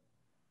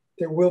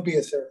 There will be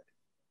a third.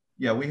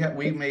 Yeah,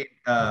 we made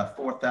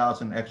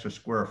 4,000 extra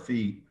square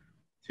feet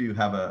to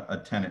have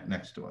a tenant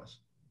next to us.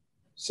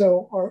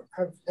 So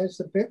has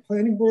the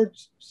planning board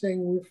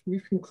saying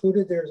we've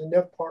concluded there's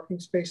enough parking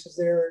spaces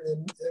there?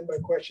 And then my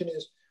question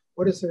is,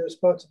 what is the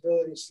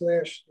responsibility /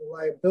 the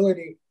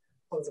liability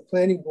of the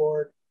planning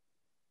board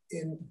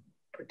in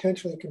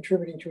potentially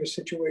contributing to a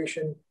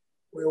situation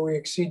where we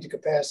exceed the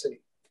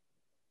capacity?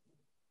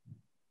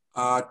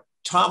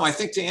 Tom, I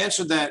think to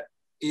answer that,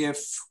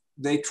 if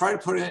they try to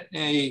put in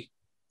a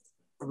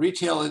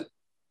retail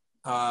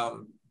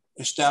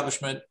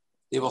establishment,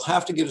 they will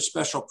have to get a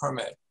special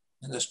permit.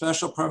 And the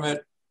special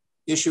permit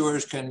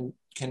issuers can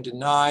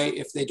deny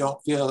if they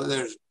don't feel that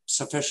there's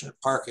sufficient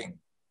parking.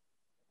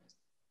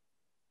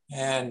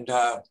 And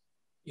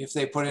if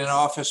they put in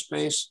office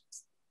space,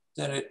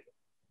 then it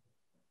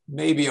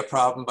may be a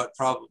problem, but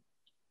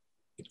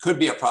it could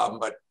be a problem,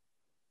 but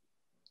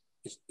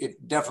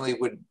it definitely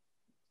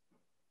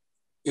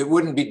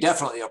wouldn't be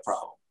definitely a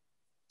problem.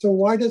 So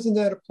why doesn't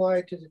that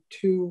apply to the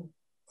two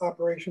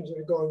operations that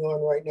are going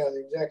on right now,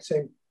 the exact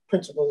same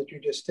principle that you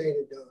just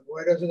stated, Don?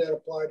 Why doesn't that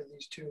apply to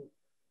these two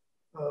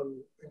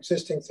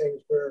existing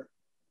things where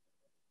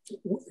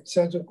it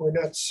sounds like we're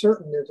not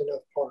certain there's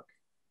enough parking?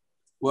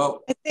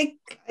 Well, I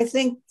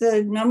think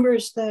the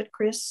numbers that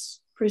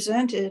Chris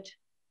presented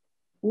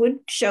would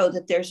show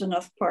that there's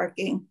enough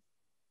parking,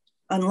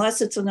 unless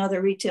it's another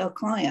retail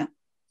client.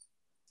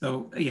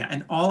 So yeah,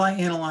 and all I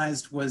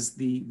analyzed was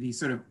the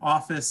sort of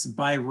office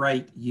by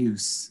right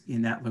use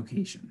in that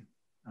location.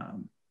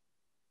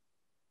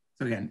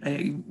 So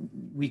again,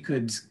 we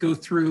could go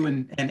through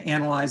and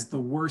analyze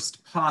the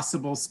worst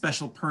possible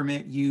special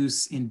permit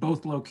use in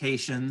both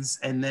locations,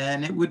 and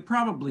then it would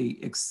probably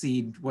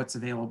exceed what's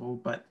available.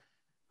 But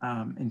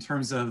in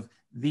terms of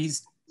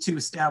these two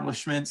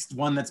establishments,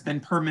 one that's been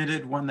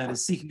permitted, one that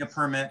is seeking a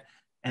permit,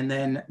 and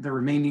then the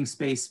remaining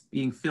space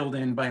being filled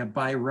in by a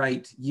by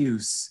right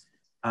use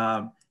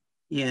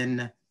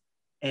in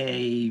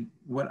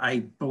what I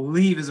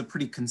believe is a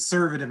pretty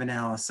conservative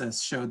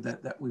analysis, showed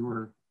that we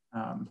were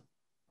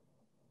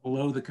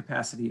below the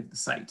capacity of the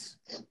site.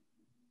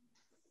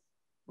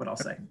 What I'll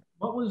say.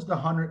 What was the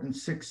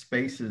 106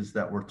 spaces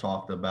that were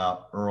talked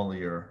about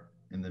earlier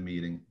in the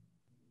meeting?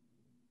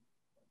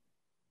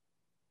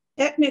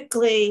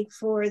 Technically,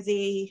 for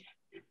the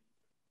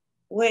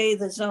way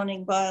the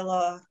zoning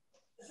bylaw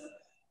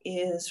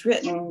is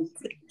written,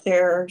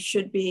 there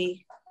should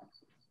be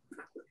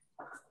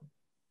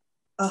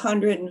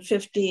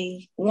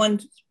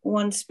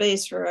 151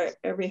 space for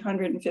every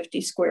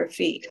 150 square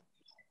feet.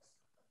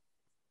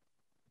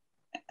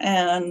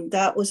 And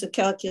that was a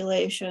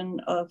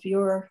calculation of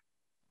your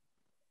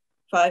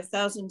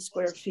 5,000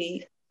 square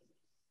feet.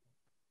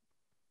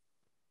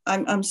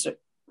 I'm sorry,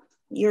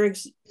 your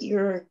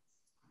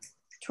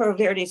Toro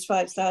Verde's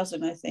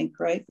 5,000, I think,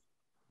 right?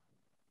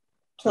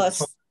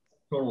 Plus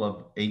total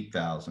of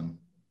 8,000,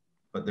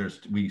 but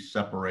we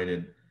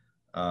separated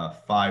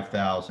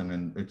 5,000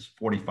 and it's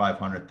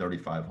 4,500,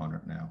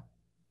 3,500 now.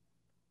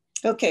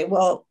 Okay,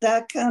 well,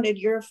 that counted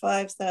your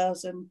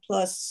 5,000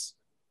 plus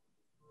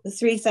the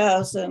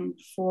 3,000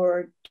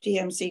 for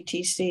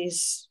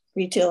DMCTC's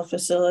retail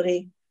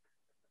facility,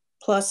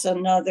 plus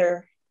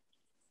another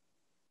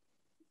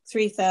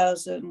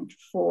 3,000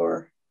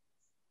 for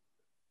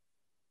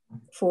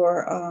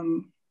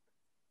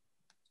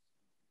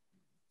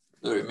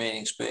the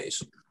remaining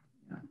space.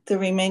 The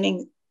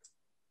remaining,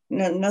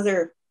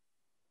 another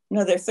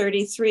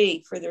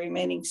 33 for the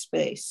remaining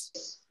space.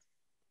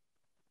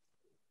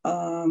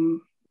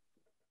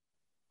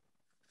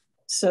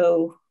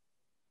 So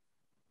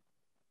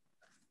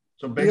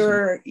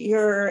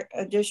your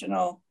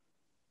additional,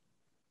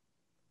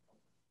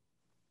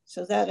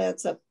 so that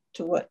adds up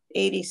to what,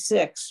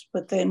 86,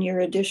 but then your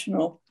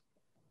additional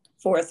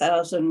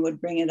 4,000 would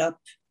bring it up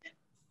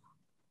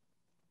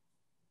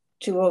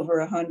to over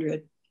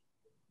 100.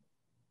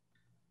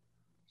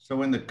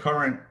 So in the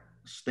current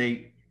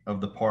state of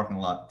the parking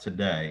lot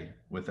today,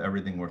 with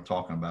everything we're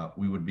talking about,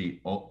 we would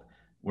be,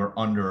 we're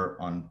under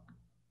on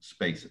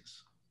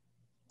spaces.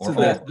 So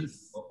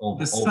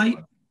the site,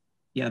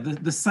 yeah,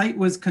 the site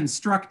was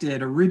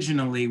constructed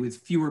originally with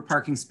fewer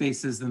parking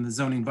spaces than the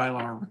zoning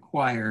bylaw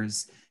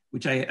requires,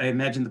 which I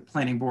imagine the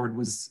planning board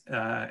was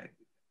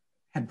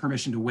had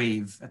permission to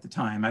waive at the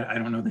time. I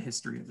don't know the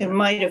history of that. It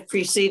might have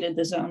preceded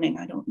the zoning.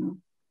 I don't know.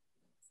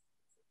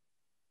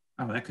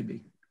 Oh, that could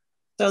be.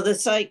 So the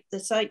site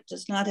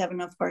does not have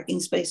enough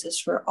parking spaces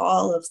for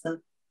all of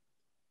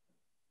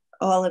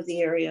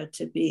the area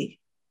to be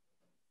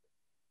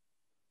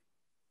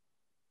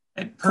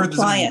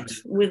compliant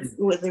with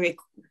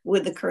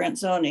the current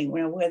zoning.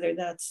 Well, whether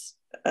that's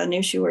an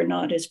issue or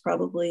not is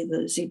probably the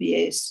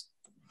ZBA's.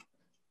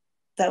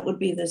 That would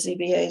be the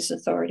ZBA's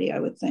authority, I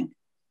would think.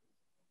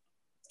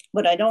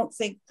 But I don't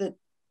think that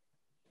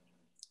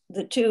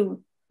the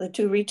two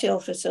retail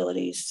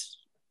facilities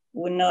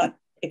would not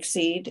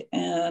exceed,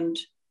 and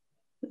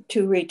the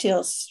 2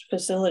 retail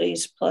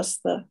facilities plus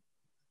the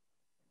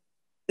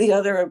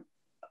other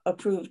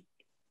approved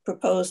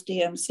proposed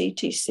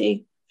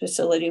DMCTC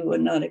facility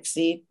would not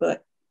exceed.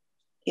 But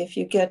if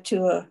you get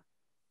to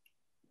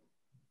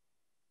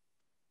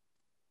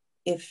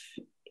if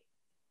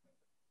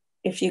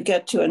you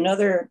get to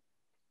another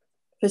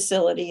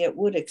facility, it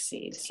would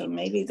exceed. So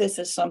maybe this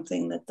is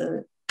something that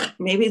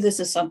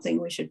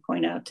we should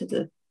point out to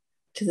the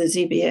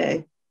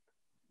ZBA,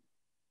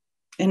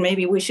 and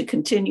maybe we should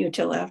continue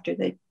till after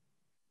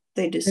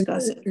they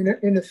discuss it.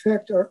 In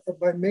effect,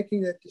 by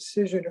making that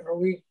decision, are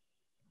we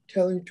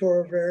telling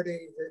Torre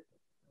Verde that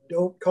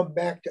don't come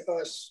back to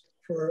us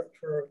for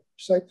a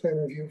site plan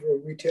review for a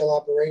retail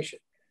operation?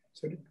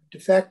 So de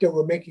facto,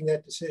 we're making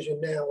that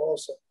decision now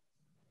also.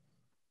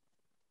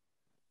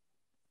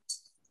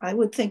 I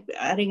would think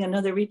adding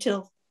another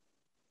retail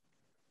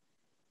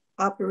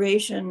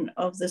operation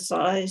of the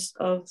size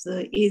of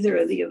either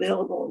of the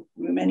available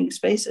remaining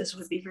spaces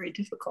would be very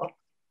difficult.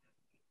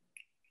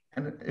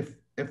 And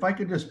if I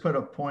could just put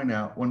a point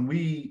out, when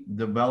we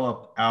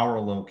develop our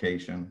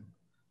location,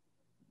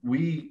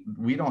 we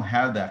don't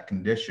have that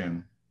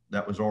condition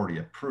that was already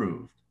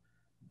approved.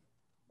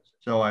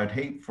 So I'd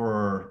hate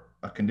for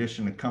a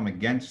condition to come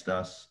against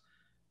us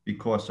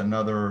because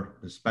another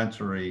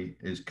dispensary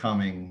is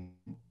coming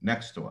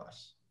next to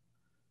us.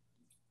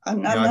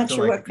 I'm not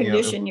sure what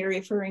condition you're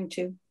referring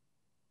to.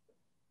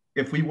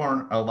 If we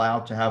weren't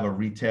allowed to have a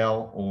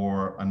retail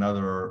or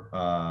another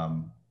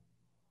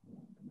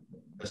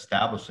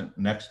establishment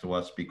next to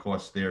us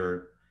because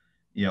there,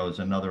 is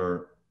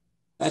another.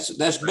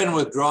 That's been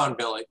withdrawn,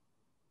 Billy.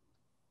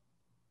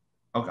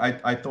 Okay,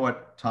 I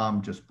thought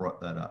Tom just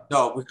brought that up.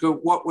 No, because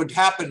what would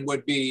happen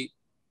would be,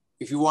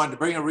 if you wanted to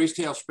bring a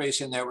retail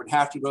space in there, it would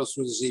have to go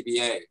through the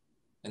ZBA,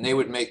 and they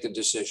would make the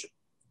decision.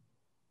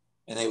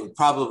 And they would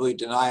probably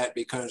deny it,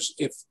 because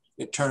if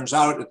it turns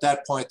out at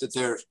that point that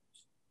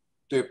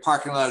their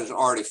parking lot is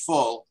already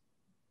full,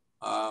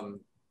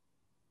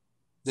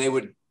 they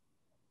would,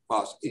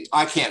 well,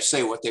 I can't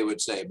say what they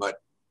would say, but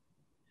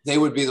they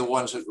would be the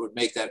ones that would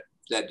make that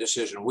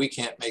decision. We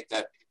can't make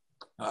that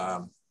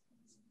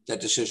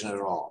decision at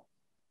all.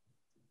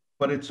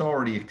 But it's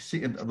already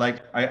exceeded.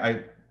 Like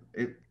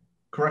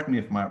correct me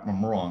if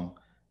I'm wrong.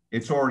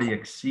 It's already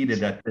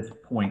exceeded at this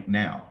point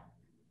now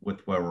with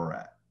where we're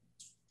at.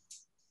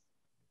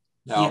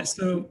 No, yeah,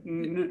 so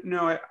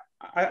no,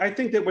 I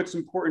think that what's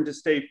important to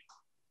stay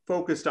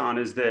focused on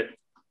is that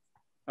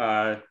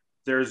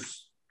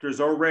there's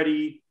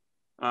already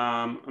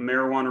a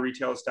marijuana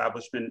retail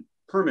establishment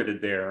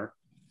permitted there.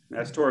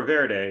 That's Torre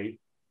Verde,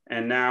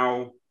 and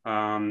now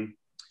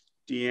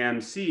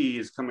DMC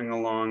is coming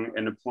along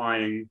and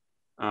applying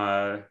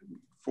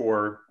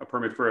for a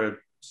permit for a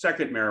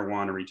second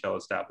marijuana retail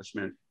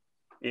establishment.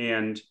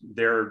 And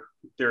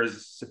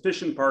there's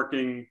sufficient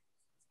parking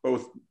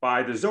both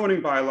by the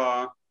zoning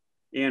bylaw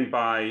and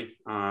by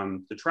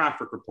the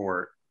traffic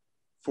report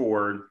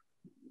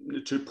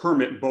to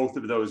permit both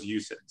of those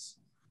uses.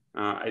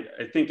 I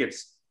think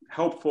it's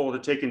helpful to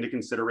take into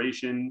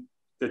consideration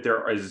that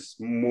there is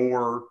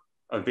more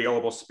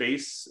available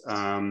space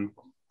on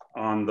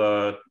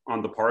the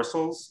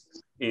parcels,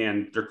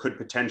 and there could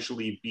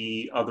potentially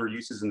be other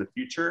uses in the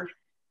future.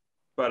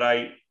 But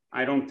I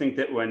don't think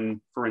that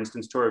when, for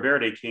instance, Torre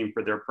Verde came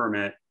for their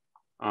permit,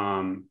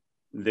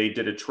 they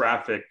did a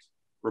traffic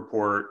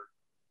report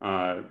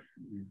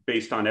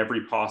based on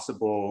every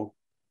possible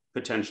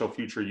potential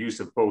future use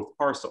of both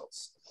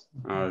parcels.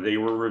 They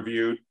were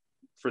reviewed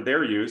for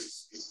their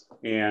use,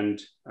 and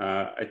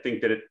I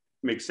think that it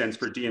makes sense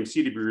for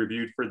DMC to be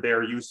reviewed for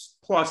their use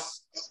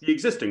plus the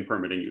existing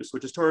permitting use,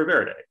 which is Torre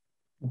Verde.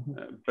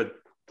 But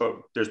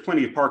there's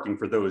plenty of parking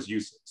for those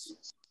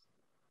uses.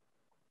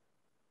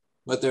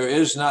 But there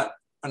is not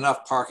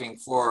enough parking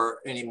for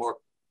any more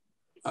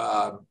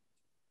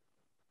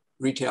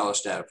retail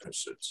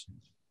establishments,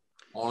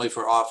 only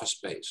for office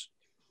space.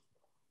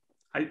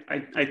 I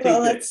think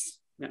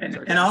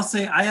and I'll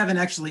say I haven't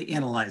actually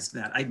analyzed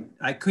that.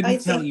 I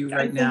couldn't tell you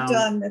right now.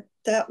 Don,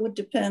 that would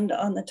depend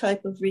on the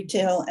type of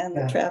retail and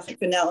the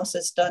traffic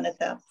analysis done at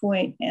that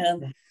point,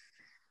 and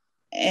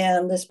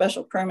the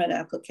special permit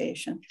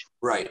application.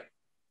 Right.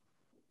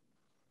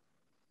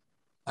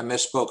 I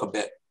misspoke a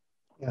bit.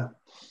 Yeah.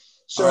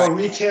 So a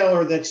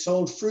retailer that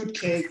sold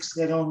fruitcakes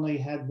that only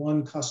had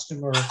one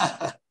customer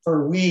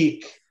per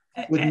week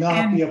would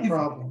not be a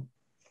problem.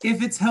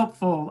 If it's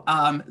helpful,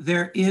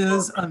 there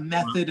is a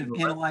method of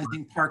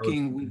analyzing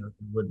parking.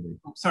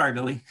 Sorry,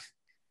 Billy.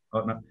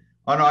 Oh no,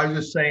 I was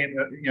just saying,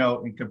 you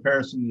know, in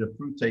comparison to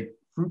the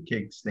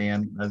fruitcake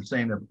stand, I was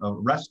saying if a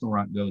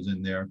restaurant goes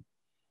in there,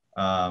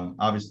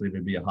 obviously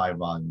there'd be a high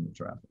volume of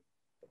traffic.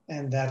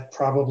 And that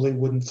probably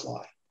wouldn't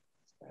fly.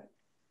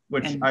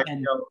 Which you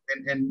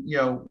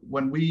know,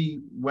 when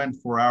we went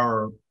for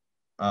our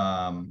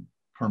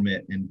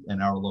permit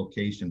in our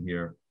location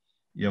here,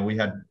 you know, we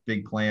had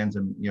big plans,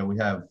 and you know, we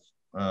have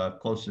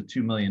close to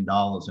 $2 million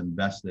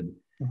invested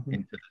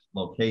into this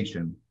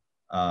location,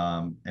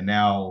 and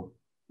now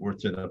we're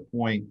to the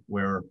point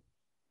where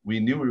we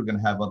knew we were going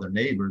to have other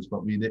neighbors,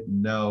 but we didn't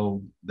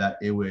know that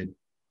it would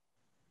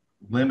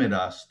limit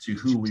us to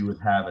who we would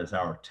have as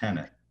our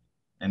tenant.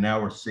 And now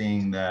we're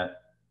seeing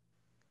that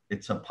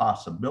it's a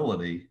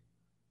possibility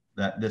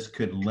that this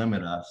could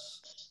limit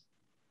us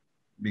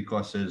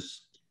because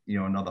there's, you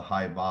know, another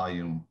high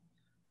volume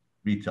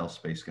retail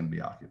space going to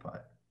be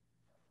occupied.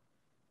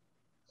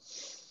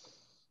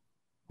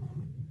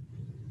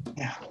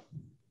 Yeah.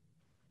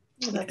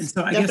 Well, that's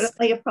so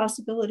definitely a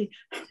possibility.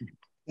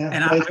 Yeah,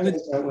 and I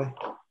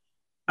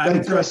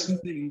would throw two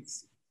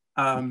things.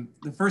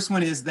 The first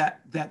one is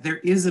that there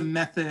is a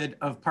method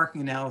of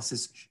parking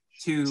analysis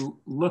to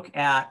look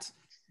at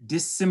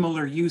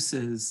dissimilar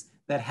uses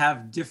that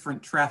have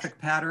different traffic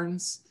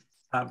patterns,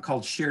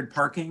 called shared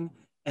parking.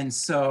 And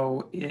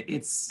so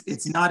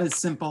it's not as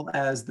simple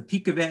as the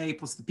peak of A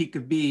plus the peak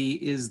of B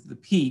is the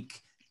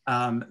peak,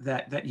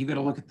 that you got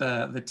to look at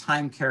the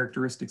time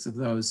characteristics of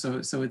those.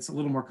 So it's a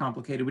little more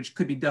complicated, which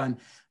could be done.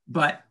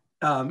 But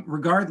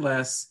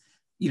regardless,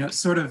 you know,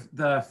 sort of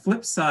the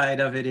flip side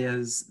of it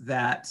is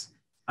that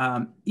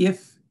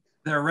if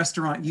the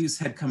restaurant use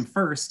had come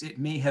first, it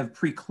may have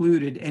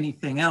precluded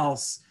anything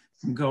else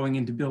from going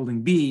into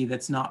building B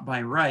that's not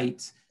by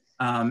right.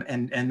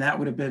 And that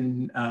would have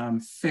been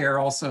fair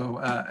also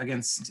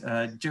against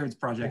Jared's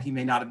project. He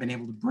may not have been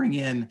able to bring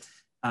in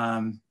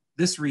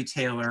this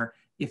retailer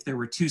if there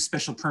were two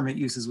special permit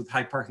uses with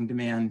high parking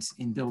demand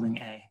in building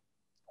A.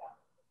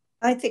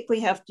 I think we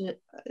have to,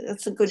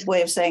 that's a good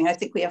way of saying, I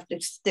think we have to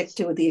stick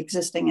to the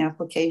existing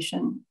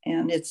application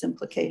and its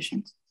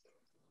implications.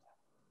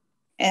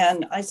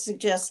 And I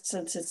suggest,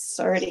 since it's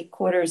already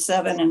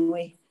 6:45 and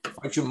we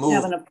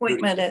have an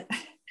appointment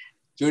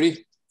Judy?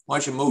 Judy, why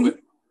don't you move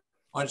it?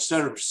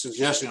 Instead of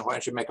suggesting, why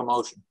don't you make a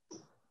motion?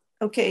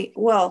 Okay,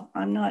 well,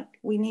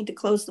 we need to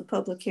close the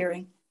public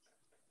hearing.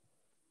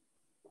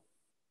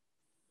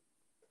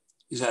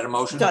 Is that a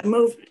motion? I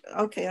move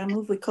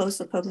we close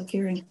the public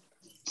hearing.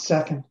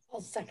 Second.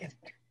 I'll second.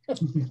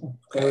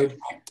 Okay.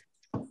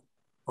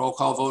 Roll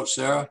call vote,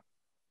 Sarah?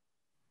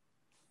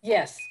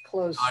 Yes,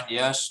 close. John,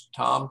 yes.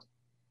 Tom?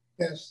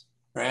 Yes.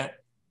 Grant?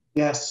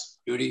 Yes.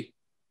 Judy?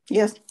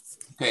 Yes.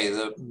 Okay,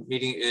 the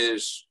meeting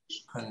is,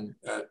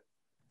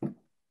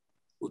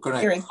 we're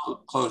going to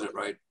close it,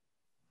 right?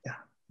 Yeah.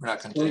 We're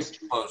not going to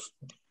close.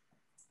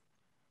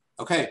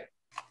 Okay.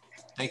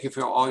 Thank you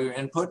for all your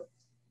input.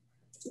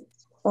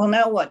 Well,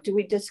 now what? Do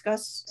we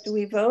discuss, do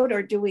we vote,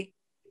 or do we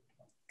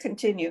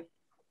continue?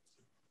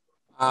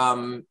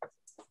 I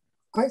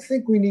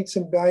think we need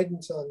some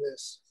guidance on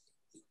this,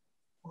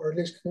 or at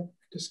least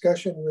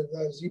discussion with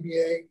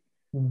ZBA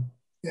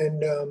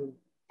and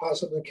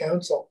possibly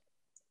council.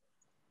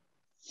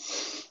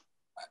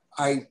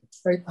 I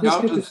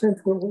just get the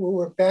sense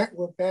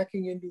we're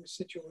backing into a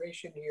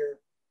situation here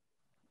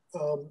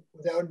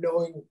without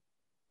knowing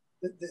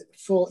the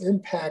full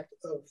impact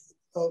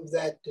of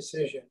that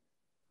decision.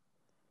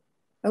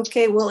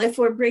 Okay, well, if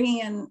we're bringing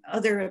in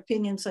other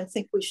opinions, I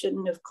think we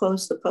shouldn't have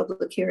closed the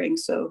public hearing.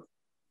 So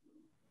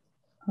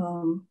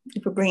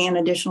if we're bringing in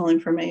additional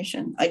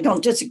information, I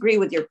don't disagree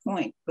with your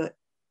point, but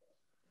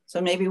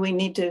so maybe we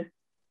need to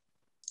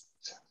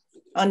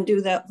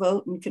undo that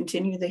vote and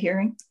continue the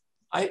hearing.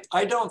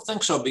 I don't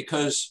think so,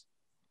 because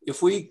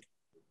if we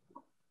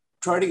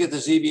try to get the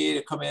ZBA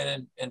to come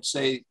in and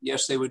say,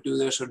 yes, they would do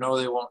this, or no,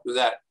 they won't do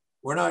that,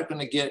 we're not going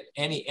to get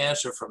any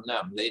answer from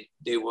them.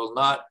 They will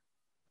not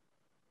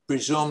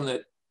presume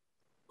that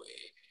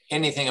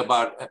anything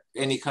about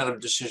any kind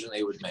of decision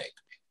they would make.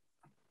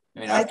 I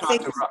mean, I've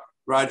talked to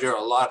Roger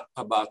a lot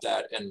about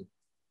that, and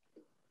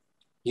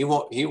he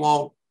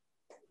won't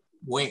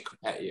wink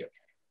at you.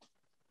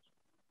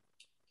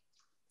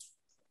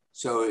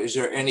 So is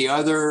there any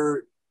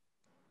other?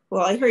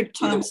 Well, I heard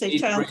Tom say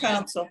town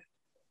council.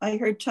 I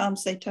heard Tom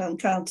say town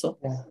council.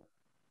 Yeah.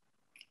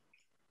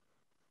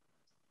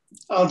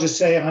 I'll just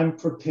say I'm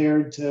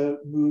prepared to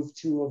move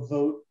to a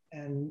vote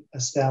and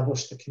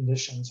establish the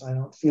conditions. I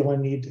don't feel a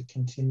need to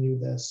continue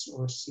this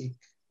or seek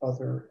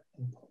other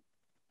input.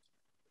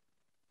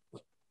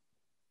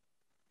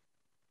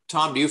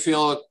 Tom, do you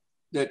feel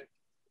that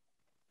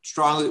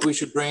strongly that we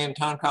should bring in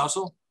town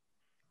council?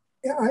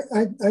 Yeah,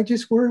 I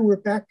just worry we're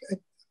back.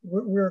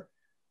 We're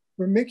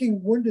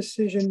making one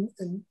decision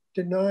and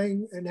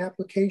denying an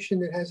application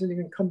that hasn't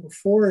even come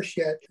before us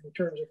yet in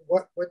terms of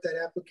what that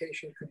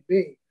application could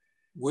be.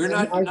 We're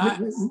not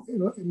denying.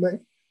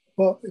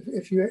 Well,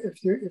 if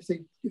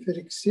the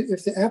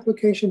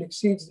application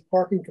exceeds the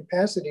parking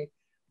capacity,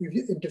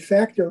 we've de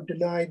facto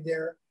denied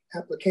their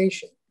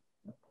application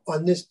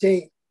on this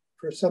date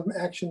for some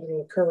action that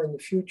will occur in the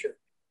future.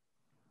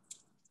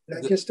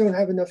 And I just don't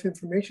have enough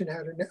information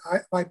how to.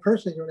 I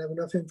personally don't have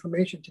enough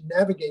information to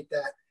navigate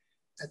that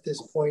at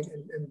this point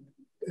and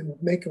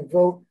make a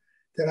vote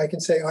that I can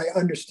say I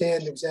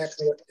understand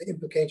exactly what the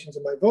implications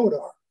of my vote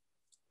are.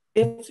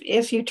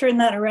 If you turn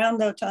that around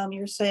though, Tom,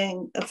 you're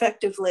saying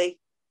effectively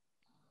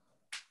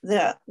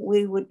that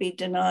we would be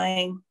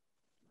denying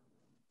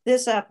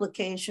this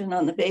application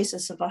on the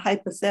basis of a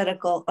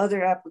hypothetical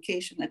other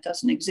application that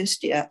doesn't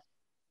exist yet.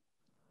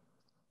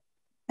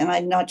 And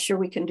I'm not sure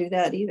we can do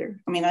that either.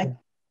 I mean,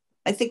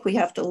 I think we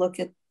have to look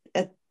at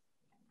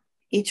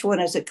each one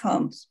as it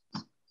comes.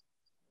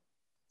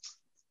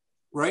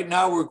 Right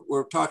now,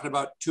 we're talking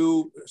about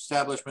 2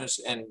 establishments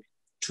and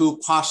 2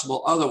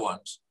 possible other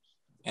ones.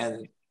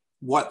 And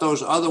what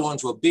those other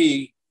ones will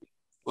be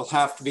will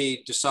have to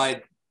be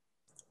decided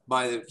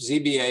by the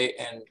ZBA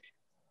and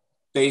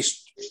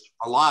based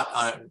a lot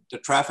on the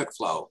traffic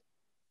flow.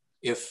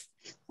 If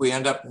we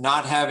end up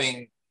not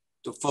having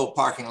the full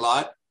parking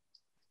lot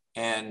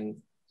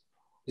and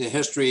the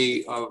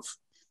history of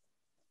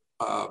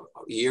a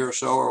year or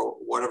so or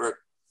whatever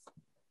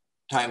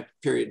time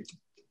period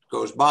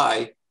goes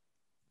by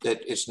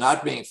that it's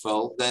not being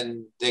filled,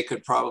 then they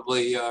could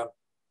probably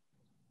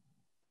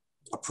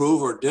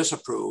approve or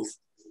disapprove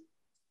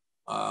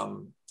a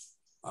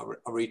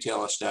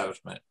retail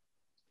establishment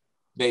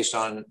based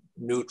on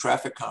new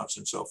traffic counts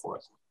and so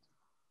forth.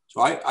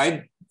 So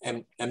I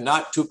am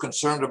not too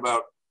concerned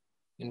about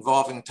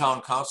involving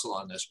town council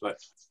on this, but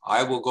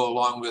I will go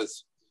along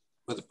with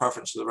the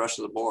preference of the rest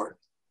of the board.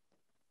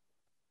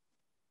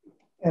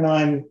 And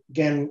I'm,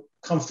 again,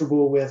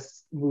 comfortable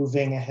with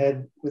moving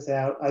ahead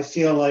without, I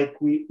feel like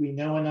we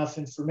know enough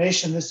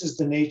information. This is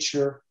the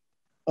nature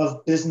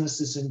of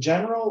businesses in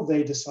general.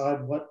 They decide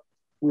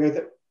where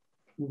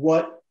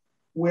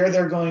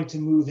they're going to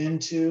move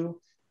into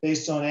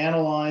based on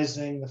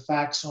analyzing the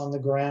facts on the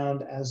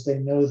ground as they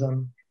know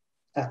them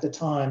at the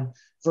time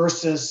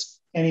versus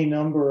any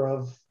number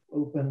of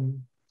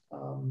open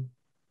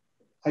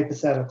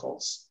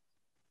hypotheticals.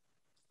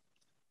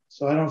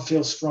 So I don't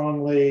feel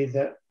strongly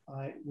that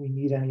we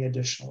need any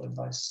additional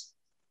advice.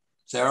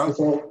 Sarah?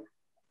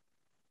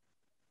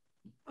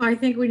 I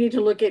think we need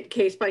to look at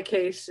case by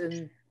case,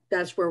 and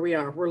that's where we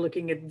are. We're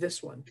looking at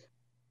this one.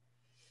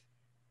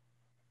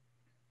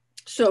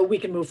 So we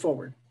can move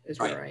forward is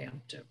right. Where I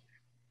am too.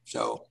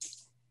 So,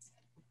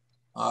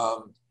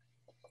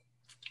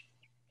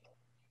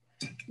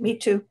 me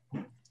too.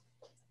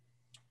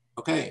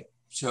 Okay,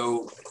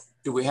 so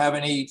do we have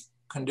any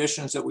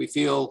conditions that we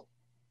feel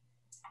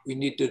we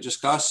need to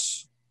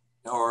discuss,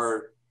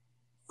 or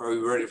are we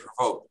ready for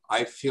vote?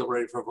 I feel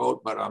ready for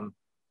vote, but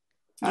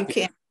you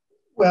can't.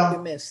 Well,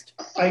 you missed.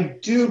 I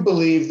do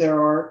believe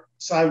there are,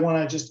 so I want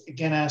to just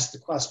again ask the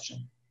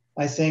question.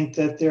 I think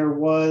that there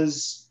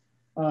was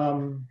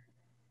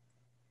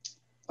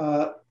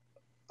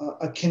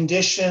a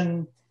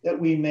condition that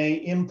we may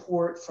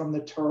import from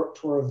the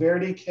Torre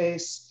Verde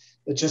case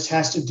that just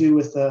has to do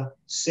with the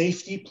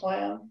safety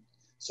plan.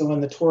 So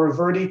in the Torre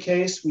Verde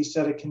case, we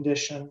set a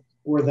condition,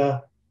 or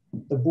the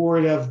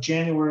board of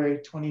January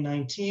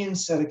 2019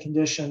 set a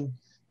condition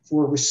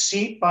for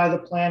receipt by the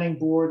planning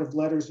board of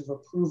letters of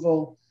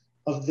approval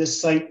of this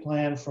site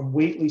plan from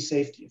Whately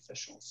safety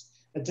officials.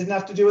 It didn't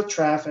have to do with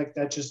traffic,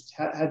 that just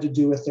had to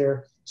do with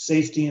their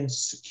safety and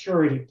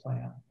security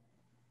plan.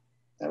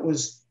 That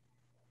was,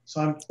 so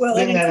I'm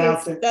putting that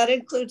out there. That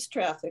includes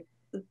traffic.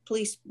 The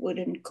police would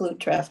include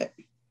traffic.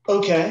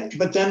 Okay,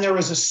 but then there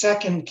was a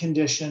second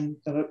condition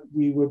that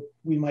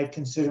we might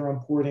consider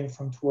importing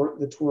from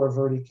the Torre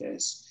Verde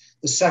case.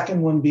 The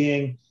second one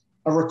being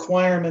a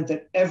requirement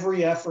that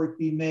every effort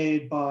be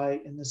made by,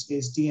 in this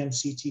case,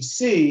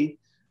 DMCTC,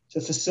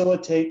 to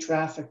facilitate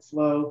traffic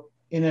flow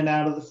in and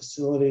out of the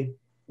facility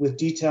with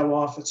detail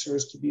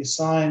officers to be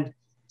assigned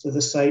to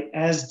the site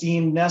as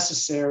deemed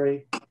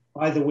necessary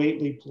by the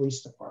Whately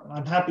Police Department.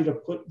 I'm happy to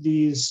put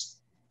these,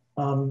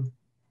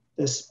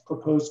 this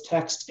proposed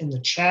text in the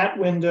chat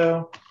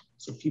window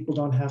so people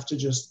don't have to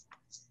just.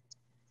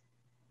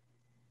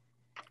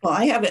 Well,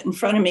 I have it in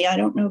front of me. I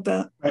don't know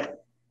about.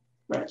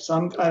 Right,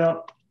 so I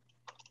don't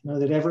know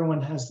that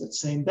everyone has that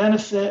same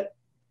benefit.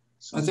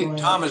 So I think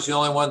Tom is the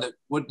only one that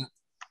wouldn't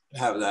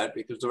have that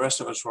because the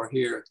rest of us were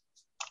here.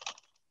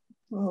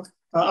 Well,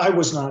 I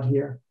was not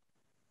here.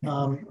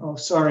 Oh,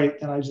 sorry,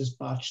 and I just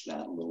botched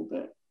that a little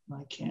bit.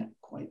 I can't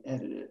quite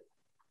edit it.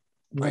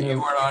 Right, you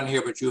weren't on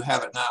here, but you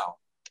have it now.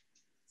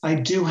 I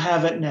do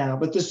have it now,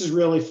 but this is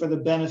really for the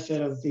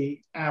benefit of the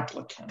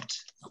applicant.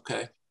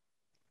 Okay.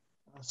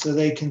 So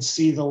they can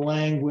see the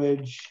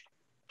language,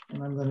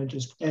 and I'm going to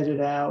just edit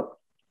out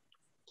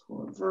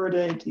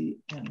Verde,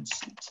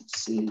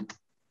 DMCTC.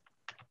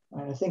 All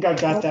right, I think I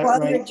got that while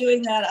right. you're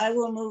doing that, I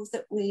will move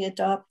that we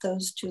adopt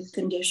those 2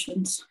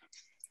 conditions.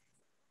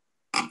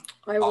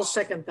 I will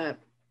second that.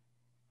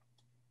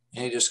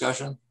 Any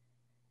discussion?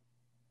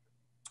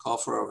 Call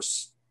for a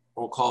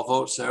roll call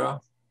vote,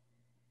 Sarah?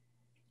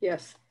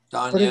 Yes.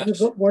 Don, what yes?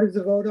 Is what is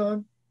the vote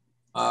on?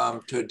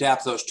 To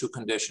adapt those 2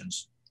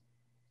 conditions.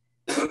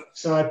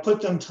 So I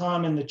put them,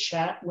 Tom, in the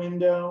chat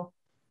window,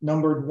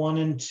 numbered 1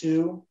 and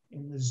 2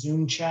 in the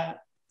Zoom chat.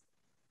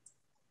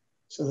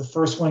 So the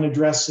first one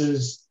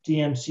addresses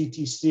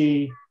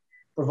DMCTC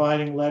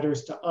providing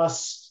letters to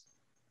us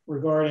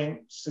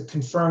regarding, so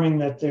confirming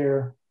that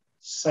their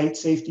site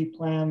safety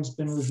plan's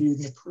been reviewed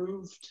and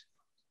approved.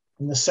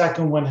 And the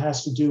second one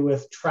has to do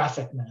with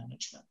traffic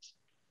management.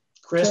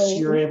 Chris, so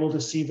you're able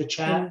to see the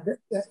chat?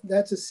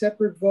 That's a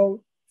separate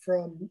vote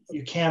from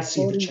you can't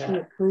see the chat.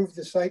 To approve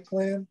the site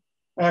plan.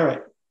 All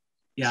right.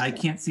 Yeah, I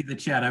can't see the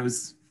chat. I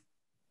was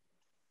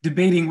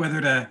debating whether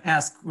to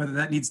ask whether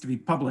that needs to be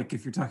public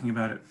if you're talking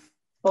about it.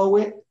 Oh,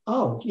 wait.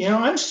 Oh, you know,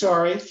 I'm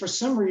sorry. For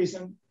some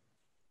reason,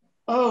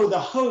 oh, the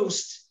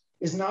host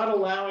is not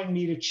allowing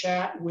me to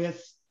chat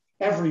with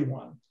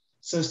everyone.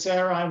 So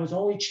Sarah, I was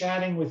only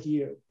chatting with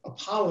you.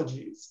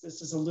 Apologies.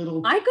 This is a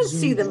little I could Zoom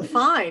see them glitch.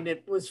 fine.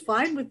 It was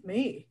fine with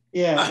me.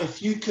 Yeah,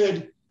 if you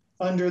could,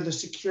 under the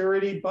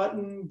security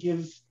button,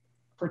 give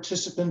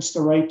participants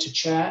the right to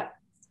chat.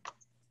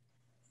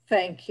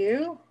 Thank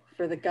you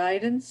for the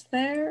guidance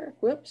there.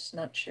 Whoops,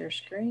 not share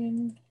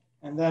screen.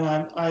 And then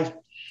I've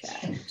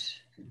chat.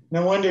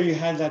 No wonder you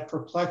had that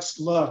perplexed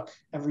look,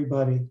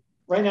 everybody.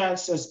 Right now it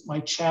says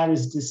my chat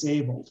is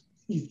disabled.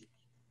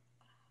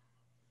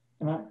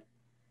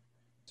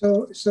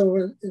 So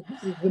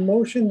the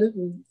motion that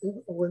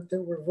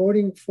we're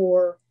voting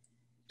for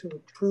to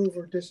approve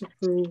or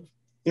disapprove.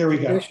 Here we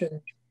go.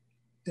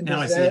 And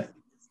now I see it.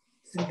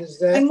 And does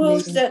that I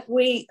move that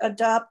we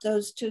adopt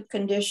those 2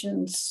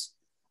 conditions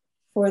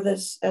for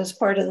this as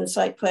part of the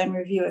site plan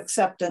review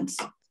acceptance.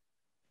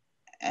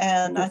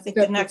 And I think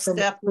the next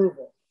step,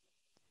 approval.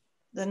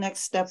 The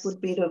next step would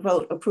be to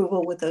vote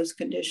approval with those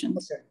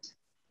conditions. Okay.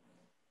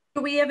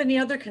 Do we have any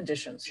other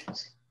conditions?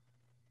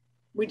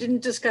 We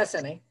didn't discuss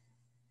any.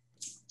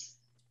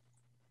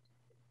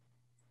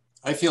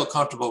 I feel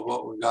comfortable with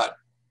what we've got.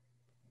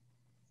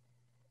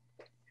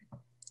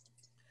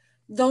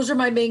 Those are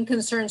my main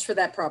concerns for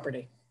that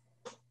property.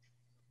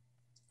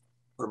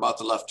 What about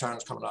the left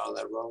turns coming out of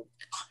that road?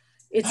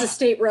 It's a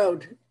state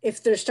road.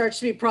 If there starts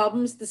to be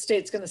problems, the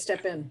state's going to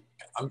step in.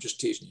 I'm just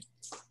teasing you.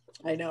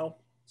 I know.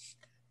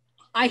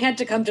 I had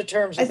to come to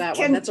terms with that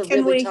one. That's a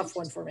really tough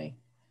one for me.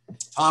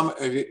 Tom,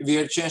 have you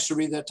had a chance to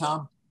read that,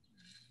 Tom?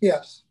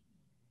 Yes.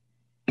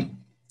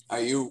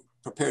 Are you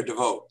prepared to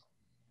vote?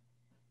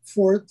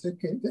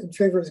 In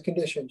favor of the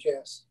conditions,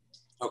 yes.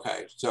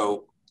 Okay,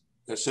 so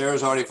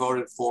Sarah's already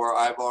voted for,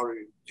 I've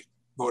already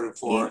voted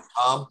for. Yeah.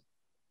 Tom?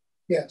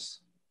 Yes.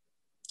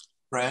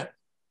 Brent?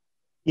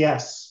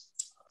 Yes.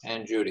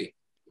 And Judy?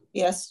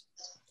 Yes.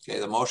 Okay,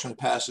 the motion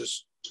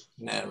passes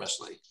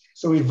unanimously.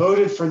 So we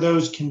voted for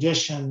those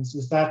conditions.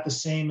 Is that the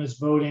same as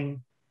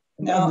voting?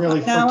 No, really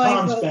for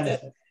Tom's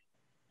benefit.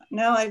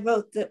 Now I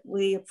vote that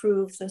we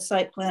approve the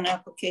site plan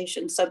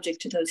application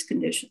subject to those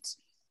conditions.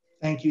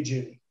 Thank you,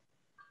 Judy.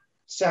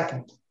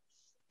 Second.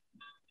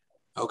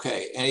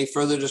 Okay, any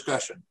further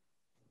discussion?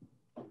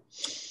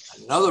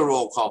 Another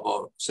roll call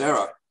vote.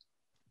 Sarah?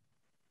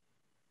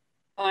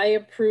 I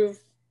approve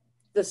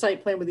the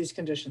site plan with these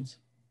conditions.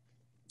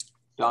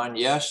 Don,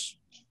 yes.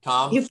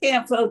 Tom? You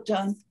can't vote,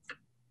 Don.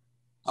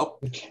 Oh,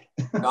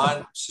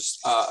 Don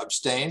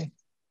abstain.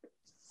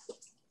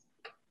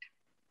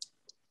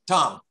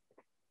 Tom?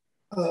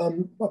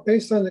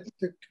 Based on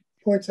the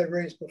points I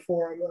raised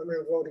before, I'm going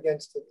to vote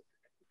against the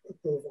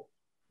approval.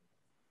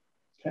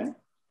 Okay.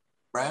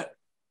 Brent?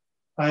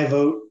 I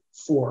vote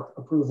for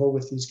approval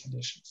with these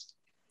conditions.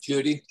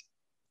 Judy?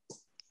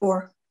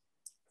 For.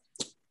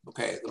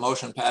 Okay, the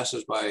motion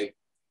passes by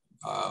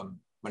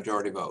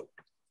majority vote.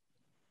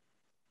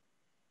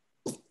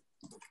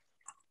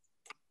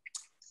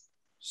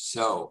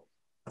 So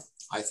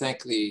I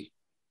thank the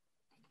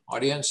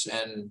audience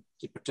and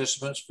the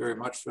participants very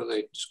much for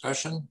the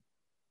discussion.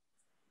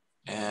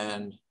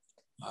 And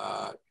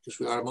because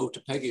we ought to move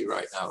to Peggy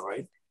right now,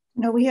 right?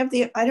 No, we have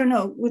the, I don't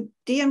know, would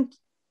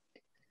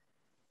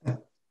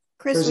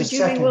Chris, would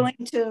you be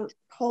willing to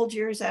hold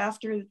yours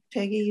after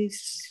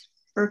Peggy's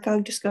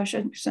FERCOG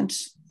discussion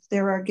since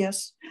they're our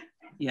guests?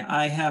 Yeah,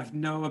 I have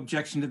no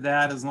objection to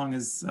that as long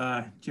as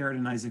Jared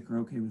and Isaac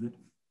are okay with it.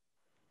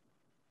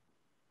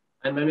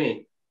 Fine by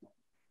me.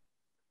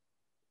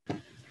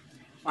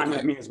 Fine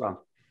with me as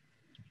well.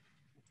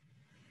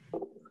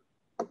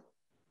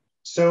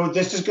 So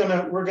this is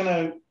we're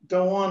gonna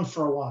go on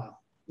for a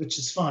while, which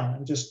is fine.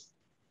 I'm just,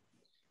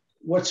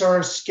 what's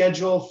our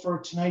schedule for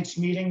tonight's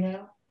meeting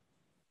now?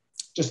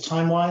 Just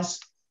time-wise?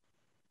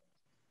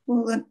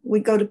 Well, then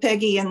we go to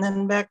Peggy and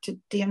then back to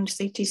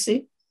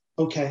DMCTC.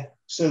 Okay,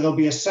 so there'll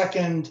be a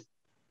second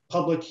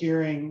public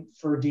hearing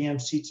for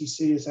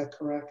DMCTC, is that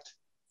correct?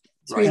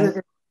 Three Right.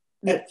 River.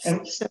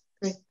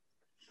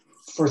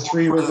 For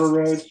Three River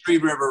Road? Three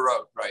River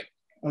Road, right.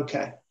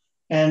 Okay.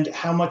 And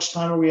how much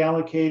time are we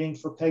allocating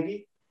for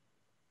Peggy?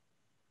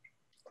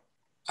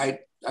 I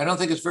don't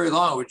think it's very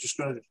long. We're just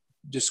going to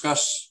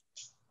discuss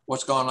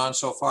what's going on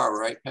so far,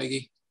 right,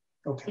 Peggy?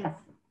 Okay. Yes.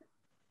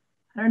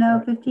 I don't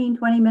know, 15,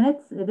 20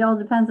 minutes. It all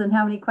depends on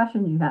how many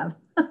questions you have.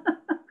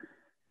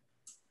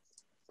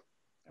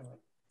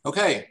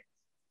 Okay.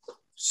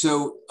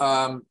 So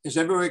has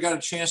everybody got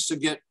a chance to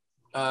get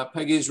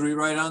Peggy's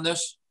rewrite on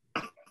this?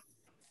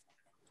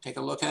 Take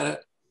a look at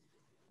it.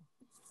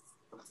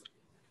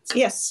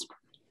 Yes.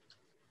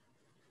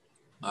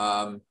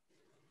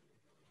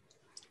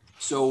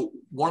 So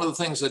one of the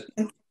things that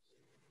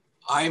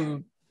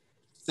I'm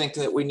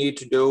thinking that we need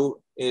to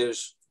do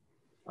is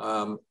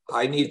I've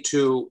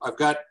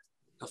got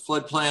a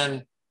flood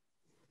plan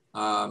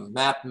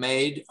map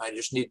made. I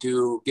just need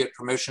to get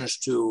permissions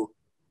to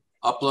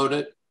upload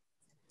it.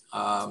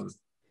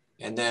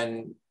 And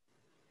then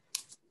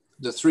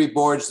the three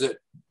boards that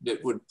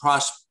would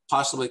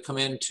possibly come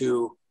in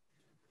to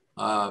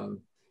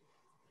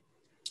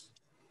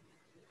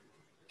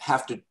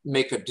have to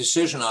make a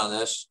decision on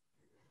this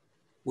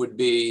would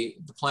be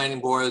the Planning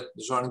Board,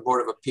 the Zoning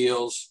Board of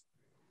Appeals,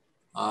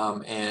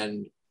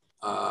 and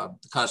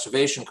the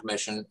Conservation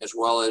Commission, as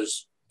well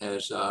as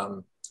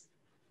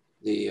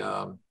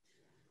the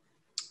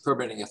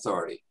Permitting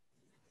Authority.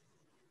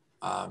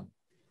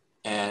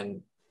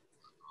 And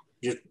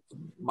just,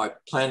 my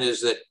plan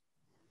is that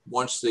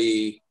once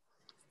the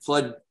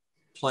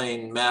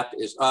floodplain map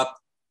is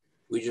up,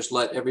 we just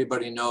let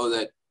everybody know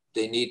that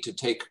they need to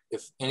take,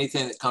 if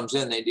anything that comes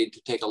in, they need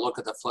to take a look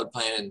at the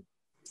floodplain and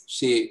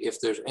see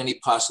if there's any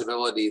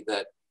possibility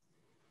that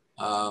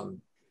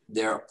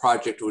their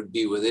project would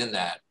be within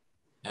that.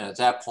 And at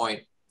that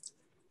point,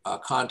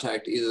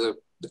 contact either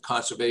the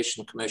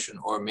Conservation Commission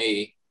or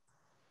me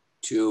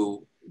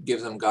to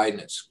give them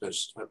guidance,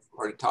 because I've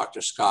already talked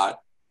to Scott.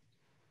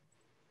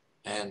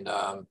 And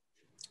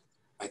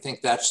I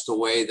think that's the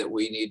way that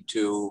we need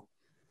to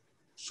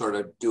sort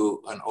of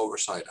do an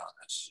oversight on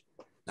this.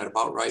 Is that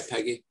about right,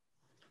 Peggy?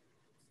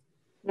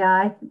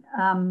 Yeah,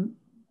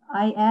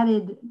 I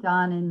added,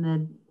 Don,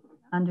 in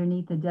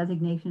underneath the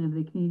designation of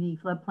the Community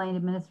Floodplain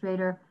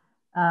Administrator,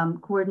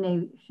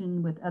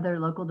 coordination with other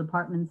local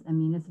departments and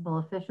municipal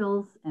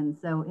officials. And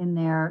so in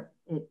there,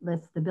 it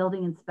lists the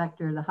building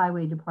inspector, the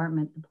highway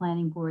department, the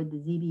planning board, the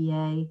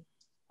ZBA,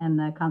 and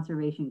the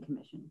Conservation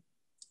Commission.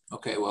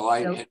 Okay, well,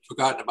 I had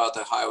forgotten about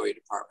the highway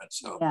department,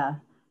 so. Yeah,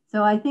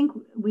 so I think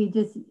we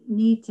just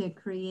need to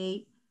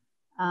create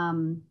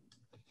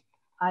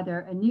either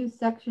a new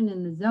section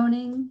in the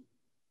zoning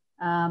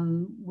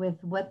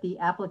with what the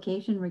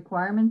application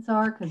requirements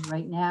are, because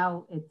right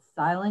now it's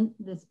silent,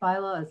 this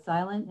bylaw is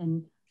silent.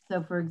 And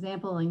so for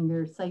example, in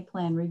your site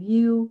plan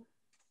review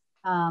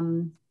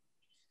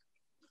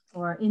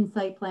or in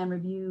site plan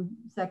review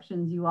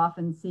sections, you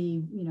often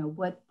see, you know,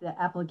 what the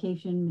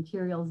application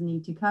materials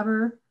need to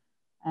cover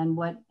and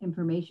what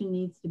information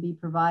needs to be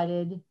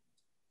provided.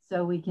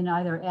 So we can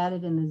either add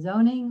it in the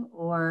zoning,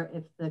 or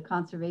if the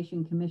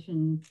Conservation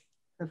Commission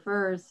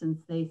prefers,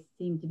 since they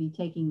seem to be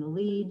taking the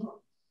lead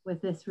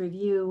with this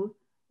review,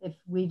 if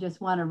we just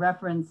want to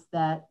reference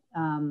that,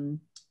 you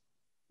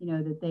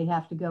know, that they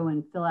have to go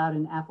and fill out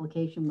an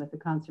application with the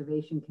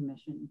Conservation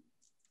Commission.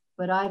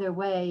 But either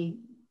way,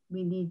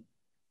 it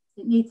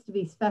needs to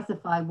be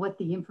specified what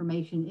the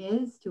information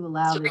is to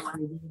allow this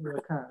review to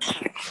occur.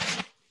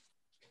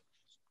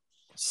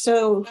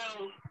 So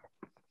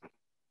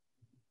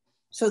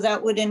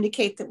that would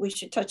indicate that we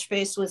should touch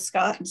base with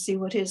Scott and see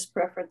what his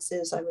preference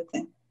is, I would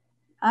think.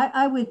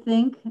 I would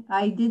think.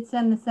 I did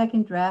send the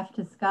second draft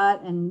to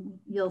Scott, and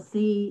you'll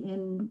see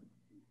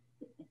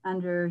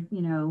under,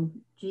 you know,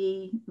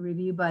 G,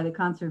 review by the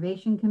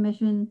Conservation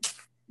Commission,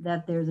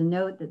 that there's a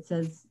note that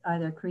says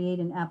either create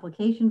an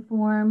application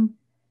form,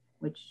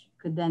 which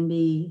could then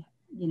be,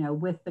 you know,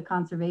 with the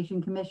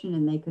Conservation Commission,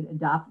 and they could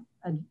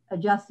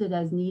adjust it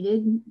as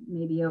needed,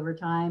 maybe over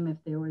time if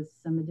there was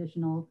some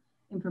additional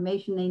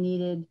information they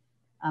needed,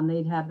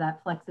 they'd have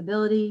that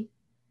flexibility.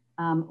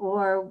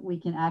 Or we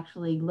can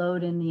actually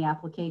load in the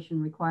application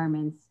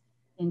requirements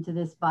into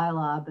this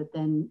bylaw, but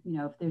then, you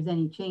know, if there's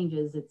any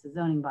changes, it's a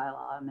zoning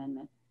bylaw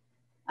amendment.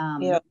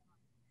 Yeah.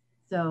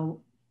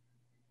 So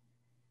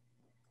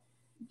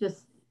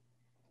just,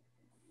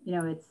 you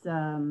know, it's,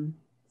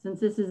 since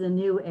this is a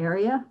new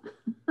area,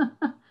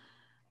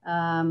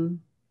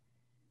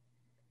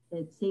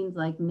 it seems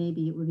like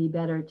maybe it would be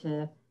better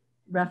to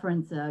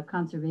reference a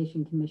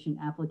Conservation Commission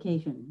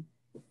application.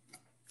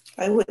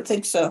 I would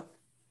think so.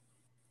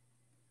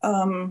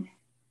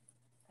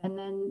 And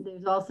then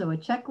there's also a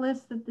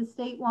checklist that the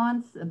state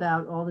wants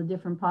about all the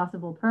different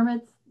possible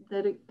permits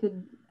that it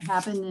could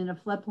happen in a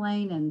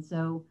floodplain. And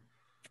so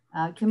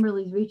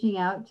Kimberly's reaching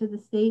out to the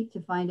state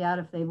to find out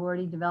if they've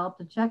already developed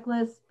a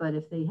checklist, but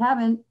if they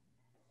haven't,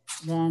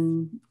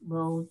 then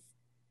we'll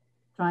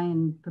try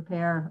and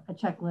prepare a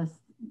checklist,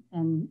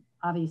 and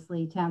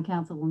obviously town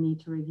council will need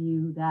to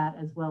review that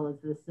as well as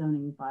this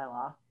zoning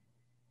bylaw.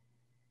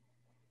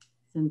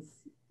 Since,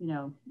 you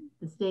know,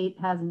 the state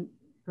hasn't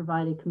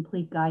provided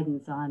complete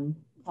guidance on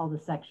all the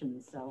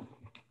sections. So,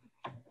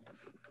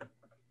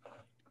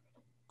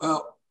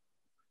 well,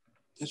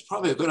 it's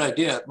probably a good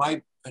idea.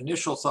 My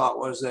initial thought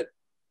was that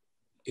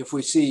if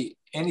we see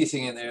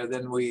anything in there,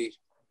 then we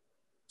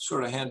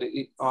sort of hand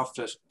it off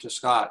to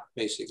Scott,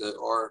 basically,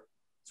 or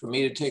for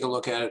me to take a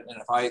look at it.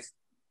 And if I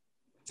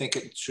think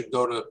it should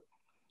go to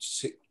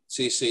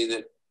CC,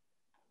 that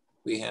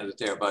we hand it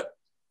there. But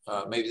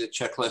maybe the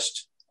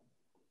checklist,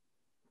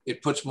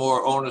 it puts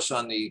more onus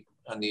on the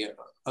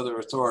other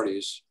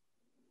authorities.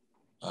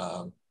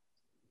 That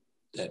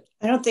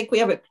I don't think we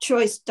have a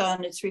choice,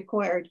 Don. It's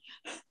required.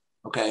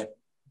 Okay.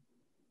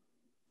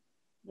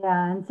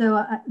 yeah, and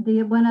so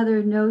the one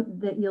other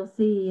note that you'll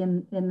see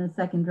in the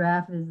second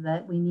draft is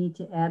that we need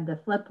to add the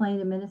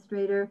floodplain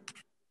administrator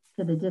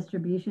to the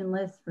distribution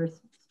list for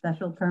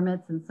special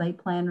permits and site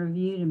plan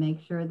review to make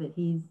sure that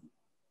he's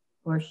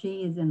or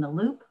she is in the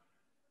loop.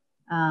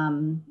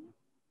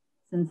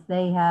 Since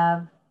they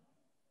have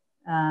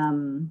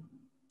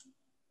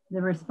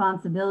the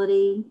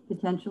responsibility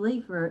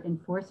potentially for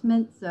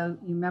enforcement. So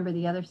you remember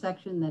the other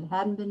section that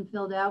hadn't been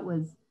filled out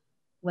was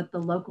what the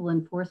local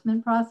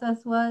enforcement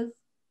process was.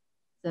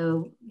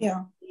 So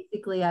yeah,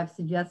 basically I've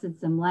suggested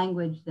some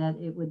language that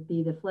it would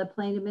be the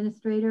floodplain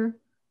administrator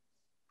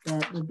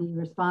that would be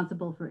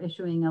responsible for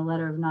issuing a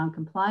letter of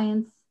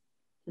non-compliance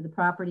to the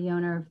property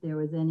owner if there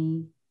was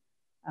any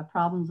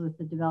problems with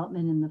the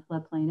development in the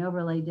floodplain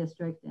overlay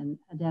district, and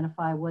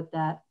identify what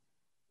that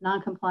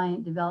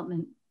non-compliant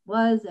development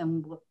was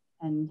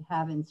and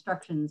have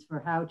instructions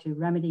for how to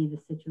remedy the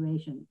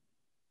situation.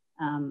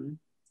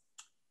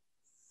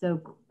 So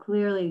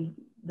clearly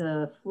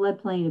the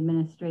floodplain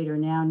administrator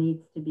now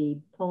needs to be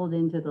pulled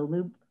into the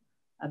loop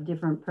of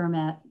different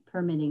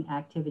permitting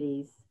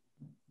activities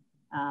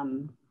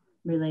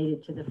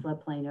related to the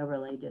floodplain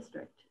overlay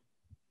district.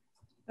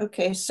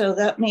 Okay, so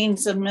that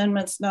means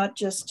amendments not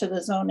just to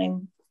the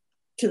zoning,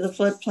 to the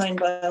floodplain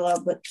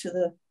bylaw, but to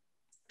the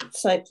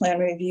site plan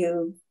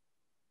review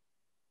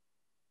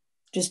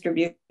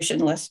distribution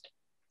list.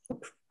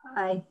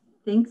 I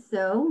think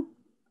so.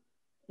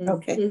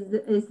 Okay.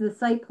 Is the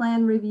site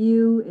plan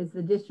review, is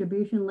the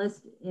distribution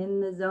list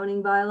in the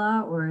zoning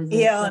bylaw, or is it?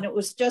 Yeah, and it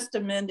was just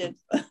amended.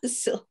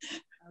 So,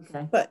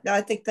 okay. But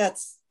I think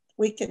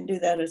we can do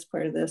that as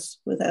part of this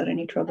without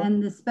any trouble.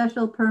 And the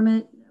special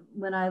permit,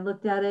 when I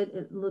looked at it,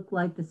 it looked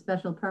like the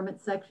special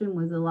permit section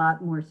was a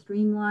lot more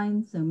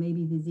streamlined. So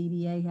maybe the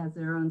ZBA has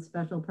their own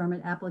special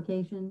permit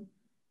application.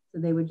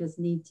 So they would just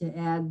need to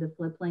add the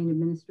floodplain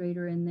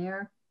administrator in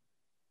there.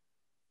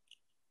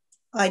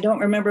 I don't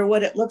remember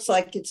what it looks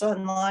like. It's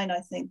online, I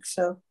think.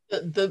 So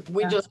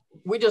we just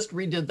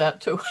redid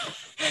that too,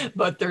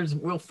 but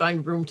we'll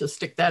find room to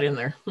stick that in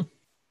there.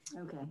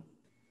 Okay.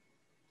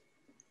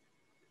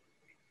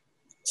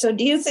 So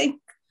do you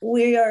think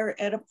we are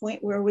at a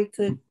point where we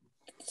could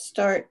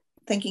start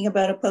thinking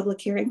about a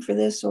public hearing for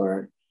this,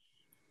 or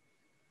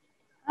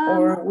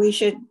we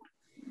should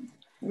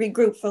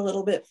regroup for a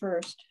little bit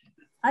first?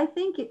 I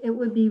think it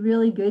would be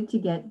really good to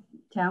get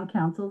town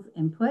council's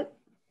input.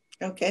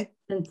 Okay.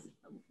 Since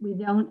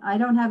I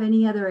don't have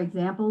any other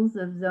examples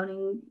of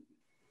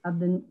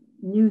the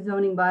new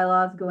zoning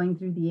bylaws going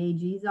through the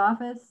AG's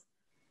office.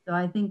 So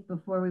I think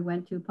before we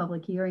went to a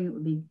public hearing, it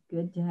would be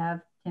good to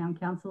have town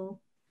council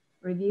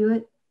review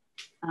it.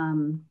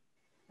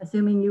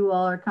 Assuming you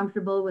all are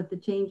comfortable with the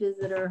changes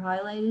that are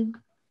highlighted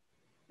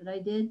that I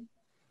did.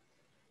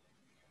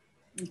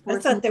 I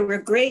thought they were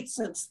great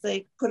since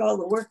they put all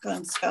the work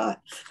on Scott.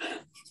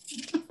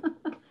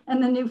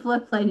 And the new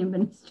floodplain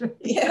administrator.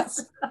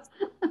 Yes.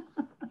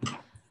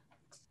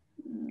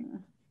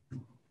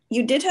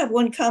 You did have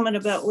one comment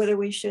about whether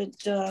we should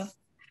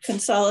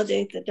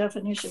consolidate the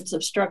definitions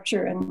of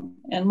structure,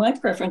 and my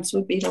preference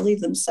would be to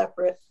leave them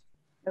separate.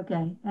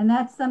 Okay, and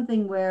that's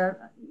something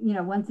where,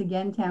 once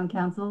again, town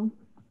council.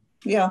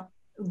 Yeah.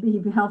 It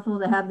would be helpful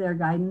to have their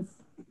guidance.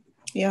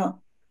 Yeah.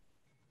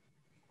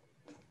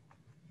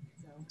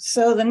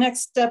 So the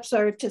next steps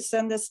are to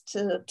send this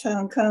to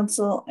town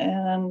council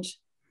and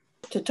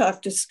to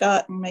talk to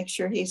Scott and make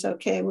sure he's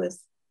okay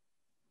with.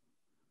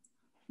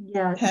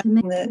 Yeah, to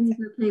make sure he's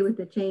okay with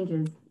the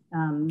changes.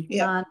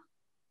 Yeah. John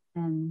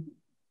and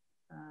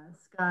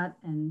Scott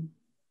and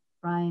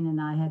Brian and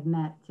I had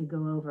met to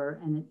go over,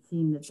 and it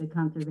seemed that the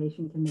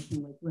Conservation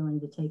Commission was willing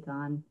to take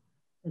on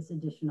this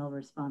additional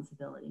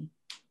responsibility.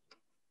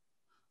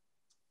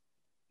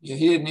 Yeah,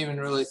 he didn't even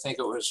really think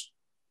it was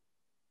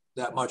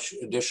that much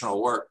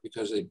additional work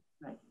because they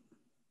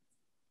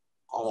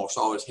almost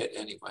always hit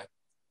anyway.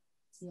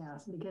 Yeah,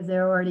 because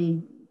they're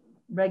already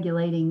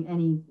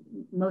regulating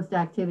most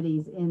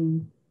activities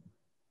in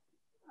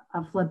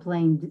a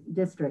floodplain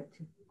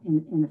district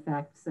in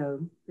effect.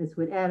 So this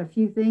would add a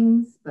few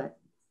things, but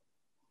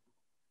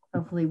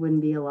hopefully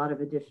wouldn't be a lot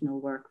of additional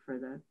work for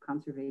the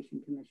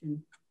Conservation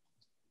Commission.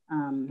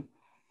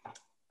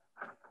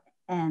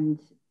 And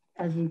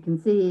as you can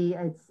see,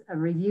 it's a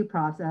review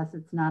process.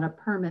 It's not a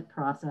permit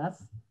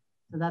process.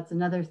 So that's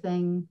another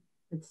thing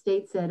that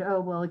state said,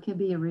 oh, well, it could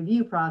be a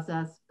review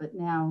process, but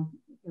now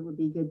it would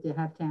be good to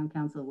have town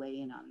council weigh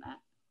in on that.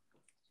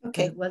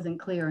 Okay. It wasn't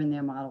clear in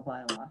their model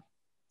bylaw.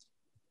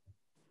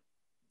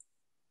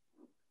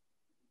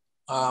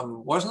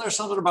 Wasn't there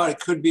something about it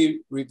could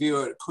be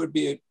review, it could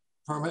be a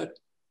permit?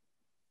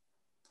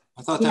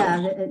 I thought yeah,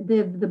 that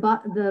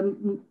was...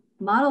 the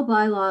model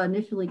bylaw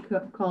initially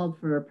called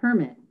for a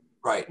permit.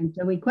 Right. And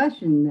so we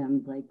questioned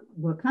them, like,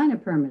 what kind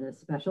of permit? A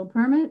special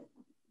permit?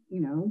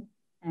 You know,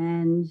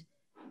 and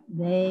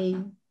they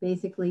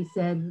basically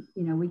said,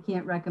 you know, we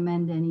can't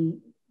recommend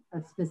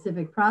a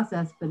specific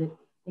process, but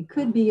it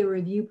could be a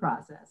review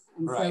process.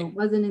 And right. so it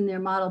wasn't in their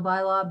model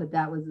bylaw, but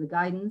that was the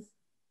guidance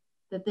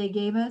that they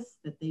gave us,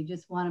 that they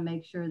just want to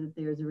make sure that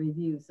there's a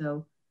review.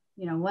 So,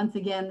 you know, once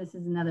again, this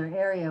is another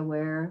area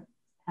where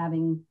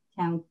having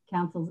town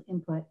council's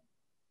input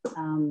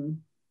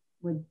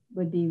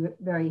would be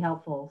very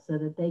helpful, so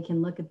that they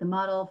can look at the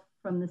model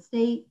from the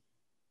state.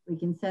 We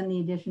can send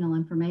the additional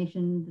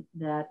information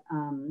that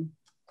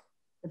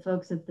the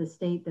folks at the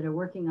state that are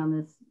working on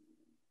this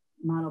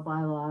model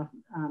bylaw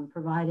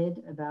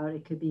provided about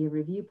it could be a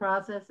review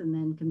process, and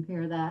then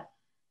compare that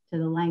to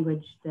the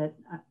language that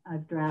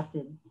I've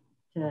drafted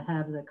to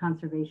have the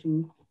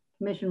Conservation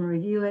Commission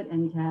review it,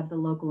 and to have the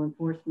local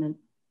enforcement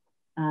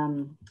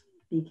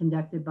be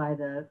conducted by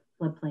the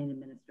floodplain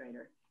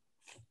administrator.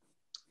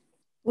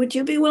 Would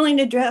you be willing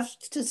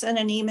to send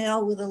an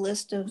email with a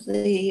list of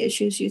the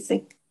issues you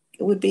think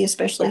it would be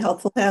especially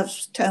helpful to have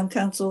town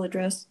council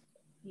address?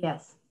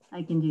 Yes,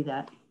 I can do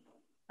that.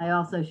 I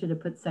also should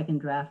have put second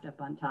draft up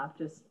on top,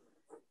 just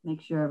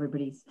make sure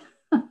everybody's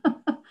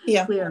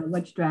clear on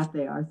which draft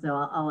they are. So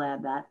I'll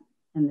add that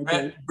in the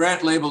date.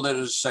 Brent labeled it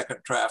as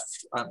second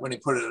draft when he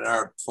put it in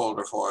our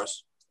folder for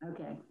us.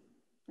 Okay,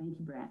 thank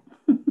you, Brent.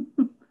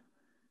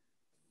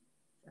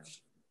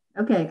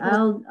 Okay,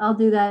 I'll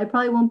do that. It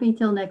probably won't be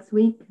till next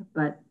week,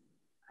 but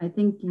I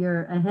think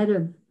you're ahead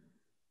of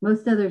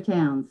most other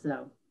towns.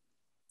 So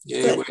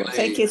yeah, well,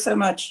 thank you so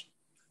much.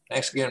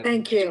 Thanks again.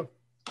 Thank you.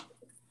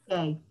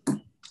 Okay.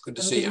 Good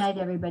to see you. Good night,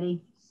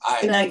 everybody. Bye.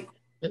 Good night.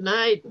 Good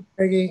night.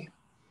 Peggy.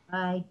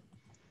 Bye.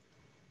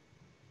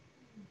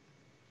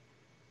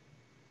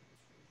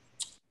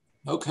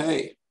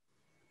 Okay,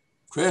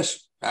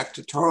 Chris, back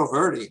to Toro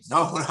Verde.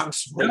 No, I'm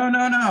sorry.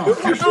 No.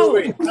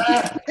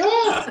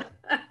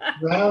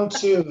 Round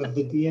 2 of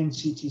the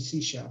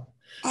DMCTC show.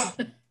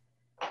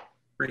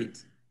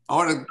 Great. I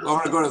want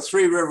to go to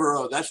 3 River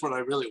Road. That's what I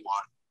really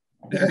want.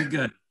 Very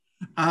good.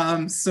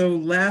 So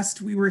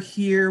last we were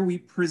here, we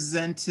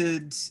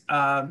presented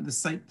the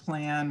site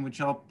plan, which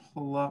I'll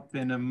pull up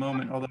in a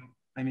moment, although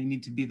I may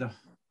need to be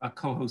a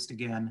co-host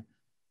again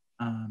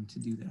to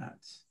do that.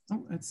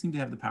 Oh, it seemed to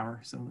have the power,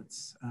 so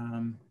let's...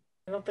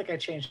 I don't think I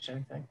changed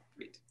anything.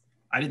 Great.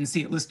 I didn't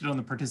see it listed on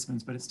the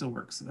participants, but it still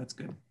works, so that's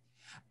good.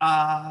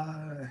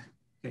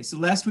 Okay, so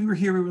last we were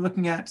here, we were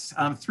looking at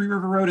 3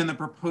 River Road and the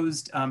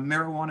proposed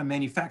marijuana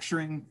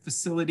manufacturing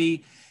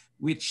facility,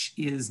 which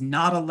is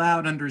not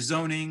allowed under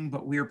zoning,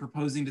 but we are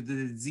proposing to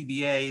the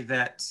ZBA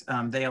that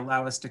they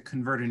allow us to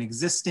convert an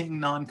existing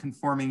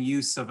non-conforming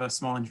use of a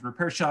small engine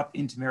repair shop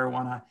into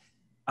marijuana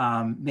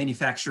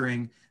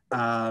manufacturing. You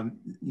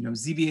know,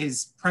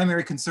 ZBA's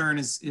primary concern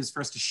is for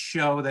us to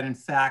show that in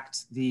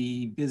fact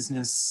the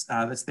business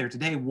that's there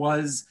today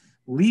was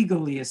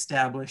legally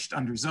established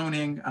under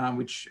zoning,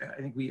 which I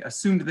think we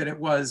assumed that it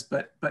was,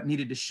 but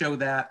needed to show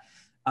that.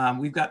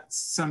 We've got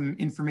some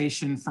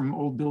information from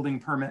old building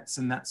permits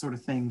and that sort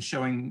of thing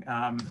showing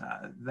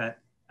that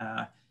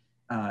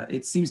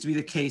it seems to be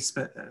the case,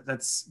 but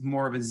that's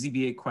more of a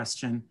ZBA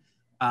question.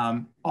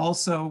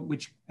 Also,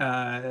 which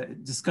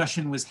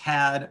discussion was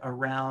had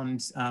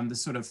around the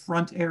sort of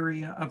front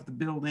area of the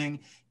building,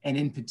 and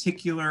in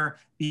particular,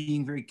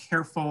 being very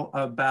careful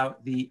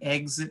about the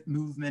exit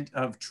movement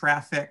of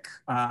traffic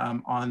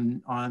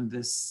on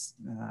this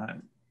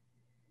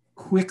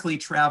quickly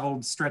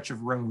traveled stretch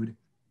of road.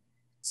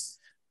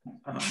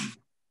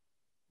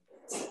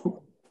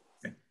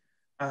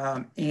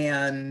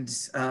 And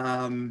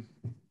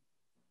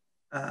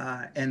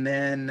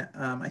then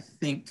I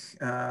think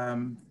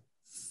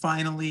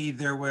finally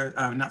there were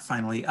not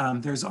finally.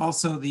 There's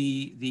also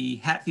the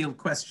Hatfield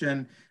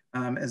question,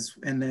 and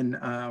then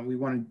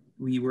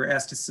we were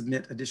asked to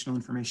submit additional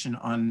information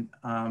on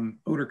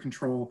odor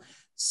control.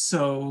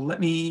 So let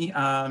me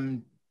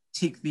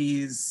take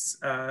these,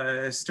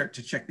 start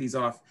to check these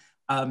off.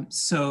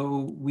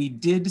 So we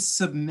did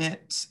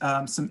submit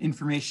some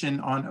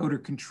information on odor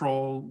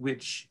control,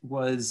 which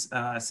was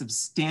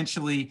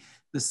substantially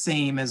the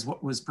same as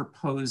what was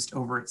proposed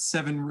over at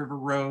 7 River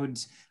Road,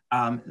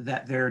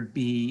 that there'd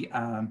be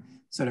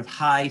sort of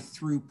high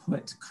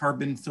throughput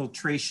carbon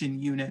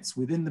filtration units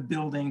within the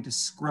building to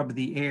scrub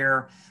the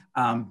air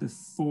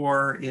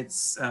before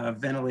it's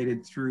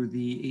ventilated through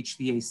the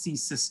HVAC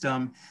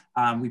system.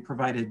 We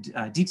provided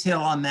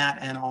detail on that,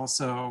 and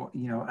also,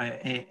 you know,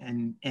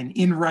 an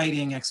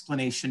in-writing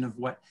explanation of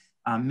what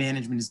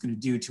management is going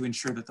to do to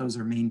ensure that those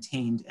are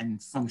maintained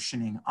and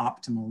functioning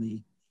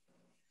optimally.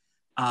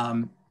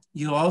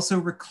 You'll also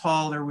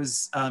recall there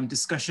was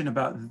discussion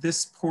about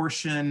this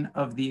portion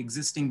of the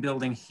existing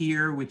building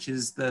here, which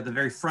is the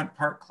very front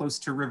part close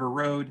to River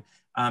Road.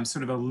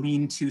 sort of a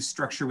lean-to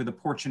structure with a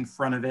porch in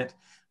front of it.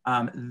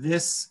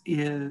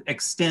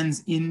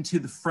 Extends into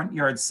the front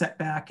yard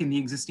setback in the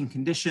existing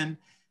condition.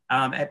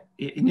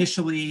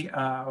 Initially,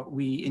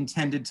 we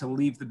intended to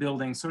leave the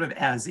building sort of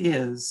as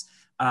is,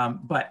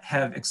 but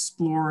have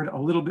explored a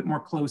little bit more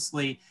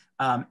closely.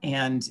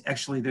 And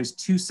actually there's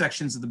two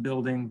sections of the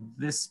building,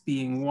 this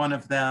being one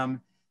of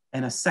them,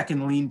 and a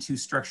second lean-to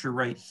structure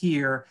right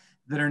here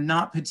that are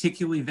not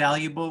particularly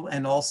valuable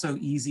and also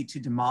easy to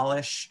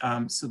demolish.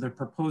 So the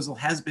proposal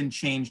has been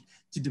changed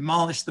to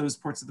demolish those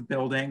parts of the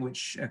building,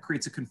 which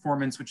creates a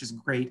conformance, which is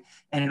great.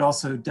 And it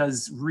also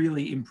does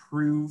really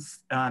improve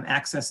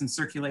access and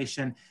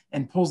circulation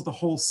and pulls the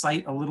whole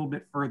site a little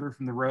bit further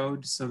from the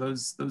road. So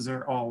those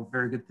are all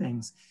very good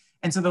things.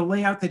 And so the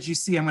layout that you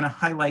see, I'm gonna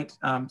highlight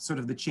sort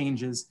of the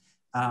changes.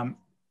 And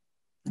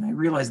I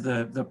realize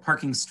the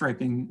parking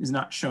striping is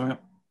not showing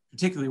up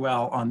particularly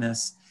well on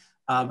this.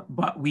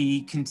 But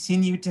we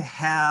continue to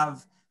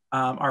have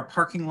our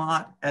parking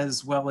lot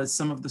as well as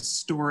some of the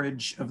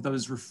storage of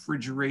those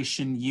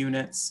refrigeration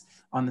units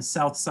on the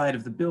south side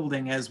of the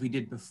building as we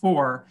did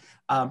before.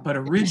 But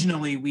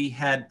originally we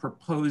had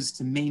proposed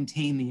to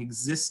maintain the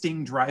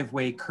existing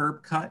driveway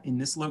curb cut in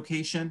this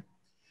location.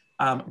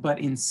 But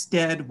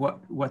instead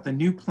what the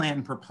new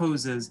plan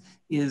proposes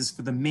is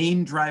for the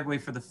main driveway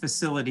for the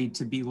facility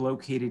to be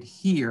located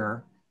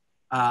here.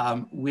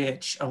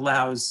 Which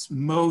allows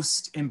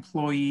most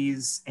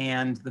employees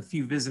and the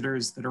few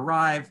visitors that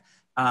arrive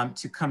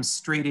to come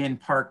straight in,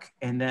 park,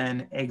 and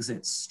then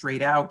exit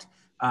straight out.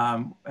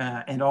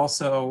 And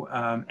also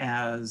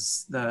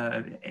as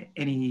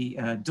any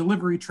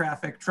delivery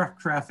traffic, truck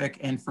traffic,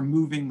 and for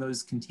moving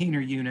those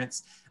container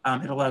units,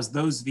 it allows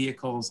those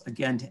vehicles,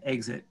 again, to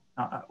exit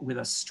with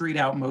a straight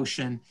out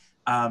motion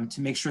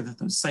to make sure that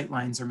those sight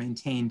lines are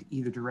maintained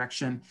either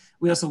direction.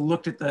 We also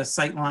looked at the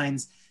sight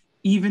lines.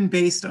 Even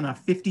based on a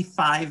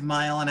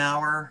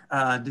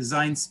 55-mile-an-hour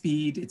design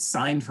speed, it's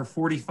signed for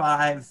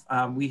 45.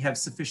 We have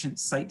sufficient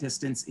sight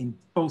distance in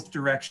both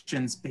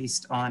directions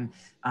based on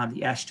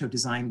the AASHTO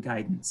design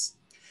guidance.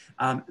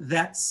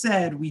 That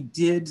said, we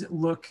did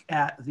look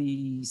at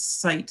the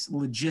site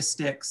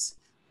logistics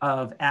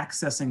of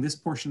accessing this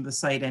portion of the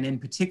site, and in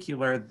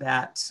particular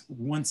that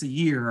once a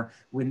year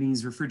when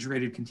these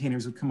refrigerated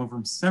containers would come over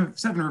from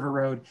Seven River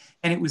Road,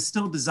 and it was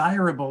still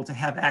desirable to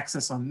have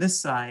access on this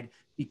side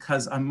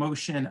because a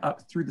motion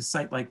up through the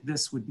site like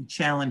this would be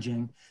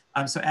challenging.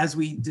 So as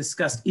we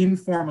discussed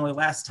informally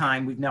last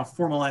time, we've now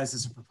formalized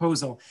as a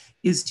proposal,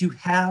 is to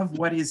have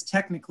what is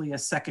technically a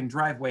second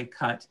driveway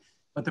cut,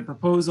 but the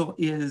proposal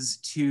is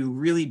to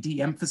really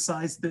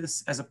de-emphasize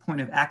this as a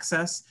point of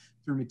access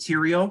through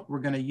material. We're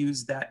gonna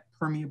use that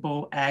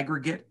permeable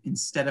aggregate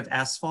instead of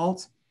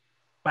asphalt.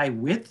 By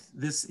width,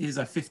 this is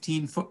a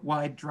 15-foot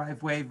wide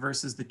driveway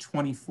versus the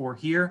 24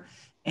 here.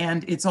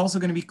 And it's also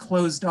going to be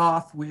closed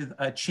off with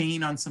a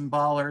chain on some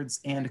bollards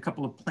and a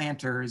couple of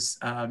planters,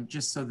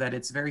 just so that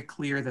it's very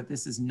clear that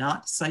this is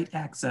not site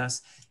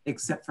access,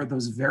 except for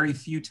those very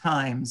few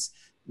times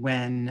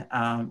when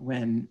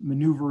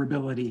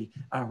maneuverability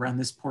around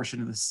this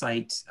portion of the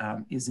site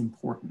is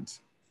important.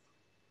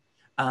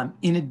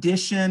 In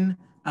addition,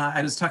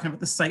 I was talking about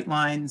the sight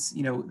lines.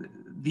 You know,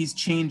 these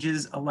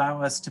changes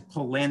allow us to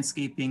pull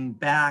landscaping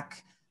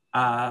back.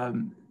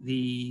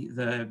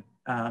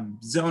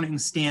 Zoning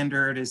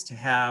standard is to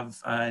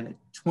have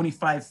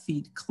 25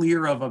 feet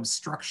clear of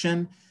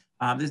obstruction.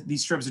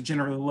 These shrubs are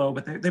generally low,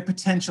 but their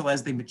potential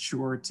as they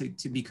mature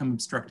to become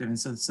obstructive. And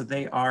so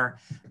they are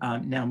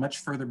now much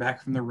further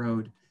back from the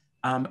road.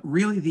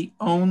 Really the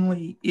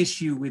only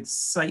issue with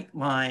sight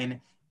line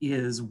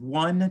is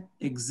one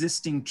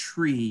existing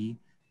tree,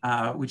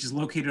 which is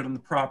located on the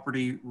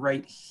property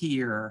right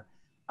here.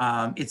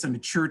 It's a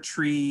mature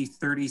tree,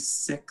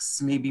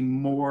 36, maybe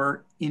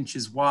more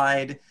inches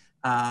wide.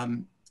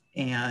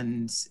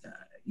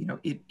 You know,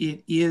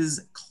 it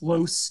is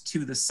close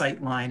to the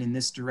sight line in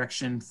this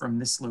direction from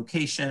this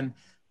location.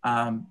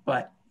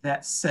 But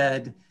that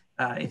said,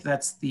 if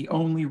that's the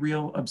only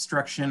real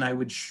obstruction, I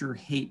would sure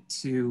hate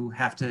to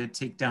have to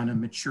take down a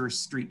mature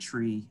street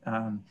tree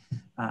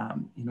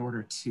in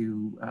order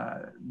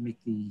to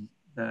make the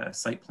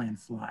site plan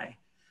fly.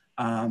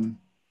 And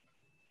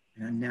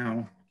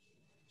now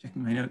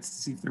checking my notes to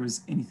see if there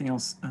was anything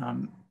else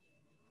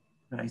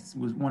that I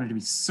wanted to be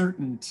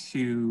certain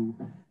to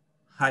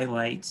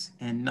highlight,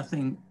 and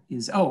nothing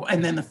is, oh,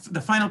 and then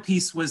the final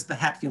piece was the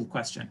Hatfield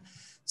question.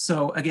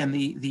 So again,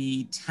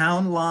 the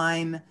town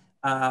line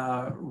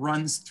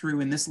runs through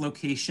in this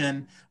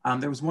location.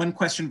 There was one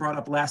question brought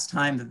up last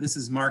time that this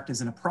is marked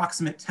as an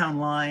approximate town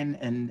line,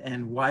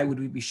 and why would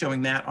we be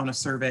showing that on a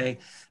survey?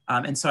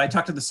 And so I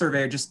talked to the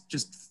surveyor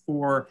just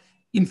for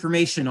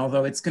information,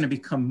 although it's going to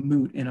become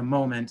moot in a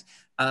moment.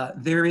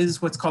 There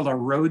is what's called a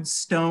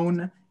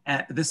roadstone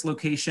at this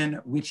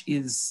location, which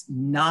is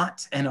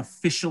not an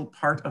official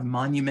part of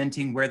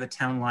monumenting where the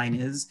town line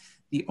is.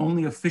 The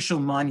only official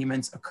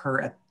monuments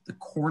occur at the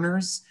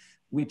corners,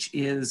 which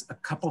is a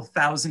couple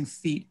thousand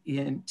feet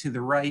in to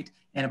the right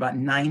and about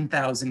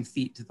 9,000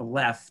 feet to the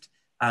left.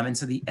 And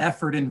so the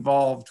effort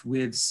involved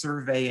with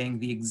surveying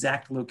the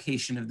exact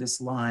location of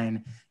this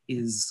line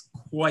is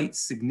quite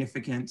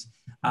significant.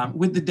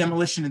 With the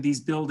demolition of these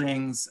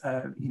buildings,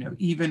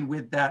 even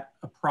with that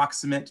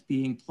approximate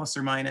being plus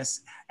or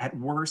minus at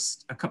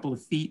worst a couple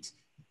of feet,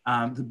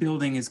 the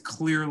building is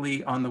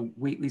clearly on the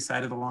Whately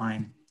side of the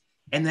line.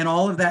 And then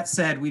all of that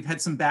said, we've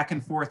had some back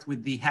and forth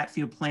with the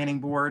Hatfield Planning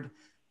Board.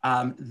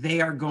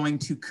 They are going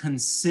to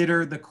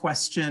consider the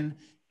question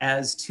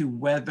as to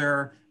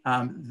whether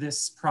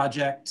this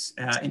project,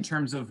 in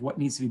terms of what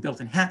needs to be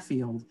built in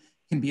Hatfield,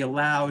 can be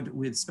allowed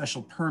with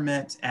special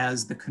permit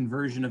as the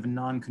conversion of a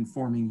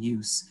non-conforming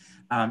use.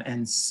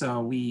 And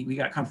so we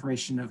got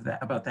confirmation of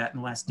that about that in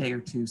the last day or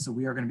two. So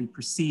we are going to be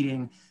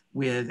proceeding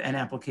with an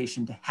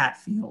application to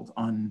Hatfield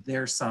on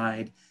their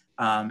side.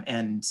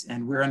 And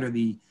we're under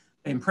the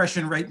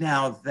impression right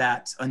now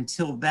that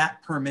until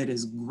that permit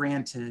is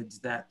granted,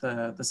 that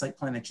the site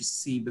plan that you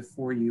see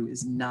before you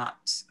is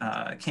not,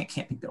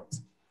 can't be built.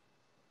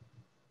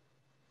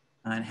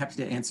 I'm happy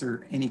to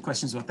answer any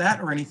questions about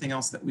that or anything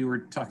else that we were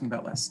talking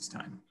about last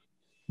time.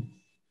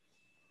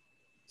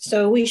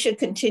 So we should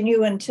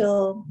continue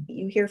until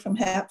you hear from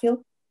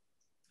Hatfield?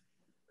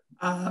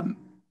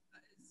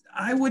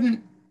 I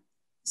wouldn't,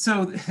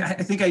 so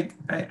I think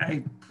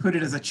I put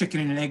it as a chicken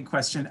and an egg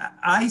question.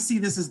 I see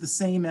this as the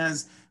same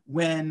as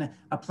when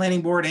a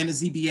planning board and a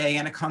ZBA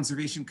and a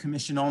conservation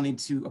commission all need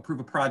to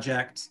approve a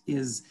project,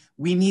 is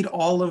we need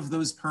all of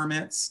those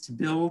permits to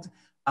build.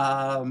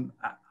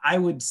 I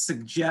would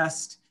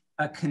suggest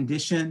a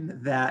condition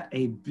that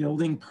a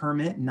building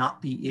permit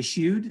not be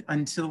issued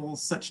until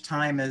such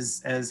time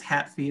as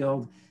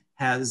Hatfield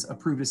has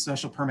approved a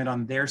special permit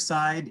on their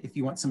side, if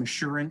you want some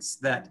assurance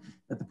that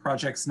the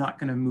project's not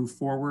going to move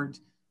forward.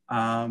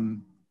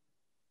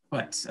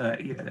 But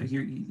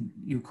you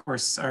of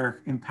course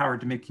are empowered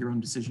to make your own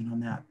decision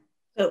on that.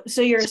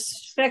 So you're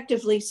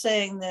effectively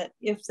saying that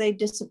if they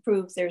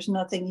disapprove, there's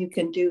nothing you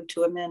can do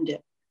to amend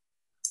it.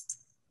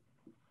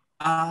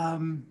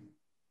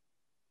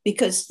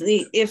 Because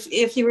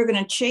if you were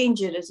going to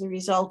change it as a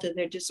result of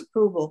their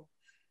disapproval,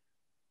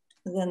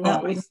 then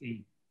that would. I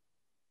see.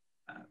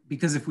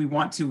 Because if we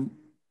want to,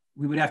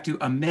 we would have to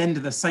amend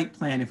the site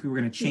plan if we were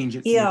going to change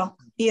it. Yeah,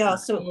 yeah.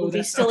 So it would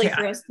be silly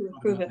for us to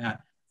approve it.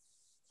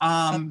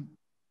 I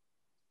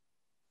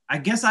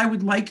guess I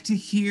would like to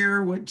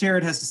hear what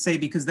Jared has to say,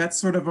 because that's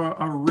sort of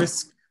a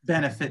risk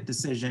benefit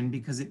decision,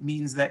 because it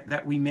means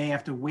that we may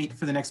have to wait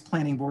for the next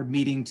planning board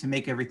meeting to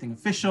make everything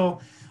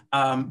official.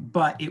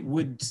 But it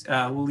would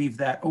leave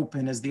that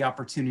open as the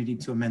opportunity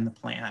to amend the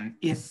plan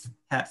if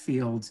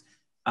Hatfield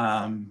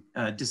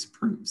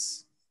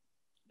disapproves.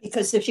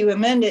 Because if you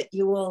amend it,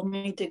 you will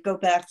need to go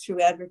back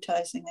through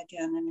advertising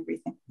again and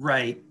everything.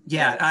 Right,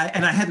 yeah,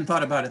 and I hadn't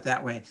thought about it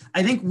that way.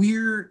 I think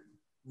we're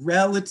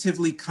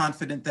relatively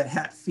confident that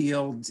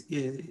Hatfield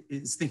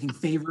is thinking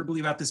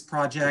favorably about this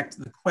project.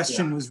 The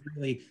question was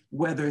really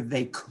whether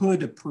they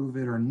could approve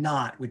it or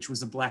not, which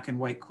was a black and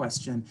white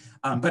question.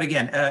 But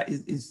again,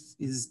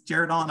 is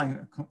Jared on? I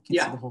can't see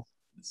the whole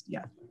list.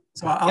 Yeah.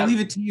 So I'll leave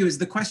it to you.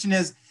 The question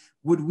is,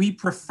 would we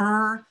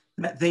prefer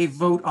that they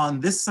vote on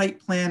this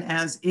site plan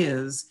as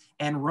is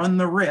and run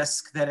the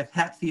risk that if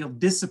Hatfield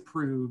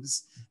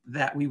disapproves,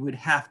 that we would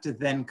have to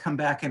then come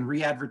back and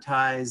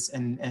re-advertise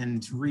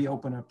and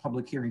reopen a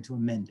public hearing to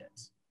amend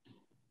it?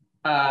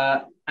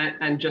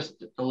 And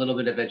just a little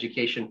bit of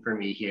education for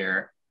me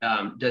here.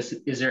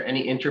 Is there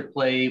any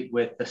interplay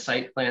with the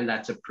site plan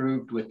that's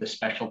approved with the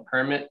special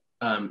permit?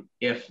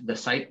 If the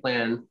site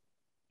plan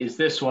is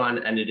this one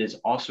and it is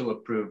also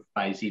approved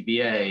by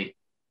ZBA,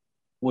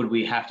 would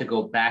we have to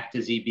go back to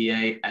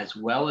ZBA as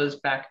well as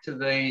back to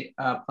the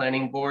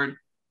planning board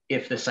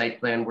if the site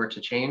plan were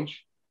to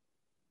change?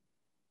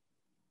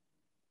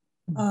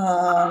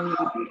 I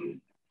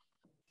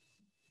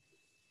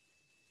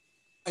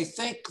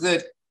think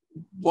that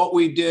what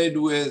we did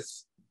with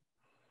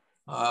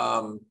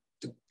the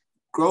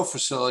grow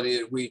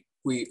facility,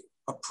 we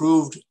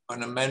approved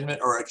an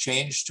amendment or a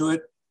change to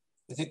it.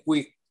 I think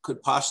we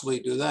could possibly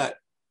do that.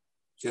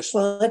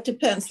 Well, it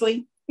depends.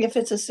 If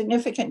it's a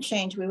significant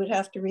change, we would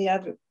have to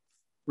re-advertise.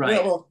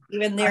 Right. Well,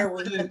 even there,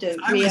 we had to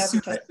I would assume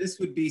re-advertise. that this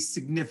would be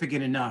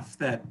significant enough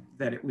that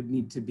it would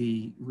need to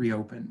be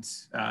reopened.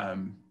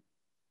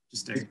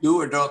 You do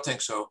or don't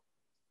think so?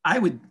 I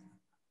would,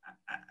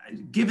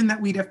 given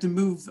that we'd have to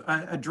move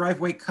a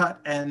driveway cut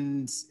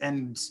and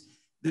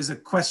there's a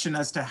question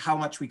as to how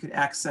much we could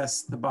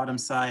access the bottom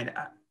side.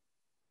 I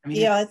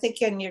mean, yeah, I think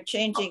you're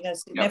changing a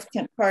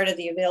significant part of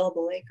the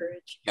available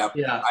acreage. Yep.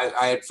 Yeah.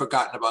 I had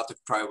forgotten about the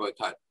driveway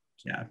cut.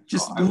 Yeah,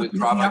 just looking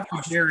after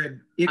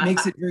Jared, it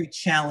makes it very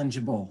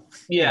challengeable.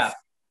 Yeah.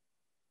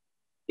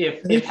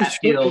 If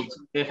Hatfield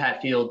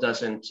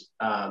doesn't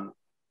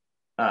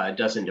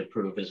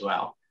approve as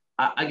well.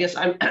 I guess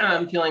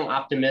I'm feeling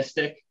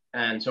optimistic,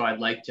 and so I'd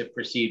like to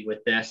proceed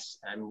with this,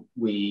 and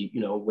we,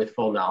 with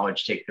full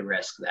knowledge, take the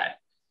risk that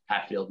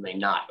Hatfield may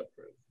not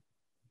approve.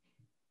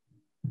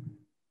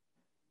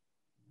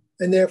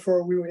 And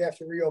therefore, we would have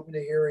to reopen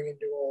the hearing and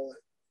do all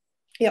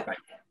that. Yep. Right.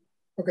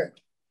 Okay.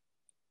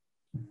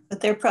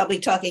 But they're probably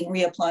talking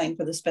reapplying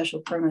for the special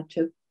permit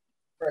too.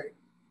 Right.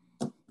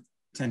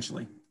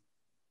 Potentially.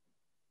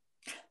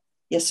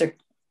 Yes, sir.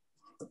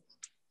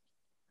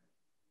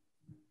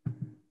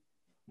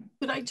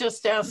 Could I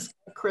just ask,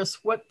 Chris,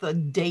 what the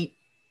date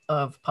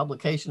of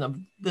publication of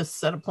this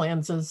set of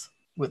plans is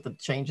with the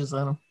changes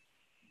on them?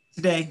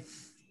 Today.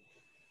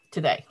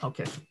 Today,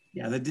 okay.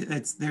 Yeah,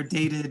 they're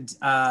dated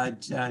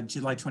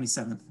July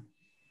 27th.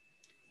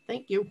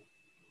 Thank you.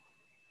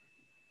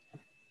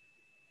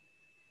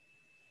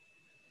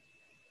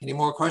 Any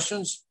more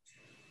questions?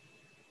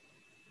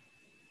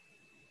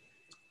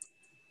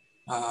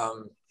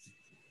 So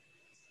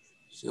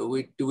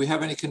do we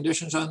have any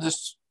conditions on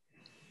this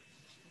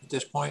at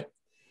this point?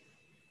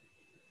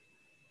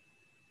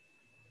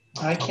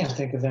 I can't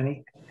think of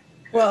any.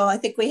 Well, I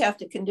think we have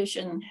to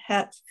condition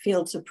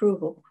Hatfield's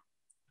approval.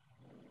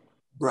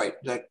 Right,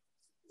 that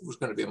was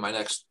going to be my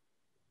next.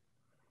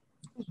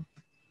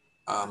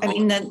 I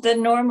mean, the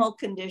normal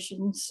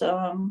conditions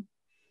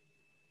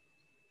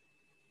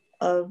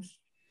of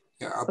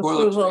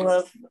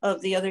approval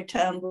of the other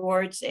town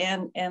boards,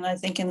 and I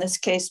think in this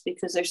case,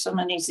 because there's so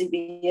many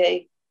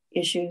ZBA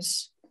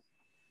issues,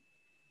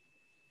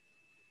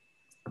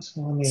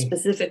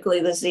 specifically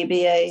the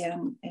ZBA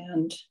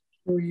and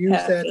we use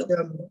Hatfield.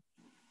 that.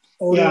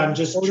 Yeah, I'm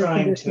just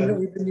trying to. That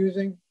we've been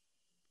using.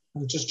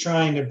 I'm just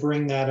trying to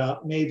bring that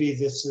up. Maybe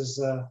this is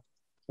a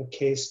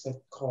case that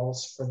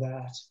calls for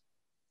that.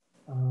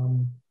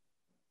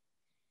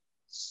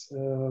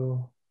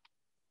 So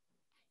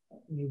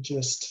let me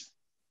just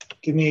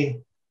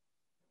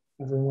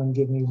everyone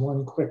give me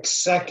one quick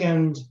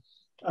second.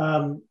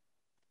 And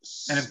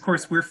of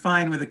course, we're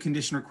fine with a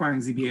condition requiring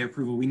ZBA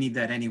approval. We need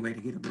that anyway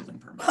to get a building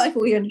permit.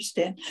 We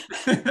understand.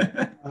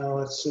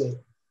 Let's see.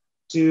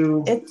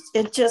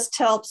 It just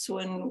helps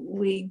when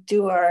we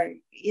do our,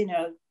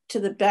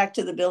 back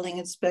to the building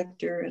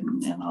inspector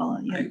and all.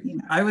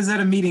 I was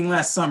at a meeting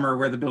last summer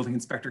where the building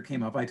inspector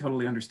came up. I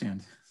totally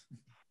understand.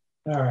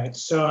 All right,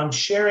 so I'm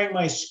sharing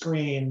my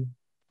screen.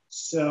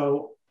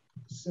 So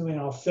assuming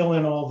I'll fill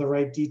in all the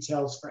right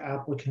details for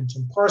applicant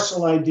and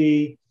parcel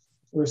ID.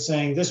 We're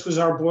saying this was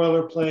our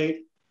boilerplate,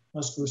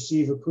 must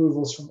receive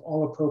approvals from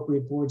all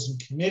appropriate boards and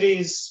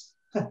committees.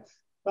 Well,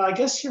 I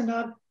guess you're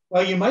not,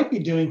 well, you might be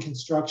doing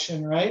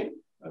construction, right?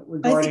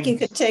 I think you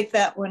could take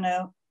that one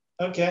out.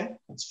 Okay,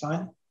 that's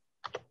fine.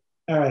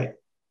 All right.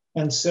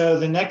 And so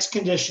the next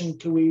condition,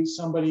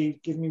 somebody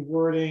give me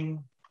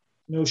wording,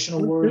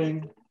 notional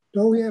wording?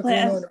 Don't we have one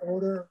on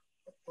odor,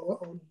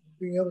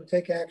 being able to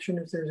take action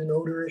if there's an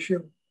odor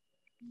issue?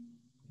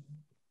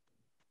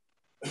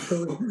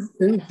 So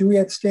do we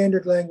have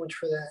standard language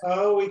for that?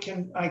 Oh,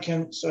 I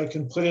can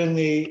put in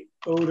the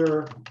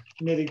odor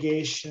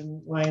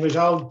mitigation language.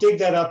 I'll dig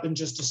that up in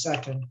just a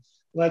second.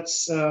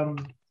 Let's,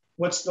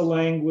 what's the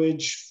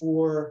language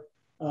for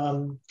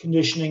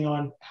conditioning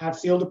on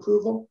Hatfield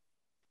approval?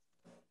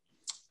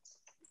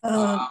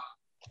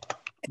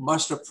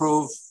 Must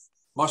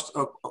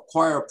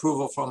acquire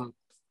approval from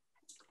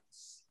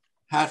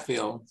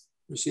Hatfield,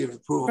 receive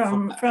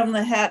approval from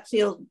the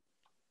Hatfield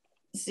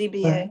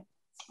ZBA.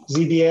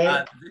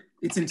 ZBA?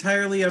 It's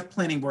entirely a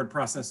planning board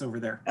process over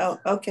there. Oh,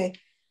 okay.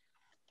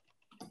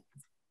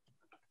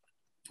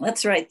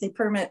 That's right, the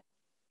permit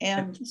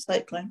and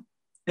site plan.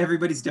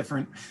 Everybody's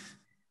different.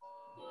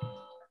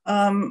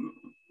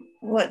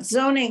 What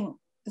zoning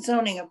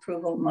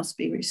approval must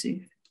be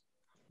received?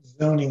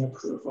 Zoning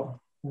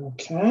approval,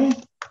 okay.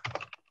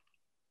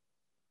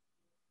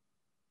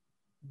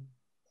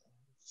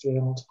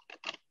 Failed.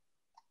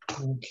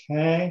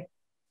 Okay.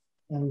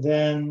 And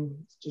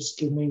then just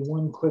give me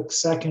one quick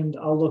second.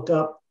 I'll look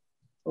up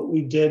what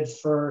we did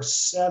for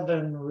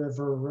 7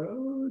 River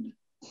Road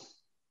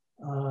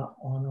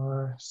on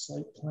our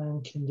site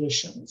plan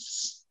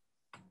conditions.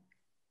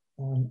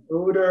 On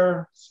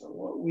odor, so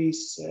what we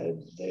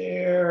said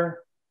there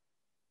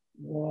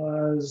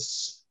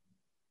was,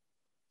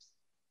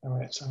 all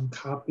right, so I'm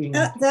copying.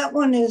 That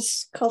one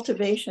is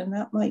cultivation.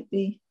 That might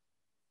be,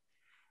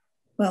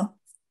 well,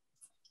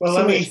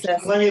 let me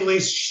at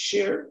least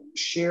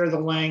share the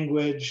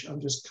language.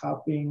 I'm just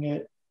copying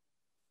it.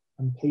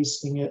 I'm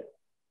pasting it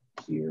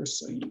here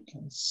so you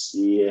can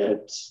see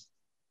it.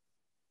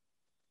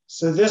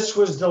 So this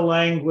was the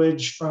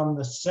language from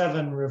the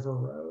 7 River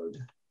Road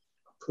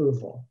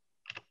approval.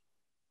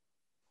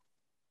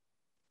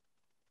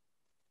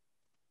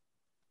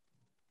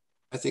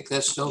 I think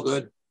that's still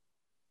good.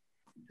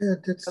 Yeah,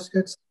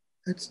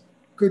 it's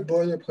good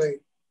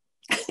boilerplate.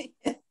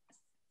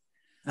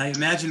 I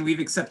imagine we've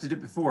accepted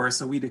it before,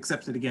 so we'd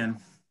accept it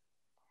again.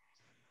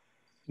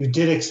 You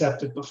did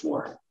accept it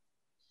before.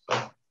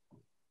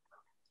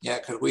 Yeah,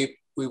 because we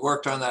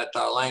worked on that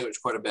language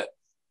quite a bit.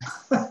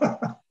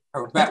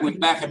 We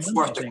back and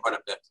forth quite a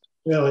bit.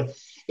 Really,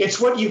 it's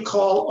what you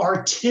call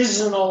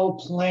artisanal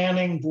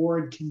planning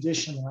board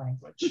condition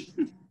language.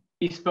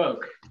 He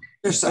spoke.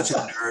 You're such a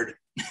nerd.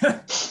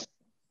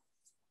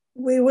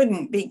 We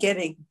wouldn't be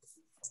getting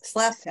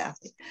slapped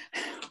happy.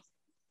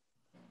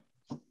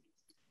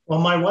 Well,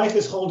 my wife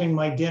is holding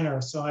my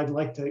dinner, so I'd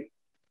like to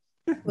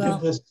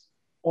give this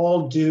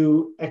all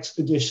due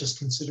expeditious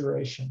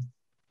consideration.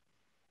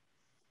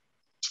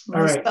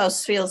 My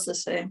spouse feels the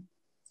same.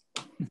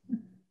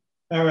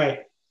 All right.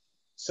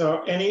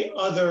 So any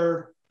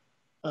other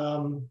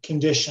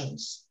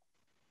conditions?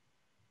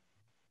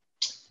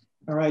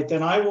 All right,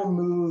 then I will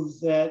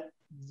move that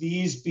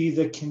these be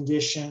the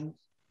condition,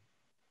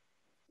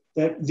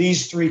 that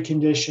these three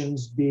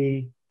conditions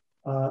be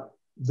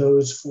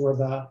those for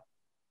the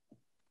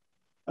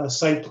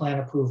site plan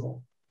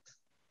approval.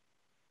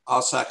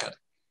 I'll second.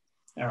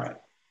 All right.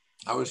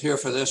 I was here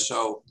for this,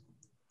 so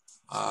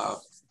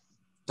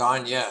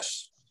Don,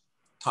 yes.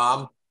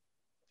 Tom?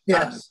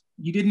 Yes.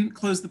 You didn't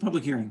close the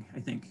public hearing, I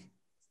think.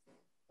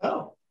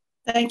 Oh.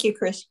 Thank you,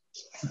 Chris.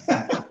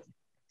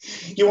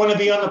 You want to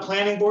be on the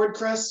planning board,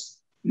 Chris?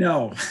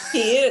 No.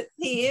 He is.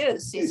 He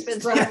is. He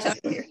spends more time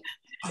here.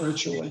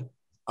 Virtually.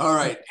 All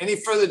right. Any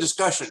further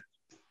discussion?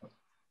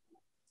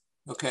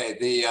 Okay.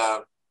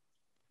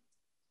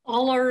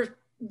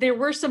 There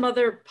were some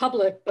other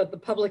public, but the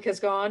public has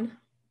gone.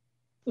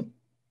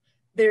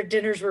 Their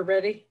dinners were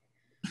ready.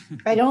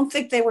 I don't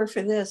think they were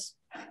for this.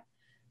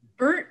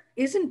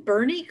 Isn't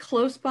Bernie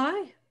close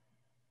by?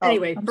 Oh,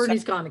 anyway, I'm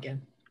Bernie's sorry. gone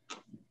again.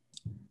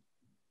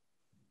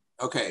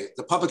 Okay.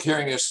 The public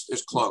hearing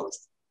is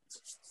closed.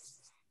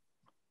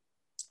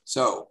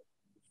 So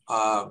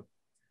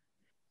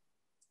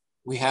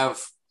we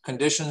have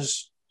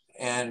conditions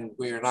and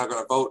we are now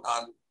going to vote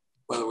on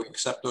whether we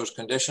accept those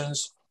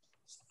conditions.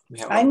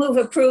 I move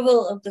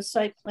approval of the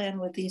site plan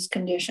with these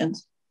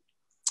conditions.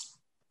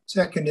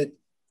 Seconded.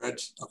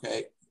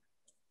 Okay.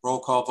 Roll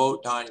call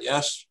vote. Don,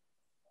 yes.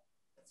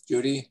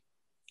 Judy?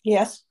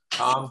 Yes.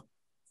 Tom?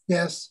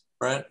 Yes.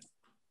 Brent?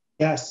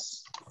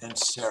 Yes. And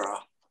Sarah?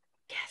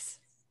 Yes.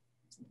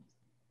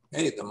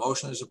 Hey, the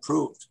motion is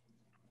approved.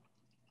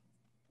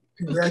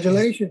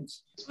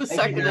 Congratulations. Who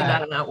seconded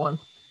that on that one?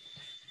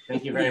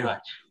 Thank you very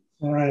much.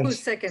 All right. Who's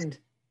second?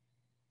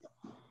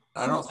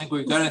 I don't think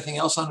we've got anything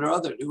else under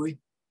other, do we?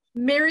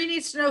 Mary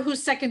needs to know who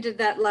seconded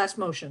that last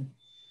motion.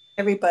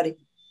 Everybody.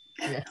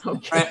 Yeah,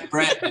 okay.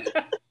 Brent did.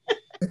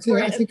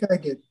 I think I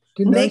did.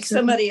 Make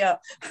somebody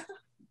up.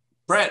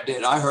 Brent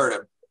did. I heard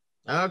him.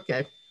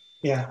 Okay.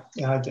 Yeah,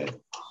 I did.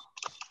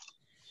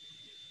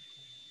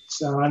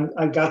 So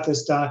I got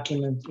this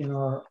document in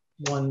our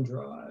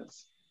OneDrive.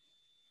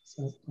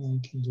 Site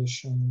plan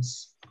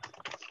conditions.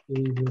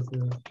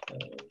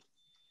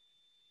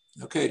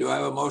 Okay, do I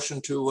have a motion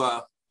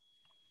to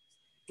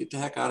get the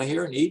heck out of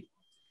here and eat?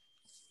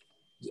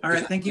 All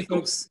right, thank you,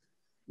 folks.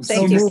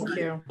 Thank you.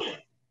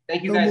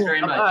 Thank you guys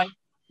very much.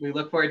 We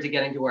look forward to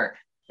getting to work.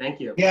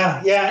 Thank you.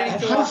 Yeah.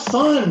 Have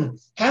fun.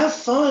 Have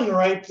fun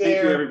right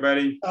there. Thank you,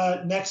 everybody.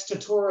 Next to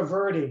Torre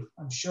Verde.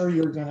 I'm sure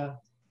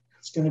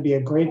it's gonna be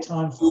a great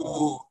time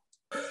for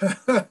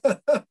you.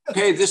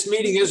 Okay, this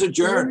meeting is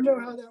adjourned. I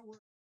don't know how that works.